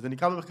שאתה מוצא, וזה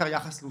נקרא במחקר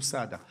יחס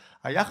לוסדה.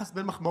 היחס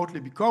בין מחמאות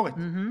לביקורת,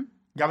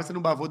 גם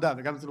אצלנו בעבודה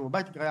וגם אצלנו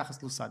בבית, נקרא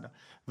יחס לוסדה.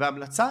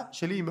 וההמלצה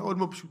שלי היא מאוד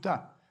מאוד פשוטה,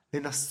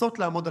 לנסות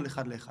לעמוד על 1:1.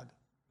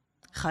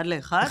 1:1?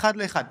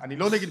 1:1. אני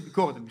לא נגד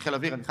ביקורת, אני חיל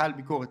אוויר, אני חי על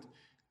ביקורת.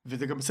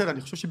 וזה גם בסדר,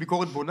 אני חושב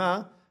שביקורת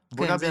בונה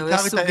בעיקר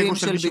את האגו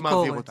של מי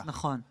שמעביר אותה.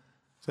 נכון.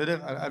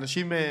 בסדר?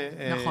 אנשים...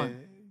 נכון.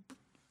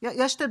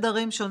 יש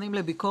תדרים שונים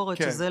לביקורת,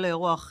 שזה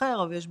לאירוע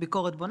אחר, אבל יש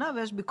ביקורת בונה,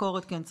 ויש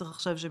ביקורת, כי אני צריך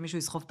עכשיו שמישהו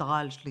יסחוב את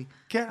הרעל שלי.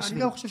 כן, אני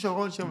גם חושב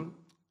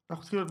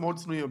שאנחנו צריכים להיות מאוד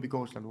צנועים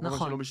בביקורת שלנו.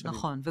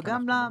 נכון,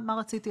 וגם מה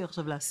רציתי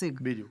עכשיו להשיג.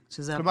 בדיוק.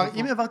 כלומר,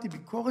 אם העברתי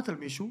ביקורת על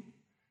מישהו,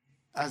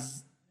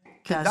 אז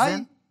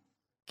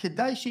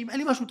כדאי שאם אין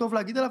לי משהו טוב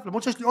להגיד עליו,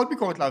 למרות שיש לי עוד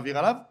ביקורת להעביר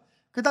עליו,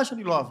 כדאי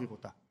שאני לא אעביר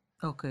אותה.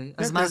 אוקיי,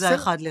 אז מה זה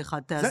 1:1?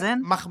 תאזן? זה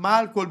מחמאה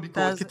על כל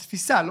ביקורת,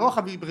 כתפיסה, לא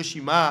חביב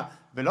ברשימה,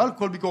 ולא על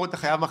כל ביקורת אתה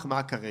חייב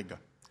מחמאה כרגע.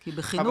 כי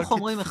בחינוך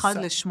אומרים 1-8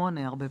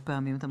 הרבה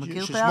פעמים. אתה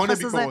מכיר את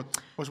היחס הזה?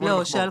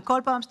 לא, שעל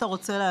כל פעם שאתה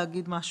רוצה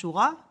להגיד משהו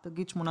רע,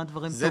 תגיד 8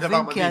 דברים טובים. זה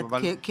דבר מדהים,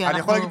 אבל אני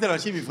יכול להגיד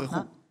לאנשים יברחו.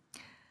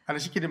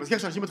 אנשים, כי אני מזכיר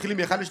שאנשים מתחילים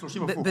מ-1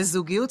 ל-30 הפוך.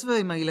 בזוגיות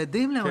ועם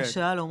הילדים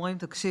למשל, אומרים,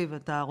 תקשיב,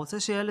 אתה רוצה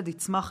שילד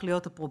יצמח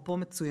להיות אפרופו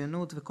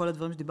מצויינות וכל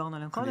הדברים שדיברנו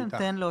עליהם קודם,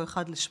 תן לו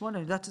 1 ל-8, אני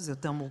יודעת שזה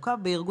יותר מורכב,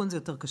 בארגון זה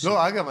יותר קשה.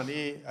 לא, אגב,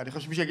 אני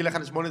חושב שמי שיגיד ל-1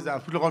 ל-8 זה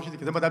אפילו לא רואה שזה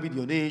כזה מדע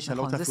בדיוני, שאני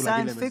לא רוצה אפילו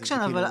להגיד להם את זה. זה סיינס פיקשן,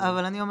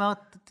 אבל אני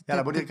אומרת,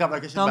 יאללה, בוא נרכב על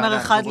הקשת אתה אומר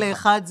 1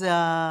 ל-1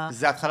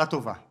 זה התחלה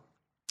טובה.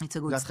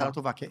 זה התחלה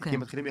טובה, כי הם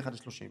מתחילים מ-1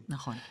 ל-30.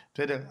 נכון.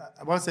 בסדר,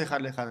 בוא נעשה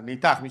 1 ל-1, אני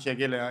איתך, מי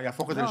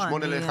יהפוך את זה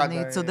ל-8 ל-1.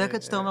 אני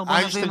צודקת שאתה אומר בוא נביא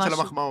איינשטיין של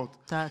המחמאות.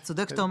 אתה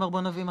צודק שאתה אומר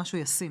בוא נביא משהו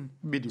ישים.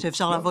 בדיוק.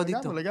 שאפשר לעבוד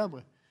איתו.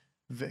 לגמרי.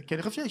 כי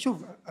אני חושב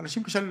ששוב,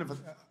 אנשים קשה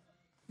לבקר,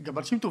 גם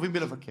אנשים טובים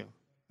בלבקר.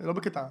 לא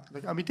בקטע,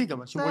 אמיתי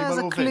גם, אנשים רואים מה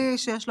לא עובד. זה כלי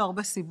שיש לו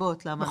הרבה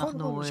סיבות, למה אנחנו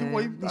נכון, אנשים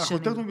רואים, אנחנו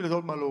יותר טובים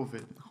לדעות מה לא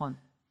עובד. נכון.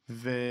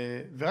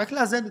 ורק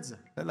לאזן את זה,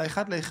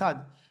 לאחד לאחד.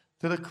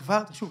 בסדר,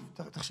 כבר, שוב,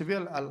 תחשבי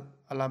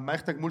על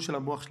המערכת הגמול של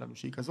המוח שלנו,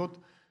 שהיא כזאת,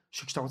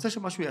 שכשאתה רוצה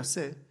שמשהו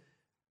יעשה,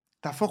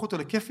 תהפוך אותו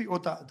לכיפי או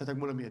את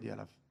התגמול המיידי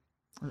עליו.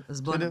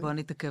 אז בוא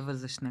נתעכב על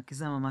זה שנייה, כי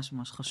זה ממש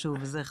ממש חשוב,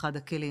 וזה אחד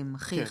הכלים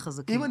הכי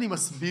חזקים. אם אני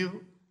מסביר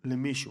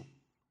למישהו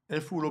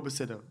איפה הוא לא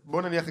בסדר,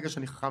 בוא נניח רגע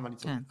שאני חכם ואני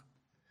צודק.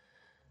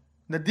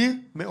 נדיר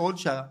מאוד,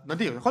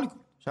 נדיר, יכול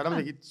לקרות, שהאדם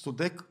יגיד,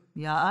 צודק,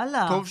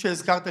 יאללה. טוב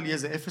שהזכרת לי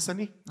איזה אפס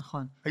אני.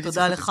 נכון.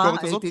 תודה לך,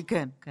 הייתי,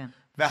 כן.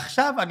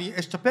 ועכשיו אני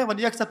אשתפר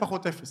ואני אהיה קצת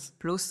פחות אפס.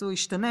 פלוס הוא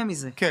ישתנה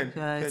מזה. כן.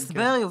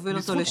 שההסבר יוביל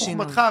אותו לשינוי.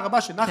 בזכות חוכמתך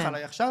הרבה שנחה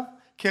עליי עכשיו,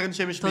 קרן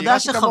שמש תודה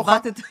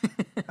שחבטת.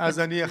 אז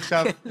אני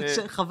עכשיו...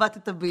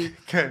 שחבטת בי,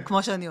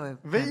 כמו שאני אוהב.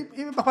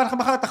 ואם בפעם לך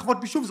מחר תחבוט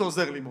בי שוב, זה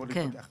עוזר לי מאוד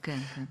להתפתח. כן.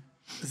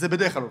 זה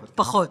בדרך כלל עובד.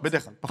 פחות.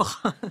 בדרך כלל,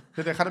 פחות.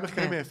 אחד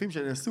המחקרים היפים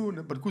שנעשו,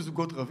 בדקו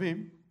זוגות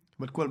רבים,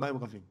 בדקו על מה הם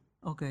רבים.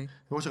 אוקיי.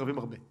 כמו שרבים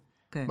הרבה.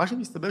 מה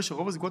שמסתבר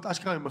שרוב הזוגות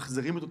אשכרה הם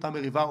מחזירים את אותה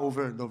מריבה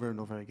over and over and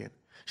over again.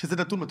 שזה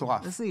נתון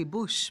מטורף. איזה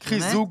ייבוש. קחי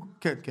זוג,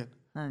 כן.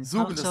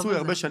 זוג נשוי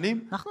הרבה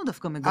שנים. אנחנו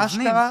דווקא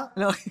מגוונים.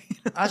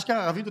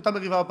 אשכרה רבים את אותה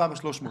מריבה בפעם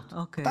ה-300.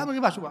 אותה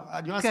מריבה, שוב,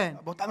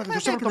 באותה מריבה,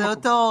 יושב על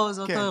אותו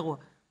זה אותו אירוע.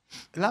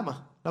 למה?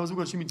 למה זוג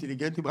אנשים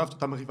אינטליגנטים רבת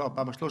אותה מריבה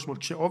בפעם ה-300,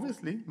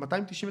 כשאובייסלי,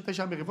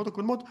 299 המריבות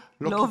הקודמות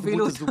לא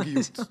קיבלו את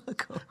הזוגיות.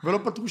 ולא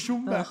פתרו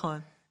שום בעיה. נכון.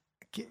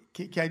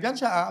 כי העניין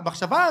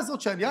שהמחשבה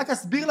הזאת שאני רק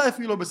אסביר לה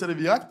איפה היא לא בסדר,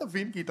 והיא רק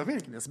תבין, כי היא תבין,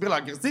 כי אני אסביר לה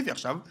אגרסיבי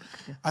עכשיו,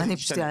 אז היא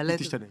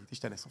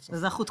תשתנה סוף סוף.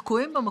 אז אנחנו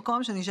תקועים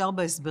במקום שנשאר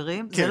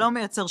בהסברים, זה לא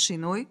מייצר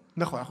שינוי.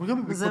 נכון, אנחנו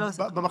גם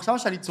במחשבה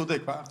שאני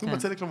צודק, אנחנו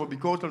בצדק שלנו,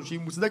 בביקורת שלנו, שהיא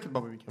מוצדקת בה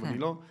במקרה,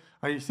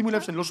 אני שימו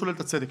לב שאני לא שולל את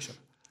הצדק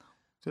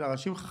שלה.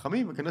 אנשים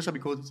חכמים, וכנראה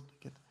שהביקורת היא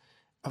צודקת,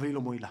 אבל היא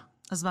לא מועילה.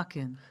 אז מה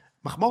כן?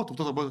 מחמאות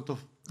עובדות הרבה יותר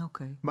טוב.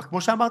 אוקיי.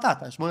 כמו שאמרת,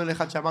 אתה 8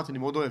 ל-1 שאמרתי, אני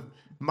מאוד אוהב.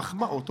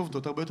 מחמאות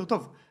עובדות הרבה יותר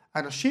טוב.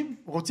 אנשים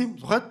רוצים,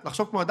 זוכרת,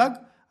 לחשוב כמו הדג,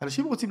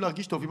 אנשים רוצים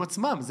להרגיש טוב עם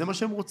עצמם, זה מה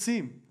שהם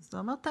רוצים. זאת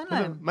אומרת, תן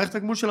להם. מערכת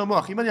הגמול של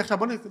המוח. אם אני עכשיו,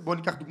 בוא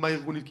ניקח דוגמה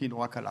ארגונית, כי היא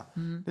נורא קלה.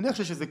 נניח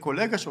שיש איזה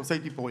קולגה שעושה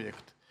איתי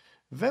פרויקט,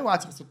 והוא היה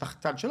צריך לעשות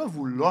תחתן שלו,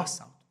 והוא לא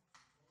עשה אותו.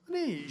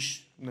 אני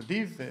איש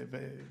נדיב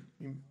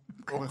ועם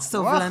אורך רוח.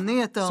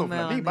 סובלני, אתה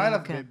אומר. סובלני, בא אליו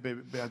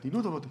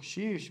בעדינות, אומר,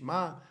 תקשיב,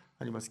 מה,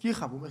 אני מזכיר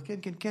לך, והוא אומר,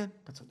 כן,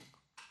 אתה צודק.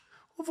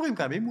 עוברים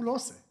כמה, אם הוא לא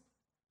עושה.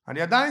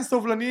 אני עדיין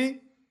סובלני,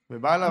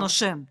 ובא אליו,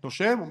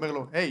 נושם, אומר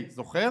לו, היי,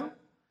 זוכר?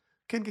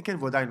 כן,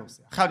 והוא עדיין לא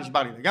עושה. עכשיו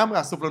נשבר לי לגמרי,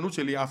 הסובלנות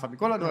שלי עפה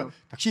מכל הדבר,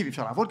 תקשיב,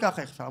 אפשר לעבוד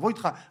ככה, אפשר לעבוד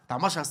איתך, אתה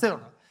ממש עשה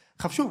אותה.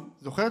 עכשיו שוב,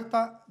 זוכר את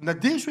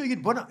הנדיר שהוא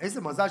יגיד, בוא'נה,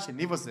 איזה מזל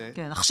שניב הזה,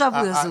 כן, עכשיו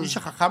הוא יזוז. האיש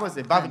החכם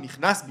הזה בא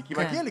ונכנס בי, כי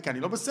מגיע לי, כי אני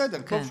לא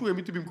בסדר, טוב שהוא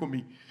יעמיד אותי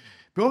במקומי.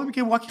 ברוב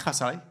המקרים הוא רק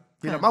יכעס עליי,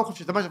 מה הוא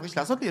חושב שזה מה שצריך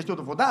לעשות לי, יש לי עוד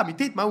עבודה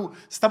אמיתית, מה הוא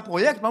סתם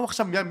פרויקט, מה הוא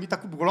עכשיו,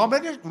 הוא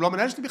לא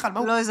המנהל שלי בכלל, מה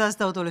הוא... לא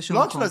הזזת אותו לשום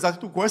מקום. לא שלא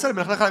הזזתי, הוא כועס עליי,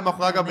 מלכלך עליי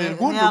מאחורי אגב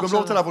בארגון, והוא גם לא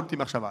רוצה לעבוד איתי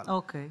מעכשיו הלאה.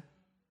 אוקיי.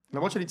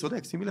 למרות שאני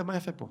צודק, שימי לב מה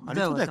יפה פה.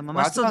 זהו, אתה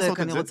ממש צודק,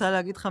 אני רוצה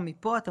להגיד לך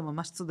מפה, אתה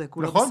ממש צודק.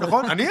 נכון,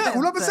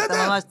 הוא לא בסדר.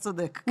 אתה ממש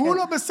צודק. הוא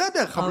לא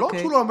בסדר, חבלות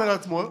שהוא לא אומר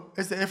לעצמו,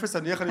 איזה אפס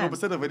אני, איך אני לא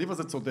בסדר, וניב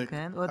הזה צודק.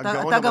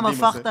 אתה גם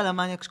הפכת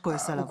למניאק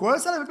שכועס עליו. הוא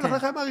כועס עליי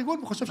ומלכלך עליי מהארגון,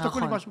 והוא חושב שתקעו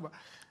לי משהו.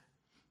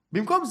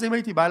 במקום זה, אם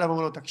הייתי בא אליו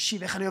ואומר לו,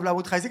 תקשיב, איך אני אוהב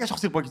לעבוד איתך, איזה קשה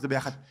חוסר פרויקט זה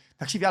ביחד.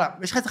 תקשיב, יאללה,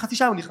 יש לך איזה חצי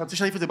שעה, אני רוצה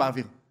שנעיף את זה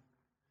באוויר.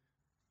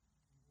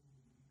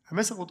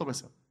 המסר הוא אותו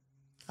מסר.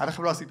 עד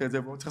עכשיו לא עשית את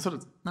זה, והוא צריך לעשות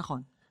את זה.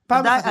 נכון.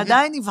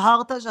 עדיין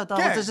הבהרת שאתה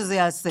רוצה שזה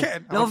יעשה.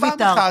 כן, אבל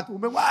פעם אחת, הוא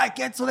אומר, וואי,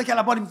 כן, צודק,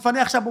 יאללה, בוא, אני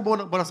מפנה עכשיו,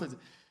 בוא נעשה את זה.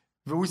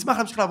 והוא ישמח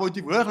להמשיך לעבוד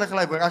איתי, והוא לא ילך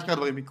אליי, ואשכרה כמה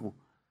דברים יקרו.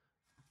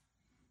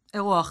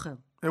 אירוע אחר.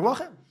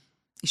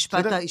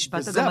 השפעת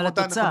גם על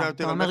התוצאה.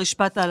 אתה אומר,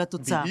 השפעת על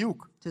התוצאה.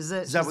 בדיוק.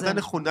 זה עבודה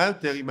נכונה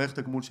יותר עם מערכת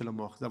הגמול של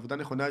המוח. זה עבודה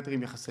נכונה יותר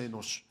עם יחסי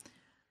אנוש.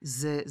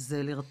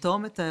 זה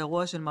לרתום את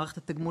האירוע של מערכת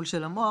התגמול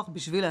של המוח,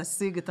 בשביל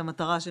להשיג את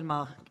המטרה של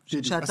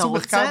שאתה רוצה. עשו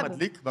מחקר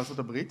מדליק בארצות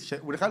הברית,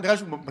 נראה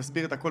שהוא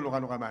מסביר את הכל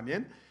נורא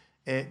מעניין.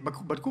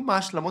 בדקו מה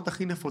ההשלמות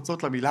הכי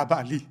נפוצות למילה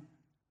בעלי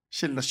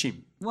של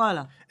נשים.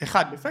 וואלה.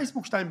 1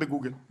 בפייסבוק, 2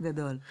 בגוגל.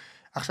 גדול.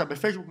 עכשיו,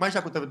 בפייסבוק, מה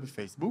אישה כותבת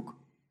בפייסבוק?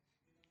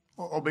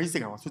 או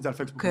באינסטגרם, עשו את זה על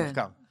פייסבוק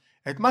במחקר.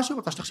 את מה שהיא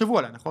רוצה, שתחשבו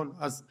עליה, נכון?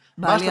 אז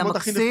מה ההשלמות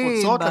הכי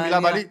נפוצות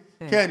למילה בעלי?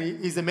 כן,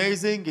 he's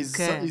amazing,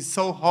 he's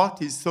so hot,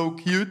 he's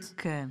so cute.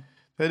 כן.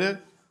 בסדר?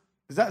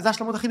 זה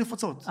השלמות הכי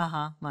נפוצות.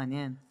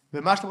 מעניין.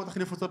 ומה השלמות הכי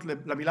נפוצות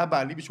למילה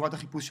בעלי בשורת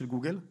החיפוש של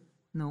גוגל?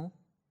 נו.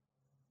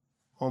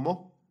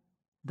 הומו.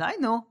 די,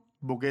 נו.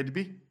 בוגד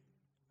בי.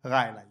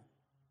 רע אליי.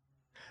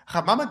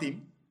 עכשיו, מה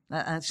מדהים?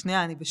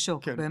 שנייה, אני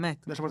בשוק,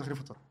 באמת. זה השלמות הכי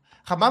נפוצות.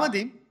 עכשיו, מה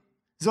מדהים?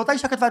 זו אותה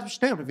אישה כתבה את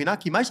שניהם, מבינה?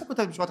 כי מה אישה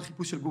כותבת בשורת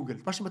החיפוש של גוגל?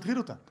 מה שמטריד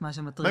אותה. מה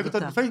שמטריד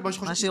אותה.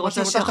 מה שהיא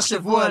רוצה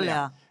שתחשבו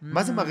עליה.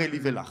 מה זה מראה לי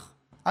ולך?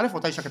 א',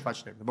 אותה אישה כתבה את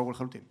שניהם, זה ברור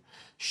לחלוטין.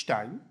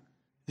 2,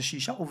 זה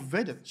שאישה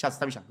עובדת,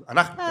 סתם אישה,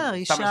 אנחנו,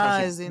 אישה,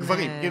 איזה...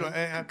 גברים, כאילו,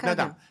 בני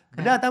אדם.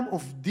 בני אדם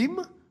עובדים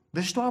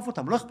ושתאהב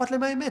אותם, לא אכפת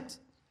להם האמת.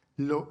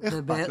 לא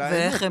אכפת להם,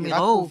 ואיך הם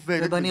יראו,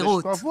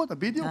 ובנראות.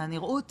 בדיוק.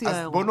 הנראות היא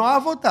אז בוא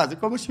נאהב אותה, זה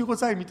כל מה שהיא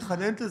רוצה, היא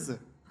מתחננת לזה.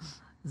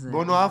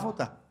 בוא נאהב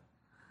אותה.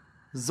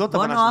 זאת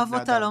בוא הבנה של בני אדם.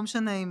 נאהב אותה, לא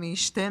משנה אם היא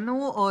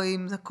אשתנו, או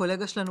אם זה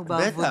קולגה שלנו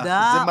בעבודה.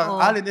 בטח, זה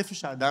מראה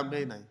לנפש האדם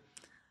בעיניי.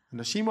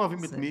 אנשים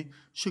אוהבים את מי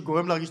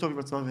שגורם להרגיש טוב עם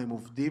עצמם, והם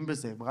עובדים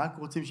בזה, הם רק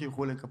רוצים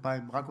שימחאו להם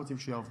כפיים, הם רק רוצים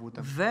שיאהבו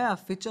אותם.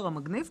 והפיצ'ר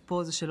המגניב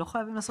פה זה שלא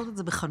חייבים לעשות את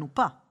זה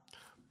בחנופה.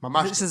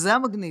 ממש. שזה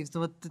המגניב, זאת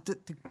אומרת,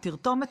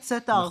 תרתום את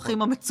סט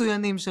הערכים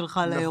המצוינים שלך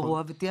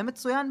לאירוע, ותהיה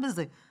מצוין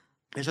בזה.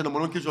 יש לנו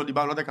מונון כאילו שלא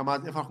דיברנו, לא יודע כמה,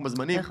 איפה אנחנו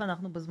בזמנים? איך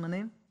אנחנו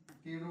בזמנים?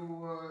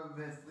 כאילו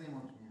ב-20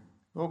 עוד שנייה.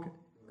 אוקיי.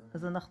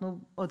 אז אנחנו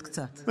עוד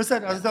קצת.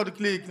 בסדר, אז זה עוד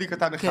כלי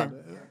קטן אחד.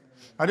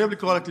 אני אוהב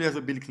לקרוא לכלי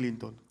הזה ביל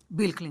קלינטון.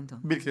 ביל קלינטון.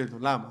 ביל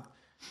קלינטון, למה?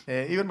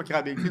 אם אני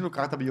מכירה ביל קלינטון,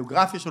 קראת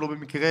ביוגרפיה שלו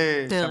במקרה,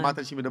 שמעת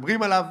אנשים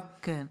מדברים עליו,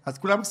 אז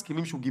כולם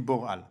מסכימים שהוא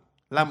גיבור על.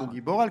 למה הוא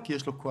גיבור על? כי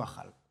יש לו כוח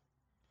על.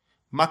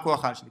 מה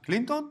כוח על של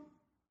קלינטון?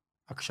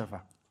 הקשבה.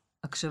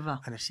 הקשבה.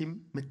 אנשים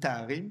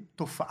מתארים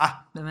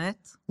תופעה.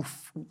 באמת? הוא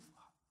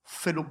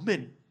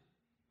פנומן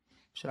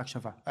של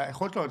הקשבה.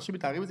 היכולת שלו, אנשים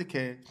מתארים את זה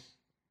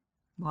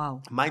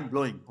mind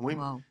blowing. אומרים,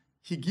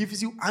 he gives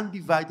you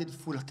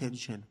undivided full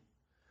attention.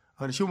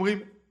 אנשים אומרים,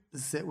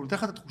 הוא נותן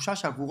לך את התחושה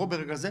שעבורו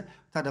ברגע זה,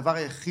 זה הדבר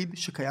היחיד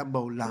שקיים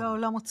בעולם.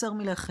 העולם עוצר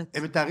מלכת.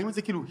 הם מתארים את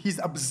זה כאילו, he's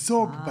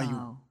absorbed by you.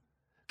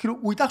 כאילו,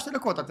 הוא איתך 2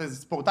 דקות, אתה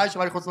ספורטאי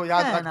שבא לחוץ לו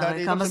יד, רק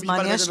כן, כמה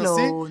זמן יש לו,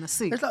 הוא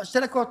נשיא. יש לו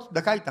 2 דקות,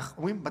 דקה איתך.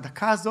 אומרים,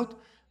 בדקה הזאת,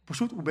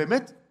 פשוט הוא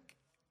באמת,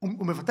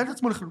 הוא מבטל את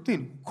עצמו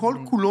לחלוטין. כל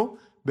כולו,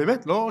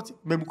 באמת, לא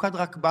ממוקד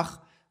רק בך,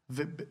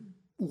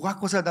 והוא רק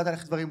רוצה לדעת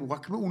עליך דברים, הוא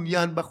רק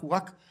מעוניין בך, הוא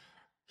רק,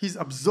 he's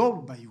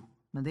absorbed by you.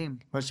 מדהים.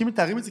 ואנשים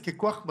מתארים את זה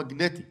ככוח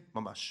מגנטי,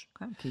 ממש.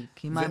 כן,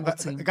 כי מה הם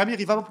רוצים? גם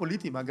יריבה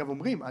בפוליטיים, אגב,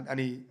 אומרים,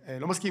 אני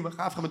לא מסכים,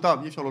 אף אחד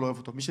מתאהב, אי אפשר לא לאהוב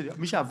אותו.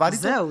 מי שעבד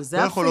איתו, זהו,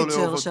 זה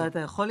הפיצ'ר שאתה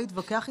יכול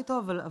להתווכח איתו,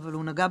 אבל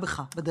הוא נגע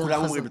בך בדרך הזאת.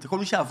 כולם אומרים את זה, כל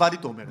מי שעבד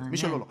איתו אומר את זה, מי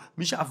שלא לא.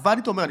 מי שעבד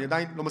איתו אומר, אני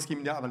עדיין לא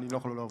מסכים, אבל אני לא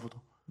יכול לא לאהוב אותו.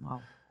 וואו.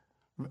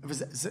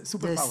 וזה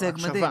סופר פאוור,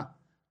 הקשבה.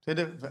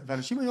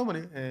 ואנשים היום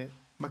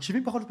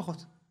מקשיבים פחות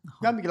ופחות.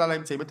 גם בגלל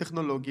האמצעים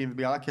הטכנולוגיים,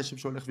 ובגלל הקשב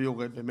שהולך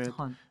ויורד באמת,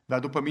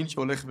 והדופמין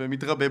שהולך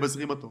ומתרבה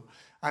בזרימתו.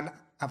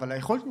 אבל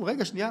היכולת לנו,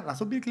 רגע, שנייה,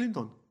 לעשות ביל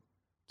קלינטון.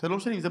 זה לא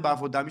משנה אם זה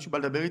בעבודה, מישהו בא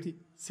לדבר איתי,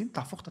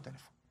 תהפוך את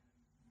הטלפון.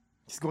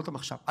 תסגור את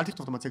המחשב, אל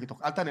תכתוב את המצגת,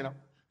 אל תענה לה.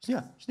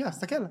 שנייה,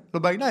 תסתכל, לא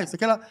בעיניים,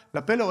 תסתכל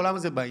לפה לעולם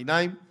הזה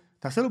בעיניים,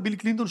 תעשה לו ביל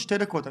קלינטון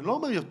 2 דקות, אני לא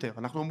אומר יותר,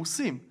 אנחנו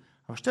עמוסים,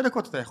 אבל 2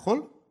 דקות אתה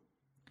יכול,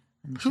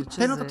 פשוט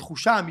תן לו את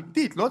התחושה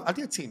האמיתית, אל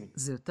תהיה ציני.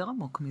 זה יותר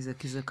עמוק מזה,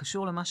 כי זה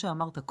קשור למה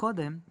שאמרת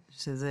קודם,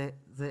 שזה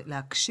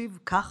להקשיב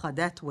ככה,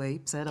 that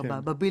way, בסדר,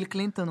 בביל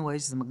קלינטון way,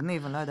 שזה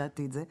מגניב, אני לא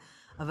ידעתי את זה,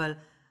 אבל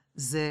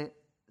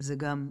זה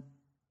גם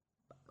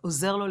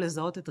עוזר לו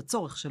לזהות את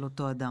הצורך של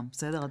אותו אדם,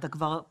 בסדר? אתה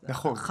כבר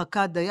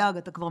חכה דייג,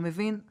 אתה כבר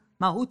מבין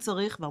מה הוא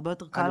צריך, והרבה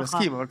יותר קל לך. אני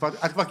מסכים, אבל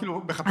את כבר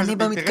כאילו מחפשת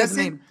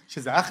באינטרסים,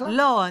 שזה אחלה?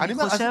 לא,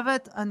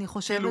 אני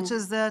חושבת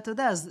שזה, אתה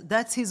יודע,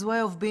 that's his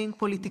way of being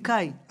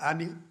פוליטיקאי.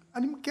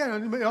 כן,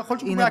 אני יכול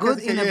שהוא היה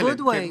כזה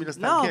כילד.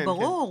 לא,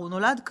 ברור, הוא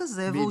נולד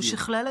כזה, והוא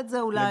שכלל את זה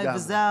אולי,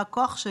 וזה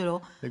הכוח שלו.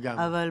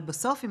 אבל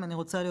בסוף, אם אני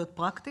רוצה להיות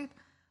פרקטית,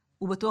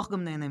 הוא בטוח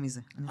גם נהנה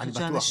מזה. אני חושבת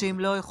שאנשים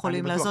לא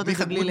יכולים לעשות את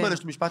זה בלי לב.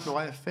 יש משפט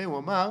נורא יפה, הוא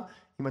אמר,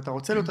 אם אתה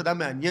רוצה להיות אדם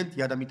מעניין,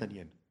 תהיה אדם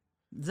מתעניין.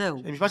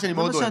 זהו. משפט שאני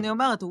מאוד אוהב. זה מה שאני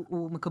אומרת,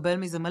 הוא מקבל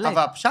מזה מלא.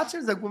 אבל הפשט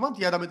של זה, הוא אמר,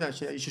 תהיה אדם מתעניין,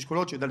 שיש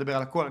אשכולות שיודע לדבר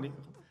על הכל.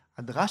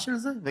 הדרש של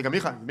זה, וגם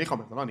מיכה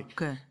אומר, לא אני.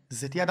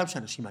 זה תהיה אדם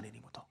שאנשים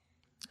מעניינים אותו.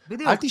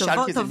 בדיוק, אל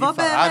תשאל כי זה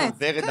נפעל,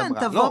 ורד אמרה.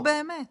 כן, תבוא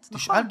באמת.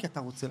 תשאל כי אתה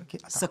רוצה.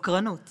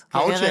 סקרנות.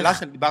 העוד שאלה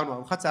שדיברנו,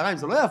 ארוחת צהריים,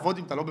 זה לא יעבוד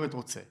אם אתה לא באמת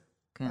רוצה.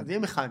 אז יהיה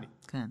מכני.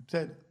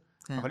 בסדר.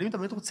 אבל אם אתה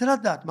באמת רוצה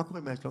לדעת מה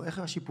קורה מהשלום, איך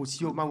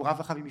השיפוץ, מה הוא רב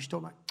לך עם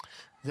אשתו,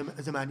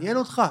 זה מעניין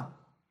אותך.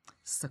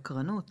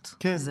 סקרנות.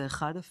 זה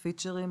אחד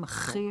הפיצ'רים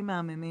הכי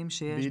מהממים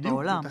שיש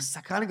בעולם. בדיוק, אתה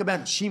סקרן לגבי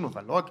אנשים,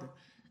 אבל לא רק...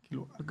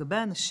 לגבי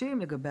אנשים,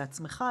 לגבי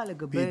עצמך,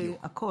 לגבי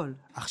הכל.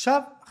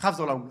 עכשיו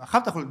זה עולם,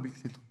 עכשיו אתה יכול להיות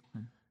בלתי טוב.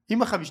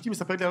 אם אשתי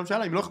מספרת לי על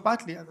הממשלה, אם לא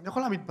אכפת לי, אני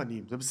יכול להעמיד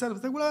פנים, זה בסדר,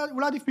 זה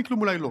אולי עדיף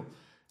מכלום, אולי לא.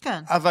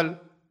 כן. אבל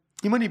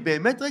אם אני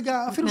באמת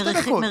רגע, אפילו 2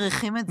 דקות.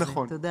 מריחים את זה,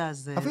 אתה יודע,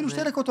 זה... אפילו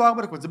 2 דקות או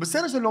 4 דקות, זה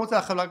בסדר שאני לא רוצה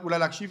אולי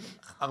להקשיב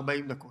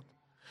 40 דקות.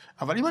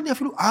 אבל אם אני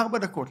אפילו 4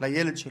 דקות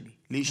לילד שלי,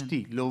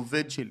 לאשתי,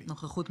 לעובד שלי.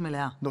 נוכחות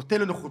מלאה. נותן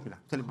לו נוכחות מלאה,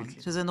 נותן לו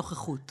בלתי. שזה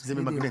נוכחות. זה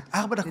ממגנט.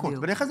 4 דקות.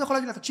 ואני אחרי זה יכול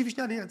להגיד לה, תקשיבי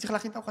שנייה, אני צריך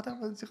להכין את הארוחת ערב,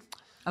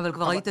 אבל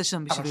כבר היית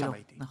שם בשבילו.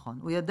 נכון.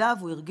 הוא ידע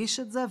והוא הרגיש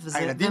את זה, וזה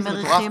מריחים את זה. הילדים זה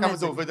מטורף כמה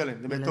זה עובד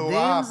עליהם. זה מטורף.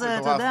 ילדים זה,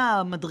 אתה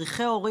יודע,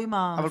 מדריכי הורים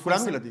אבל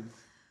כולנו ילדים.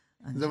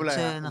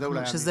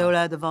 שזה אולי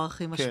הדבר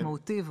הכי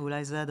משמעותי,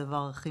 ואולי זה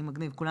הדבר הכי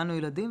מגניב. כולנו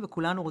ילדים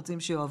וכולנו רוצים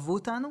שיאהבו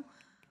אותנו,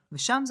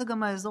 ושם זה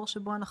גם האזור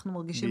שבו אנחנו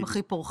מרגישים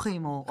הכי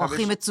פורחים, או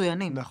הכי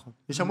מצוינים. נכון.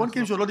 יש המון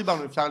כאילו שלא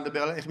דיברנו, אפשר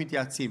לדבר על איך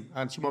מתייעצים.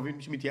 האנשים אוהבים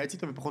מי שמתייעץ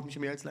איתם ופחות מי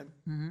שמייעץ להם.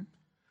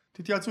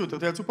 תתייעצו יותר,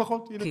 תתייעצו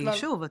פחות. כי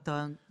שוב,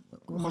 אתה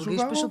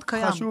מרגיש פשוט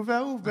קיים. חשוב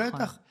ואהוב,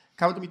 בטח.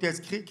 כמה אתה מתייעץ,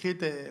 קחי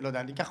את, לא יודע,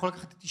 אני יכול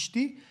לקחת את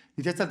אשתי,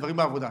 להתייעץ על דברים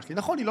בעבודה שלי.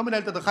 נכון, היא לא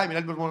מנהלת הדרכה, היא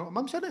מנהלת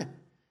מה משנה?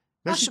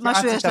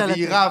 משהו יש לה לתת.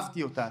 והיא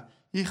רבתי אותה.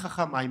 היא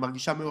חכמה, היא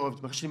מרגישה מאוהבת,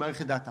 היא מרגישה שאני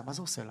מעריך את דעתה, מה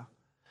זה עושה לה?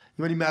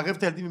 אם אני מערב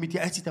את הילדים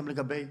ומתייעץ איתם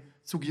לגבי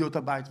סוגיות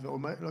הבית,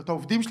 ואת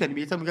העובדים שלי, אני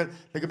מתייעץ איתם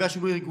לגבי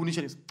השינוי הארגוני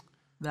שאני...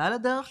 ועל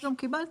הדרך גם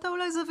קיבלת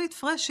אולי זווית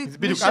פרשית.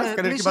 בדיוק, אז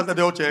כנראה קיבלת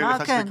דעות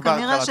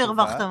כנראה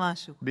שהרווחת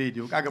משהו.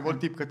 בדיוק. אגב, עוד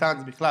טיפ קטן,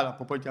 זה בכלל,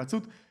 אפרופו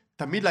התייעצות,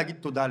 תמיד להגיד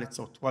תודה על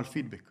עצות, או על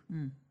פידבק.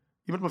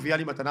 אם את מביאה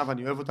לי מתנה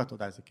ואני אוהב אותה,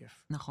 תודה, איזה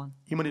כיף. נכון.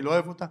 אם אני לא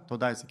אוהב אותה,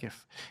 תודה, איזה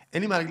כיף.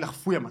 אין לי מה להגיד לך,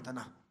 פוי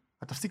המתנה.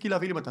 את תפסיקי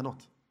להביא לי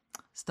מתנות.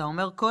 אז אתה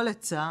אומר, כל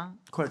עצה,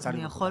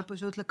 אני יכול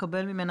פשוט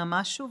לקבל ממנה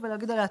משהו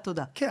ולהגיד עליה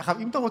תודה. כן, עכשיו,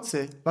 אם אתה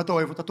רוצה, ואתה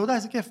אוהב אותה, תודה,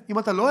 איזה כיף. אם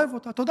אתה לא אוהב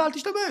אותה, תודה, אל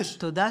תשתמש.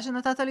 תודה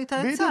שנתת לי את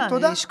העצה, בדיוק,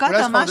 תודה.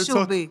 השקעת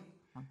משהו בי.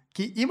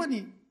 כי אם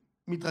אני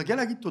מתרגל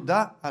להגיד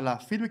תודה על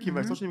הפידבקים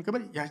והעצות שאני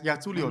מקבל,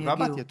 יעצו לי עוד,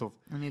 והבא תהיה טוב.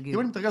 אם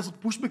אני מתרגל לעשות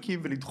פושבקים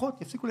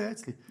ולדחות, יפסיקו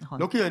לייעץ לי.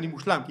 לא כי אני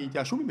מושלם, כי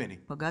יתייאשו ממני.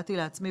 פגעתי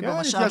לעצמי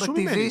במשאב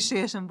הטבעי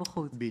שיש שם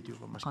בחוץ.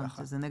 בדיוק, ממש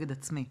ככה. זה נגד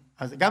עצמי.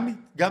 אז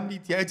גם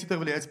להתייעץ יותר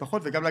ולייעץ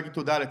פחות, וגם להגיד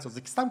תודה על עצות.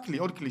 זה סתם כלי,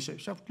 עוד כלי,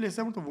 שאפשר כלי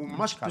לסיים אותו, והוא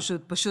ממש קל.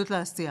 פשוט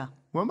לעשייה.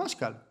 הוא ממש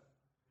קל.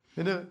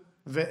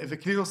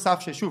 וכלי נוסף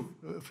ששוב,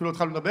 אפילו לא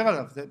התחלנו לדבר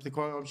עליו, זה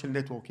כל העולם של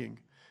נטוורקינג.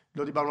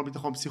 לא דיברנו על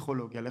ביטחון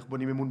פסיכולוגי, על איך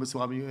בונים אמון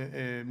בצורה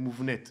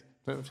מובנית.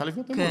 אפשר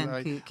לבנות אמון.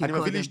 אני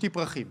מביא לאשתי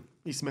פרחים.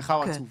 היא שמחה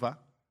או עצובה.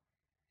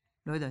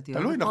 לא יודעתי.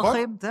 תלוי, נכון?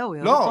 זהו,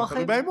 לא,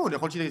 תלוי באמון.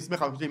 יכול להיות שהיא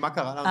שמחה, מה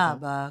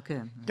קרה?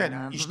 כן.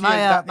 כן,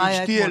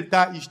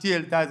 אשתי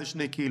העלתה איזה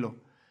 2 קילו.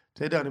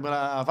 בסדר, אני אומר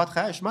לה, אהבת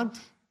חיי, השמנתי.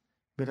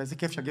 איזה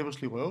כיף שהגבר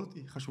שלי רואה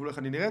אותי, חשוב לו איך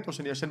אני נראית, או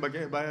שאני ישן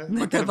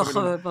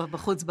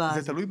בחוץ.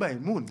 זה תלוי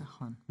באמון,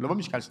 לא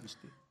במשקל של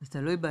אשתי. זה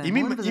תלוי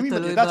באמון, וזה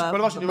תלוי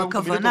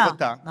בכוונה.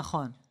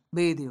 נכון.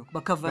 בדיוק,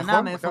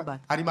 בכוונה מאיפה באת.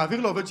 אני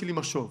מעביר לעובד שלי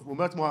משוב, הוא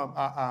אומר לעצמו,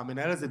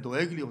 המנהל הזה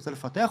דואג לי, רוצה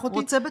לפתח אותי,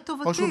 רוצה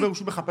בטובתי. או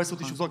שהוא מחפש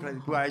אותי, שהוא זורק,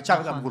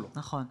 הישר אמרו לו.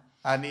 נכון.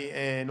 אני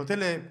נותן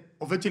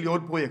לעובד שלי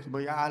עוד פרויקט, הוא אומר,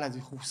 יאללה,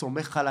 הוא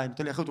סומך עליי,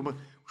 נותן לי אחרת, הוא אומר,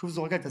 הוא שוב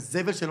זורק את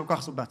הזבל שלו ככה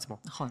לעשות בעצמו.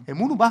 נכון.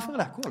 אמון הוא באפר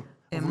להכל.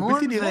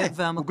 אמון,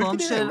 והמקום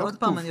של, עוד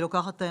פעם, אני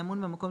לוקחת את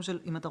האמון במקום של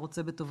אם אתה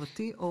רוצה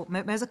בטובתי, או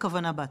מאיזה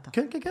כוונה באת.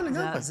 כן, כן, כן,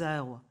 לגמרי. זה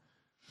האירוע.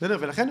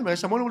 ולכן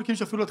יש המון מוליקים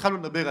שאפילו התחלנו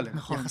לדבר עליהם.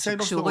 נכון,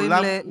 שקשורים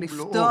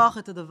לפתוח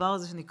את הדבר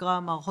הזה שנקרא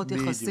מערכות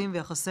יחסים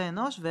ויחסי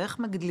אנוש, ואיך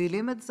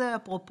מגדלילים את זה,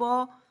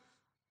 אפרופו,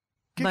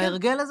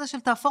 בהרגל הזה של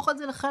תהפוך את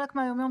זה לחלק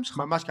מהיומיום שלך.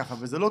 ממש ככה,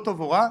 וזה לא טוב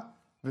או רע,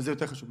 וזה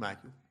יותר חשוב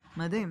מהאיקיו.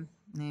 מדהים.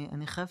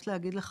 אני חייבת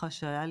להגיד לך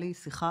שהיה לי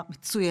שיחה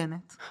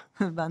מצוינת,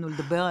 באנו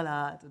לדבר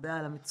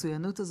על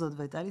המצוינות הזאת,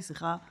 והייתה לי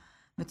שיחה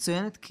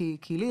מצוינת,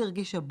 כי לי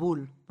הרגישה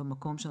בול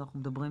במקום שאנחנו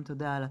מדברים, אתה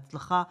יודע, על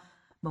הצלחה,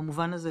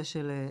 במובן הזה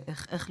של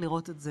איך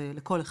לראות את זה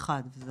לכל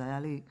אחד, וזה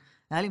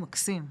היה לי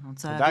מקסים. אני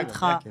רוצה להגיד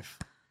לך,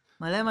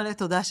 מלא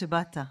תודה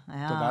שבאת.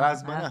 תודה על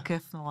ההזמנה. היה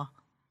כיף נורא.